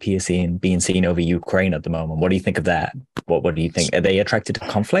the UAP is being seen over Ukraine at the moment. What do you think of that? What do you think? Are they attracted to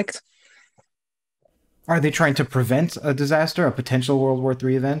conflict? Are they trying to prevent a disaster, a potential World War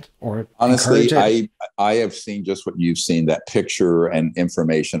III event, or honestly, I have seen just what you've seen, that picture and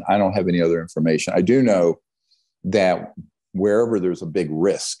information. I don't have any other information. I do know that wherever there's a big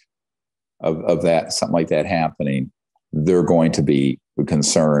risk of that, something like that happening, they're going to be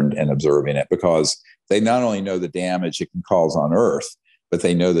concerned and observing it, because they not only know the damage it can cause on Earth, but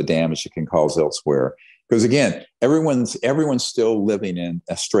they know the damage it can cause elsewhere. Because again, everyone's still living in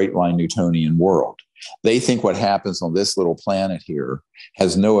a straight line Newtonian world. They think what happens on this little planet here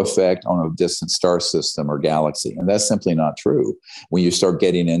has no effect on a distant star system or galaxy. And that's simply not true when you start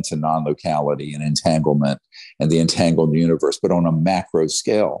getting into non-locality and entanglement and the entangled universe, but on a macro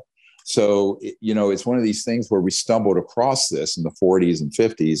scale. So, it's one of these things where we stumbled across this in the 40s and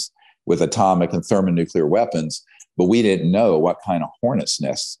 50s with atomic and thermonuclear weapons, but we didn't know what kind of hornet's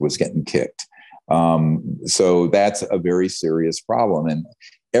nest was getting kicked. So that's a very serious problem. And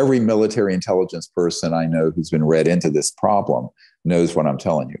every military intelligence person I know who's been read into this problem knows what I'm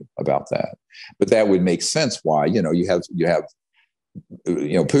telling you about that. But that would make sense why, you have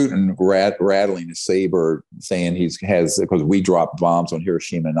Putin rattling his saber, saying because we dropped bombs on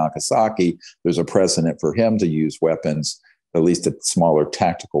Hiroshima and Nagasaki, there's a precedent for him to use weapons, at least at smaller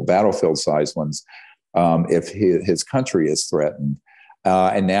tactical battlefield size ones, if his country is threatened.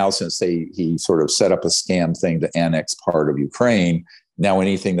 And now, since he sort of set up a scam thing to annex part of Ukraine, now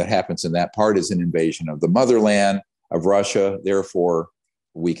anything that happens in that part is an invasion of the motherland of Russia. Therefore,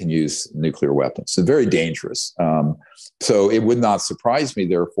 we can use nuclear weapons. So very dangerous. So it would not surprise me,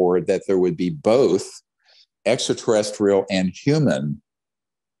 therefore, that there would be both extraterrestrial and human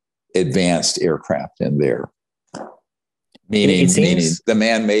advanced aircraft in there. Meaning the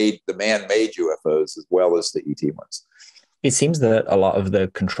man-made UFOs as well as the ET ones. It seems that a lot of the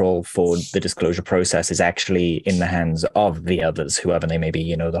control for the disclosure process is actually in the hands of the others, whoever they may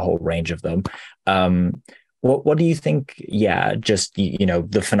be, the whole range of them. What do you think? Yeah, just,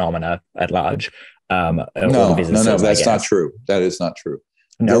 the phenomena at large. No, that's not true. That is not true.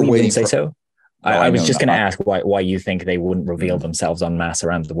 No, you wouldn't say so? No, I was just going to ask why you think they wouldn't reveal themselves en masse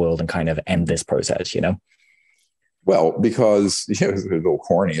around the world and kind of end this process, Well, because it's a little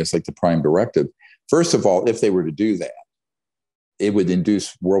corny. It's like the prime directive. First of all, if they were to do that, it would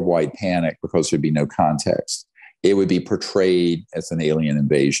induce worldwide panic because there'd be no context. It would be portrayed as an alien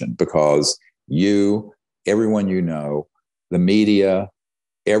invasion because everyone the media,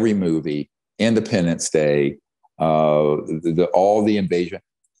 every movie, Independence Day, all the invasion,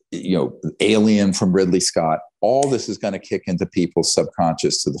 Alien from Ridley Scott, all this is going to kick into people's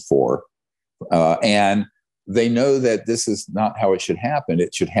subconscious to the fore. And they know that this is not how it should happen.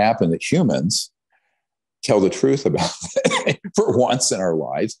 It should happen that humans tell the truth about it for once in our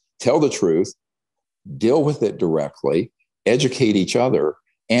lives, tell the truth, deal with it directly, educate each other,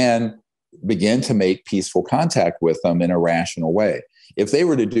 and begin to make peaceful contact with them in a rational way. If they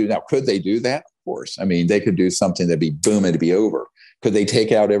were to do now, could they do that? Of course. I mean, they could do something that'd be boom, it'd be over. Could they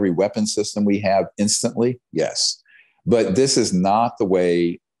take out every weapon system we have instantly? Yes. But this is not the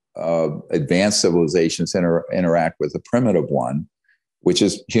way advanced civilizations interact with a primitive one, which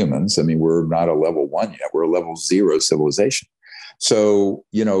is humans. I mean, we're not a level 1 yet. We're a level 0 civilization. So,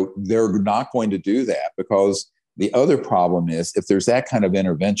 they're not going to do that because the other problem is if there's that kind of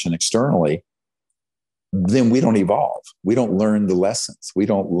intervention externally, then we don't evolve. We don't learn the lessons. We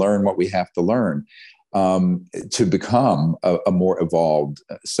don't learn what we have to learn to become a more evolved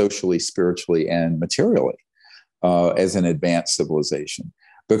socially, spiritually, and materially as an advanced civilization.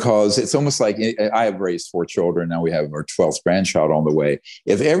 Because it's almost like I have raised 4 children. Now we have our 12th grandchild on the way.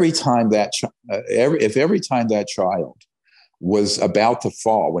 If every time that child was about to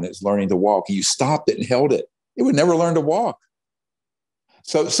fall when it's learning to walk, you stopped it and held it, it would never learn to walk.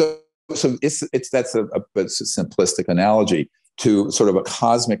 So that's a simplistic analogy to sort of a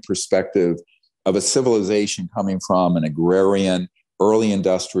cosmic perspective of a civilization coming from an agrarian, early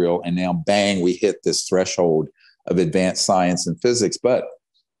industrial, and now bang, we hit this threshold of advanced science and physics. But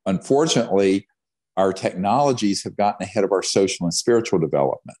unfortunately, our technologies have gotten ahead of our social and spiritual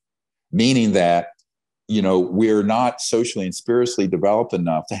development, meaning that, we're not socially and spiritually developed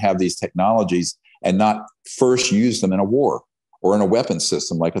enough to have these technologies and not first use them in a war or in a weapon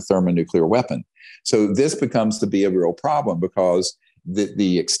system like a thermonuclear weapon. So this becomes to be a real problem because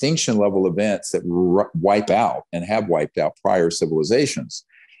the extinction level events that wipe out and have wiped out prior civilizations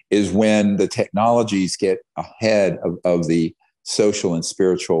is when the technologies get ahead of the social and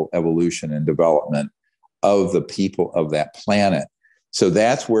spiritual evolution and development of the people of that planet. So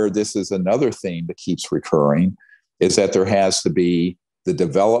that's where this is another theme that keeps recurring, is that there has to be the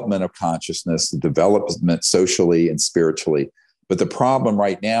development of consciousness, the development socially and spiritually. But the problem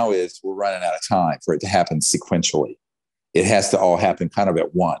right now is we're running out of time for it to happen sequentially. It has to all happen kind of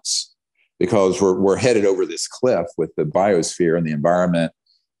at once, because we're headed over this cliff with the biosphere and the environment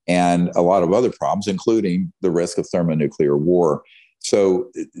and a lot of other problems, including the risk of thermonuclear war. So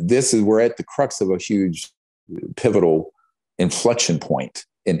we're at the crux of a huge pivotal inflection point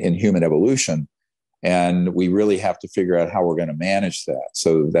in human evolution. And we really have to figure out how we're going to manage that.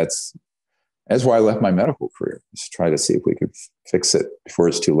 So that's why I left my medical career, is to try to see if we could fix it before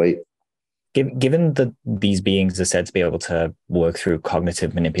it's too late. Given that these beings are said to be able to work through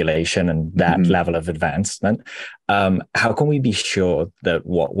cognitive manipulation and that level of advancement, how can we be sure that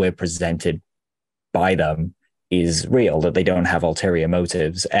what we're presented by them is real, that they don't have ulterior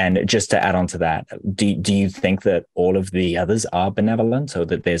motives? And just to add on to that, do you think that all of the others are benevolent, or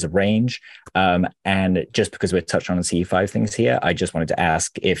that there's a range? And just because we're touched on the CE5 things here, I just wanted to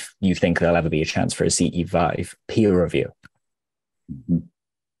ask if you think there'll ever be a chance for a CE5 peer review.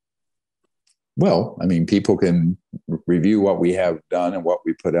 Well, I mean, people can review what we have done and what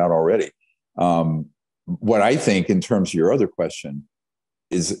we put out already. What I think, in terms of your other question,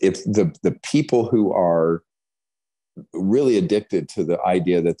 is if the people who are really addicted to the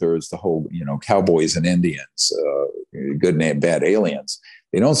idea that there is the whole, cowboys and Indians, good and bad aliens,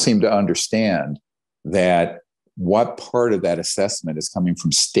 they don't seem to understand that what part of that assessment is coming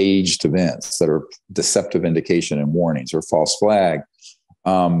from staged events that are deceptive indication and warnings or false flag.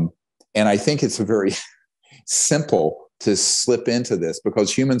 And I think it's very simple to slip into this,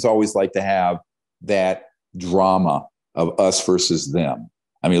 because humans always like to have that drama of us versus them.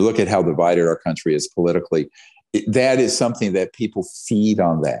 I mean, look at how divided our country is politically. That is something that people feed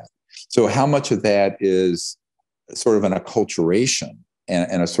on that. So how much of that is sort of an acculturation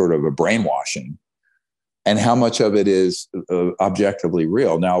and a sort of a brainwashing, and how much of it is objectively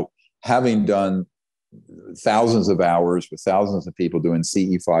real? Now, having done thousands of hours with thousands of people doing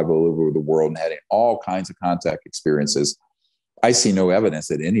CE5 all over the world and having all kinds of contact experiences, I see no evidence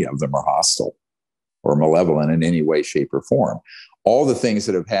that any of them are hostile or malevolent in any way, shape, or form. All the things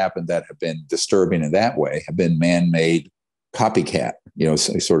that have happened that have been disturbing in that way have been man-made copycat,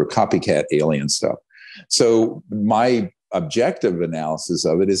 sort of copycat alien stuff. So my objective analysis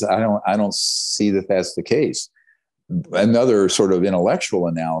of it is I don't see that that's the case. Another sort of intellectual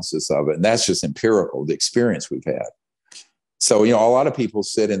analysis of it, and that's just empirical, the experience we've had. So, a lot of people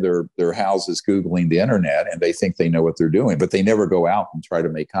sit in their houses Googling the internet, and they think they know what they're doing, but they never go out and try to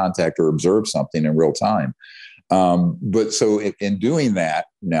make contact or observe something in real time. But so in doing that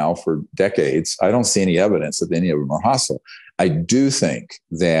now for decades, I don't see any evidence that any of them are hostile. I do think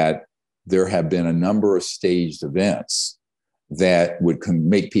that there have been a number of staged events that would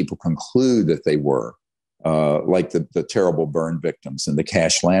make people conclude that they were, like the terrible burn victims in the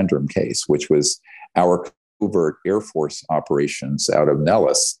Cash Landrum case, which was our covert Air Force operations out of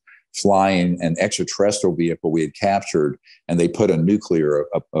Nellis, flying an extraterrestrial vehicle we had captured, and they put a nuclear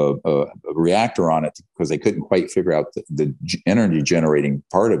reactor on it because they couldn't quite figure out the energy generating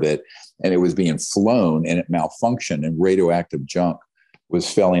part of it. And it was being flown, and it malfunctioned, and radioactive junk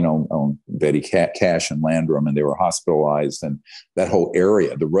was falling on Betty Cash and Landrum, and they were hospitalized. And that whole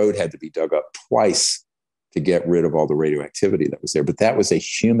area, the road had to be dug up twice to get rid of all the radioactivity that was there. But that was a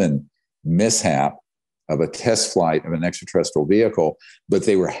human mishap of a test flight of an extraterrestrial vehicle. But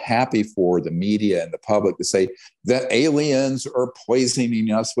they were happy for the media and the public to say that aliens are poisoning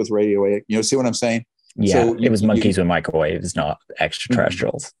us with radioactive. See what I'm saying? Yeah, so it was monkeys with microwaves, not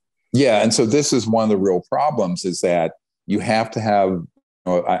extraterrestrials. Yeah, and so this is one of the real problems, is that you have to have,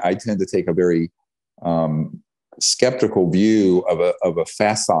 I tend to take a very skeptical view of a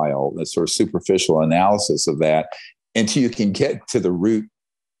facile, a sort of superficial analysis of that, until you can get to the root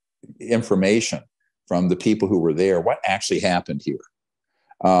information from the people who were there, what actually happened here.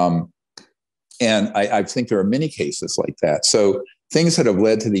 And I think there are many cases like that. So things that have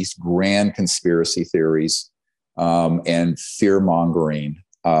led to these grand conspiracy theories and fear-mongering,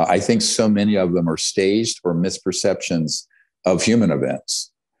 I think so many of them are staged or misperceptions of human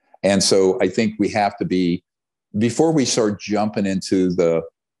events. And so I think we have to be, before we start jumping into the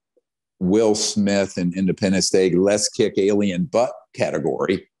Will Smith and Independence Day, let's kick alien butt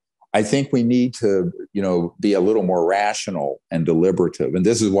category, I think we need to, be a little more rational and deliberative. And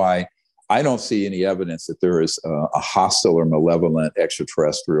this is why I don't see any evidence that there is a hostile or malevolent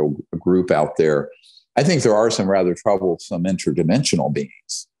extraterrestrial group out there. I think there are some rather troublesome interdimensional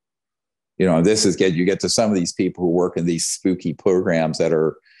beings, this is you get to some of these people who work in these spooky programs that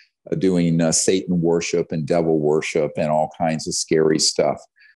are doing Satan worship and devil worship and all kinds of scary stuff.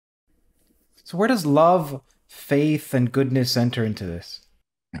 So where does love, faith, and goodness enter into this?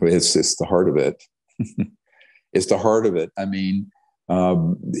 It's the heart of it. It's the heart of it. I mean,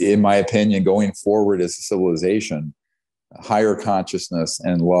 in my opinion, going forward as a civilization, higher consciousness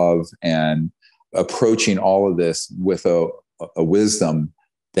and love, and approaching all of this with a wisdom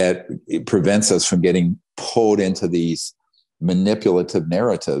that it prevents us from getting pulled into these manipulative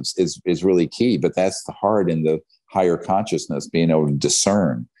narratives is really key. But that's the heart in the higher consciousness, being able to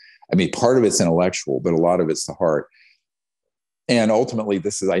discern. I mean, part of it's intellectual, but a lot of it's the heart. And ultimately,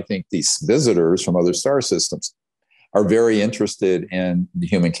 this is, I think, these visitors from other star systems are very interested in the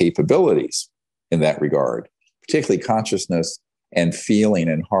human capabilities in that regard, particularly consciousness and feeling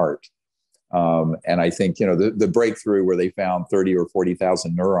and heart. And I think, the breakthrough where they found 30 or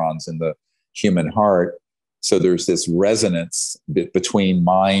 40,000 neurons in the human heart. So there's this resonance between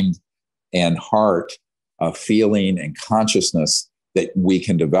mind and heart, feeling and consciousness that we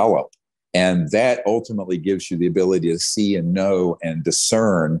can develop. And that ultimately gives you the ability to see and know and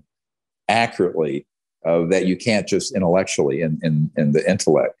discern accurately that you can't just intellectually in the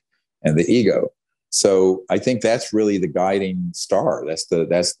intellect and the ego. So I think that's really the guiding star. That's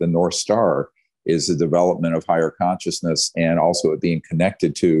the North Star, is the development of higher consciousness, and also it being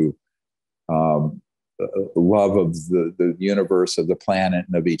connected to love of the universe, of the planet,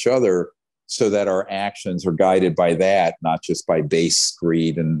 and of each other, so that our actions are guided by that, not just by base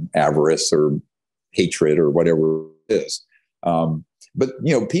greed and avarice or hatred or whatever it is. But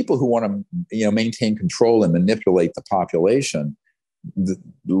people who want to maintain control and manipulate the population,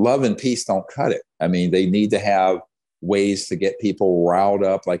 love and peace don't cut it. I mean, they need to have ways to get people riled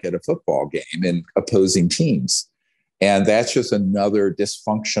up, like at a football game, in opposing teams. And that's just another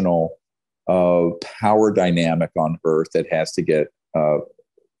dysfunctional power dynamic on Earth that has to get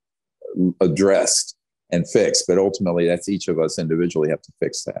addressed and fixed. But ultimately, that's each of us individually have to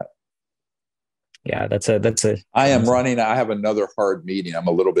fix that. Yeah, that's a. I am running. I have another hard meeting. I'm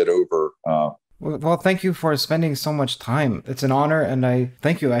a little bit over. Well, thank you for spending so much time. It's an honor, and I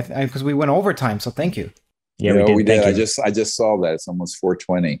thank you because we went over time. So thank you. Yeah, we did. I just saw that. It's almost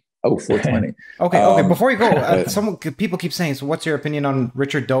 4:20. Oh, 4:20. Okay. Before you go, people keep saying, so what's your opinion on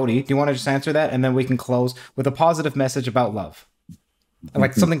Richard Doty? Do you want to just answer that? And then we can close with a positive message about love.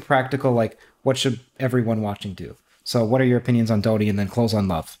 Like something practical, like what should everyone watching do? So what are your opinions on Doty, and then close on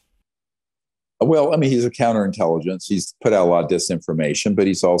love? Well, I mean, he's a counterintelligence. He's put out a lot of disinformation, but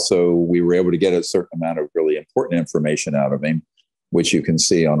we were able to get a certain amount of really important information out of him, which you can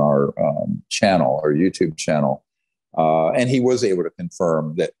see on our channel, our YouTube channel. And he was able to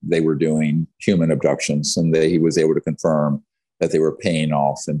confirm that they were doing human abductions, and that he was able to confirm that they were paying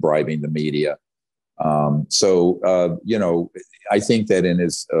off and bribing the media. I think that in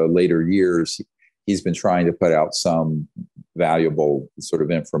his later years, he's been trying to put out some valuable sort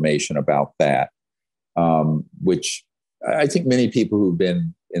of information about that, which I think many people who've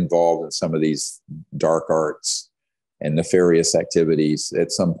been involved in some of these dark arts and nefarious activities,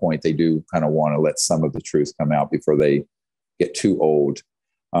 at some point they do kind of want to let some of the truth come out before they get too old.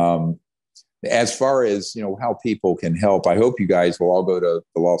 As far as how people can help, I hope you guys will all go to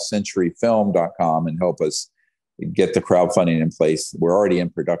thelostcenturyfilm.com and help us get the crowdfunding in place. We're already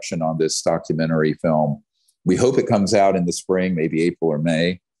in production on this documentary film. We hope it comes out in the spring, maybe April or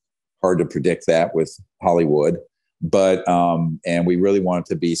May. Hard to predict that with Hollywood, but and we really want it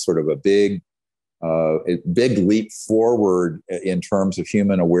to be sort of a big leap forward in terms of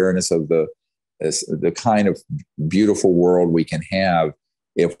human awareness of the kind of beautiful world we can have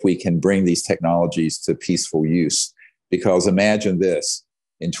if we can bring these technologies to peaceful use. Because imagine this: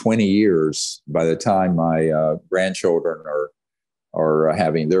 in 20 years, by the time my grandchildren are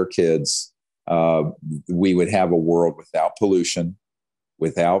having their kids, we would have a world without pollution,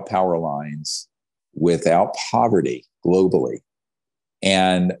 without power lines, without poverty globally,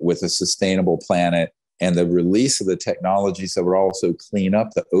 and with a sustainable planet, and the release of the technologies that would also clean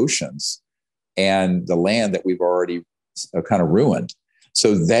up the oceans and the land that we've already kind of ruined.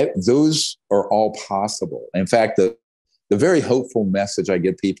 So that those are all possible. In fact, the very hopeful message I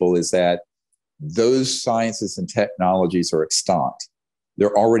give people is that those sciences and technologies are extant.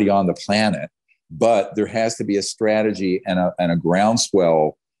 They're already on the planet, but there has to be a strategy and a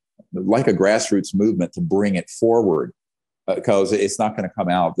groundswell, like a grassroots movement, to bring it forward, because it's not going to come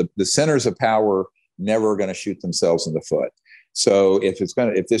out. The centers of power never are going to shoot themselves in the foot. So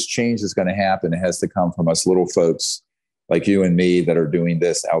if this change is going to happen, it has to come from us little folks like you and me that are doing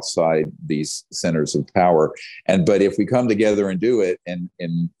this outside these centers of power. But if we come together and do it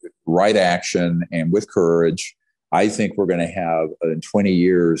in right action and with courage, I think we're going to have in 20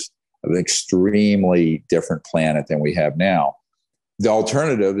 years an extremely different planet than we have now. The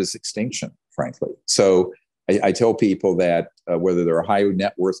alternative is extinction, frankly. So I tell people that whether they're a high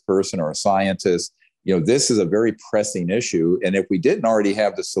net worth person or a scientist, this is a very pressing issue. And if we didn't already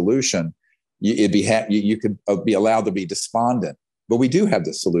have the solution, you could be allowed to be despondent. But we do have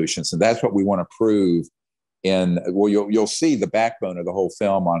the solutions, and that's what we want to prove. You'll see the backbone of the whole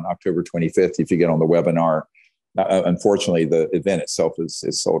film on October 25th if you get on the webinar. Unfortunately, the event itself is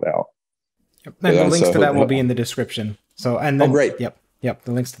sold out. And the links to that will be in the description. So, and then, great. Yep.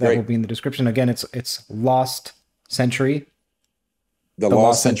 The links to that will be in the description. Again, it's Lost Century. The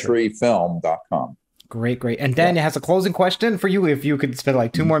LostCenturyFilm.com. Great. And Dan has a closing question for you. If you could spend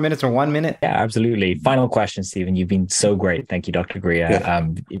like 2 more minutes or 1 minute. Yeah, absolutely. Final question, Stephen. You've been so great. Thank you, Dr. Greer. Yeah.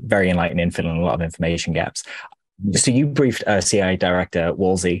 Very enlightening, filling a lot of information gaps. So you briefed CIA Director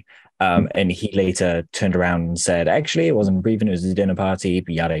Woolsey, and he later turned around and said, actually, it wasn't a briefing, it was a dinner party,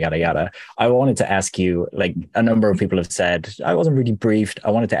 yada, yada, yada. I wanted to ask you, like a number of people have said, I wasn't really briefed.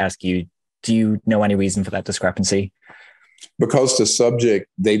 I wanted to ask you, do you know any reason for that discrepancy? Because the subject,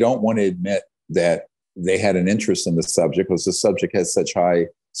 they don't want to admit that they had an interest in the subject because the subject has such high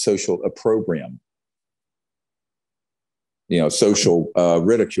social opprobrium, social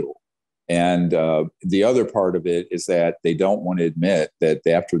ridicule. And the other part of it is that they don't want to admit that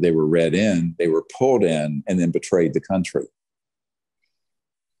after they were read in, they were pulled in and then betrayed the country.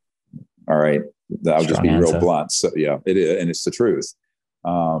 All right. I'll just be real blunt. So yeah, it is. And it's the truth.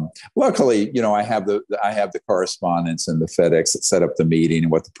 Luckily, I have the correspondence and the FedEx that set up the meeting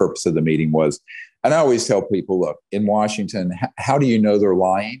and what the purpose of the meeting was. And I always tell people, look, in Washington, how do you know they're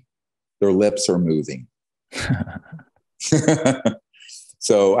lying? Their lips are moving.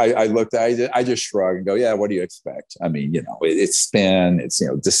 So I just shrug and go, yeah, what do you expect? I mean, it's spin, it's,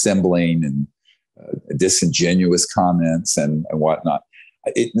 dissembling and disingenuous comments and whatnot.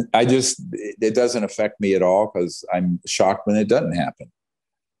 It doesn't affect me at all because I'm shocked when it doesn't happen.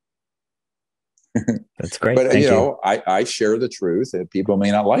 That's great. But, I share the truth. People may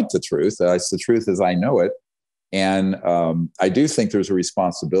not like the truth. It's the truth as I know it. And I do think there's a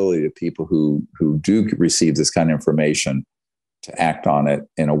responsibility to people who do receive this kind of information to act on it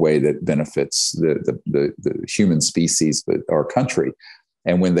in a way that benefits the human species, but our country.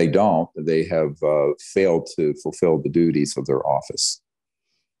 And when they don't, they have failed to fulfill the duties of their office.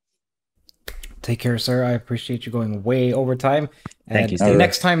 Take care, sir. I appreciate you going way over time. Thank you, Steve.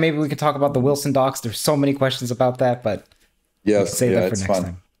 Next time, maybe we can talk about the Wilson docs. There's so many questions about that, but yes, save that for next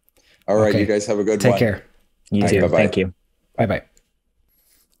time. All right, you guys have a good one. Take care. You too. Bye-bye. Thank you. Bye-bye.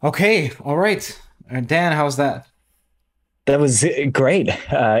 Okay, all right. Dan, how's that? That was great.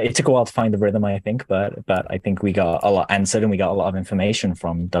 It took a while to find the rhythm, I think, but I think we got a lot answered and we got a lot of information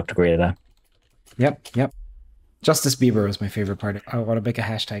from Dr. Greer there. Yep. Justice Bieber was my favorite part. I want to make a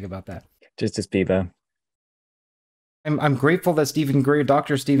hashtag about that. Justice Bieber. I'm grateful that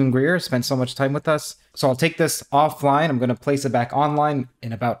Dr. Stephen Greer spent so much time with us. So I'll take this offline. I'm going to place it back online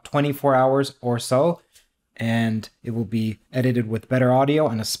in about 24 hours or so. And it will be edited with better audio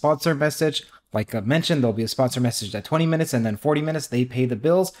and a sponsor message. Like I mentioned, there'll be a sponsor message at 20 minutes and then 40 minutes. They pay the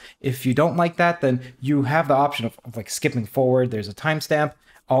bills. If you don't like that, then you have the option of like skipping forward. There's a timestamp.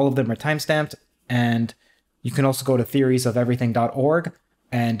 All of them are timestamped. And you can also go to theoriesofelverything.org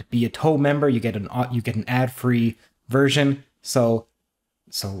and be a TOE member. You get an ad-free version. So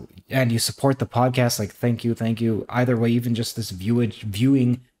and you support the podcast. Like, thank you. Either way, even just this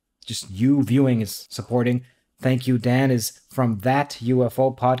viewing, just you viewing is supporting. Thank you. Dan is from That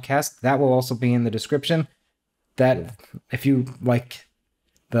UFO Podcast. That will also be in the description. That if you like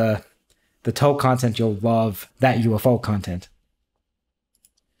the TOE content, you'll love That UFO content.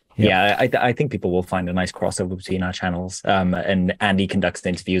 Yeah, I think people will find a nice crossover between our channels. And Andy conducts the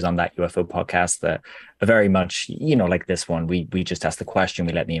interviews on That UFO Podcast that are very much, like this one. We just ask the question,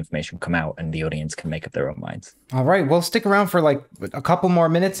 we let the information come out, and the audience can make up their own minds. All right, we'll stick around for like a couple more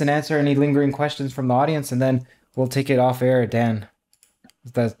minutes and answer any lingering questions from the audience, and then we'll take it off air. Dan,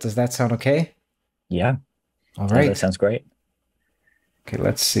 does that sound okay? Yeah. All right. That sounds great. Okay,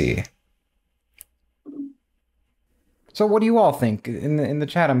 let's see. So what do you all think in the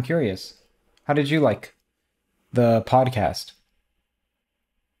chat? I'm curious. How did you like the podcast?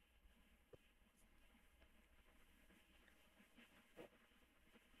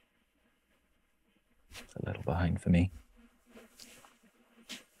 It's a little behind for me.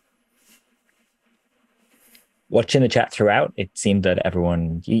 Watching the chat throughout, it seemed that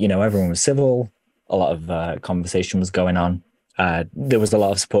everyone was civil. a lot of conversation was going on. There was a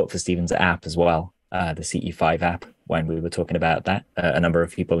lot of support for Stephen's app as well, the CE5 app, when we were talking about that. A number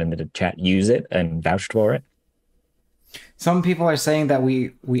of people in the chat use it and vouched for it. Some people are saying that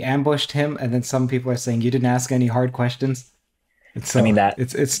we ambushed him, and then some people are saying you didn't ask any hard questions. I mean,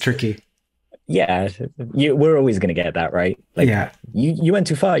 it's tricky. Yeah, we're always going to get that, right? Like, yeah, you went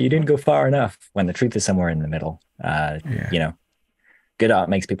too far. You didn't go far enough. When the truth is somewhere in the middle. You know, good art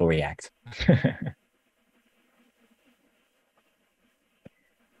makes people react.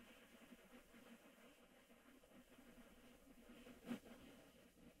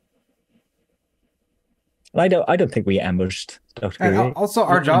 I don't think we ambushed Dr. Greer. Also,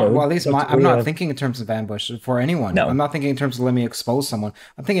 our job, well, at least I'm not thinking in terms of ambush for anyone. No. I'm not thinking in terms of let me expose someone.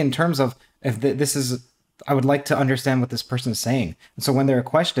 I'm thinking in terms of if this is, I would like to understand what this person is saying. And so when there are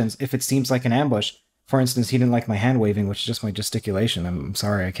questions, if it seems like an ambush, for instance, he didn't like my hand waving, which is just my gesticulation. I'm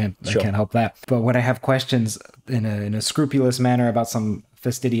sorry, I can't help that. But when I have questions in a scrupulous manner about some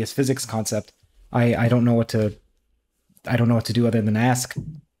fastidious physics concept, I don't know what to do other than ask.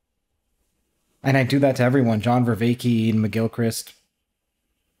 And I do that to everyone. John Vervaeke, McGilchrist,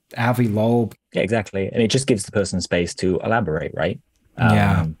 Avi Loeb. Yeah, exactly. And it just gives the person space to elaborate, right?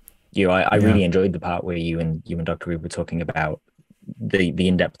 Yeah. I really enjoyed the part where you and Dr. Greer were talking about the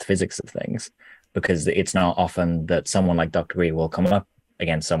in-depth physics of things, because it's not often that someone like Dr. Greer will come up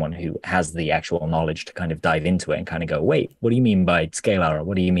against someone who has the actual knowledge to kind of dive into it and kind of go, wait, what do you mean by scalar? Or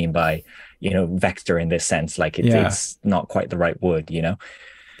what do you mean by, vector in this sense? Like it's not quite the right word,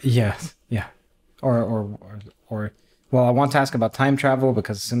 Yes. Yeah. Or well, I want to ask about time travel,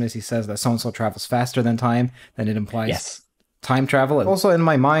 because as soon as he says that so-and-so travels faster than time, then it implies time travel. Also in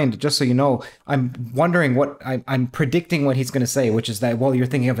my mind, just so you know, I'm wondering I'm predicting what he's going to say, which is that, well, you're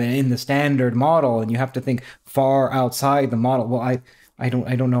thinking of it in the standard model and you have to think far outside the model. Well, I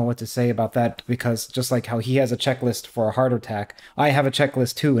don't know what to say about that, because just like how he has a checklist for a heart attack, I have a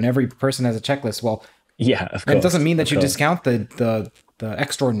checklist too, and every person has a checklist. Well, yeah, of course. It doesn't mean that you discount the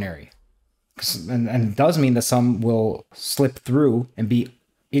extraordinary. And it does mean that some will slip through and be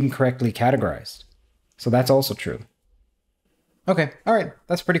incorrectly categorized. So that's also true. Okay. All right.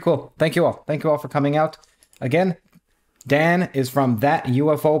 That's pretty cool. Thank you all. Thank you all for coming out. Again, Dan is from That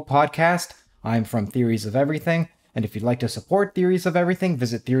UFO Podcast. I'm from Theories of Everything. And if you'd like to support Theories of Everything,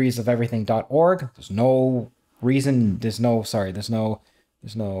 visit theoriesofeverything.org. There's no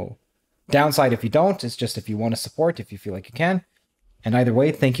downside if you don't. It's just if you want to support, if you feel like you can. And either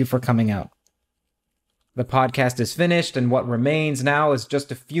way, thank you for coming out. The podcast is finished, and what remains now is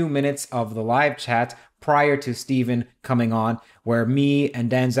just a few minutes of the live chat prior to Stephen coming on, where me and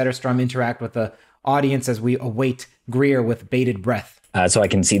Dan Zetterstrom interact with the audience as we await Greer with bated breath. So I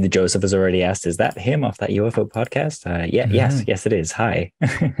can see that Joseph has already asked, is that him off That UFO Podcast? Yes, it is. Hi.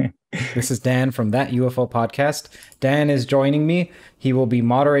 This is Dan from That UFO Podcast. Dan is joining me. He will be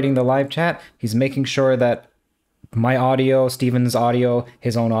moderating the live chat. He's making sure that my audio, Stephen's audio,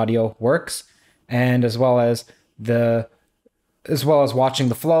 his own audio works, and as well as watching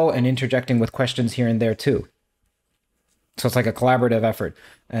the flow and interjecting with questions here and there too. So it's like a collaborative effort.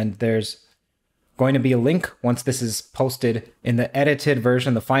 And there's going to be a link once this is posted in the edited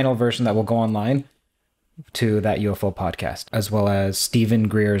version, the final version that will go online, to That UFO Podcast, as well as Stephen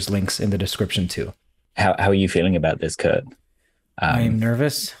Greer's links in the description too. How are you feeling about this, Curt? I'm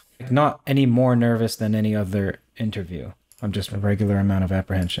nervous. Not any more nervous than any other interview. I'm just a regular amount of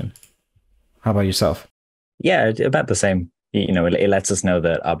apprehension. How about yourself? Yeah, about the same. It lets us know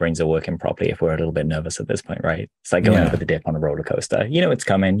that our brains are working properly if we're a little bit nervous at this point, right? It's like going over the dip on a roller coaster. It's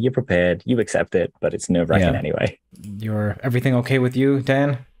coming, you're prepared, you accept it, but it's nerve-wracking anyway. Everything okay with you,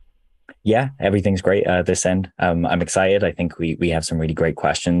 Dan? Yeah, everything's great this end. I'm excited. I think we have some really great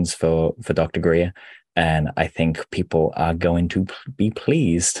questions for Dr. Greer, and I think people are going to be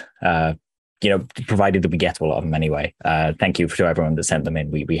pleased, provided that we get to a lot of them anyway. Thank you to everyone that sent them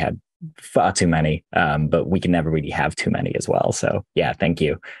in. We had far too many, but we can never really have too many as well. So yeah, thank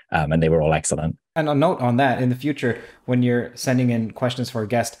you. And they were all excellent. And a note on that, in the future, when you're sending in questions for a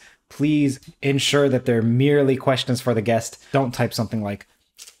guest, please ensure that they're merely questions for the guest. Don't type something like,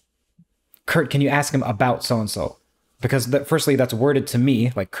 Curt, can you ask him about so-and-so? Because firstly, that's worded to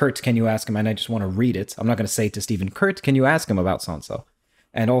me, like, Curt, can you ask him? And I just want to read it. I'm not going to say to Stephen, Curt, can you ask him about so-and-so?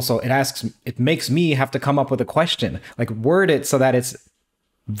 And also, it makes me have to come up with a question, like word it so that it's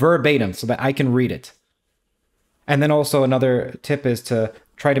verbatim, so that I can read it. And then also another tip is to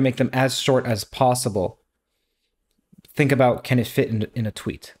try to make them as short as possible. think about, can it fit in a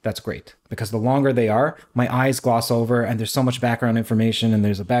tweet? That's great, because the longer they are, my eyes gloss over, and there's so much background information, and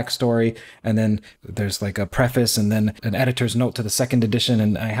there's a backstory, and then there's like a preface, and then an editor's note to the second edition,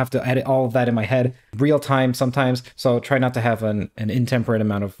 and I have to edit all of that in my head real time sometimes. So try not to have an intemperate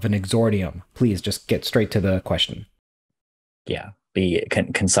amount of an exordium. Please just get straight to the question. Yeah, be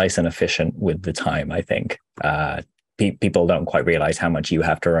concise and efficient with the time, I think. People don't quite realize how much you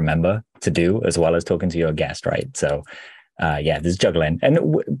have to remember to do, as well as talking to your guest, right? So there's juggling. And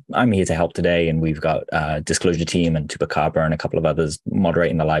I'm here to help today, and we've got Disclosure Team and Tupacabra and a couple of others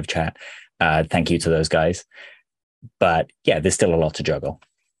moderating the live chat. Thank you to those guys. But yeah, there's still a lot to juggle.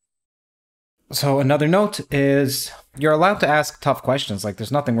 So another note is you're allowed to ask tough questions. Like,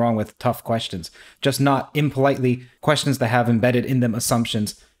 there's nothing wrong with tough questions, just not impolitely questions that have embedded in them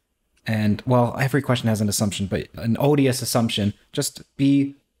assumptions. And, well, every question has an assumption, but an odious assumption. Just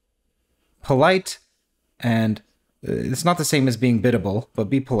be polite, and it's not the same as being biddable, but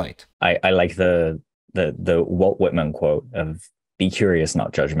be polite. I like the Walt Whitman quote of "Be curious,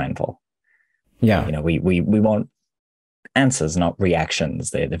 not judgmental." Yeah, you know, we want answers, not reactions.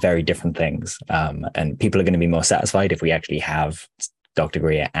 They're very different things, and people are going to be more satisfied if we actually have Dr.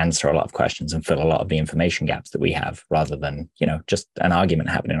 Greer answer a lot of questions and fill a lot of the information gaps that we have, rather than, you know, just an argument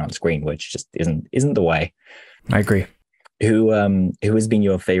happening on screen, which just isn't the way. I agree. Who has been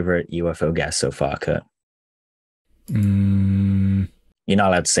your favorite UFO guest so far, Curt? You're not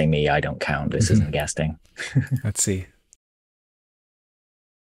allowed to say me. I don't count. This isn't guesting. Let's see.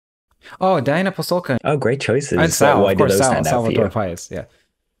 Oh, Diana Pasolka. Oh, great choices. And Sal, why of do course, those stand out for you? Salvatore Pais, yeah.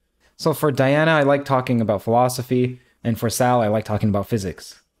 So for Diana, I like talking about philosophy. And for Sal, I like talking about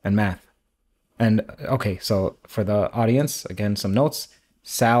physics and math. And okay, so for the audience, again, some notes.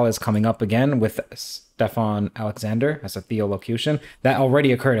 Sal is coming up again with Stefan Alexander as a theolocution. That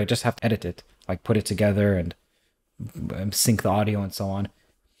already occurred. I just have to edit it, like put it together and sync the audio and so on.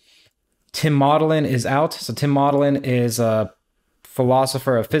 Tim Maudlin is out. So Tim Maudlin is a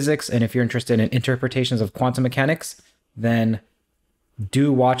philosopher of physics. And if you're interested in interpretations of quantum mechanics, then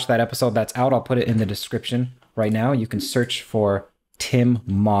do watch that episode that's out. I'll put it in the description right now. You can search for Tim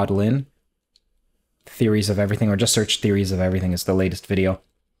Maudlin, Theories of Everything, or just search Theories of Everything. It's the latest video.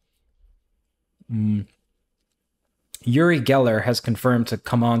 Uri Geller has confirmed to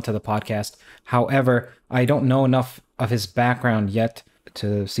come on to the podcast. However, I don't know enough of his background yet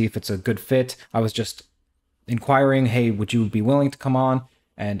to see if it's a good fit. I was just inquiring, hey, would you be willing to come on?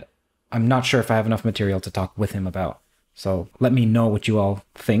 And I'm not sure if I have enough material to talk with him about. So let me know what you all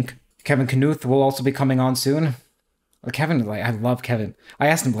think. Kevin Knuth will also be coming on soon. Kevin, like, I love Kevin. I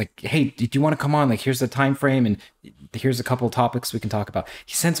asked him, like, hey, do you want to come on? Like, here's the time frame, and here's a couple of topics we can talk about.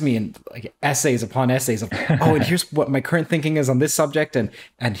 He sends me in like essays upon essays of, oh, and here's what my current thinking is on this subject, and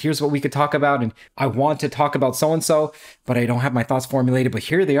here's what we could talk about, and I want to talk about so and so, but I don't have my thoughts formulated. But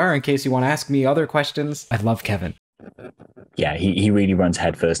here they are in case you want to ask me other questions. I love Kevin. Yeah, he really runs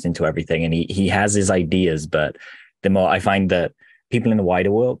headfirst into everything, and he has his ideas, but the more I find that people in the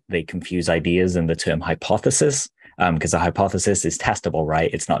wider world, they confuse ideas and the term hypothesis, because a hypothesis is testable,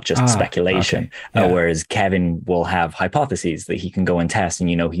 right? It's not just speculation. Okay. Yeah. Whereas Kevin will have hypotheses that he can go and test, and,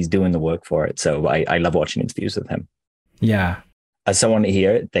 you know, he's doing the work for it. So I love watching interviews with him. Yeah. As someone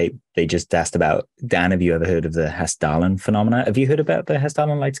here, they just asked about, Dan, have you ever heard of the Hess-Darlin phenomena? Have you heard about the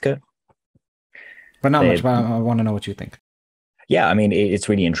Hess-Darlin light skirt? But not much, but I want to know what you think. Yeah, I mean, it's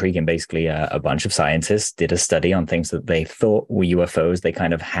really intriguing. Basically, a bunch of scientists did a study on things that they thought were UFOs. They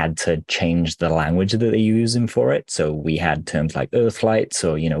kind of had to change the language that they're using for it. So we had terms like earth lights,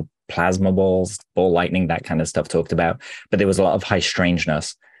 or, you know, plasma balls, ball lightning, that kind of stuff talked about. But there was a lot of high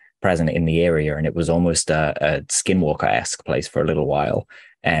strangeness present in the area, and it was almost a Skinwalker-esque place for a little while.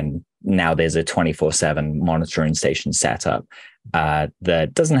 And now there's a 24/7 monitoring station set up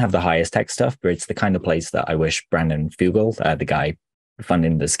that doesn't have the highest tech stuff, but it's the kind of place that I wish Brandon Fugel, the guy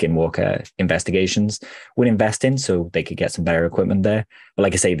funding the Skinwalker investigations, would invest in, so they could get some better equipment there. But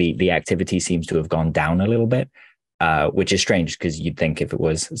like I say, the activity seems to have gone down a little bit, which is strange, because you'd think if it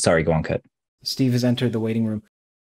was... Sorry, go on, Curt. Steve has entered the waiting room.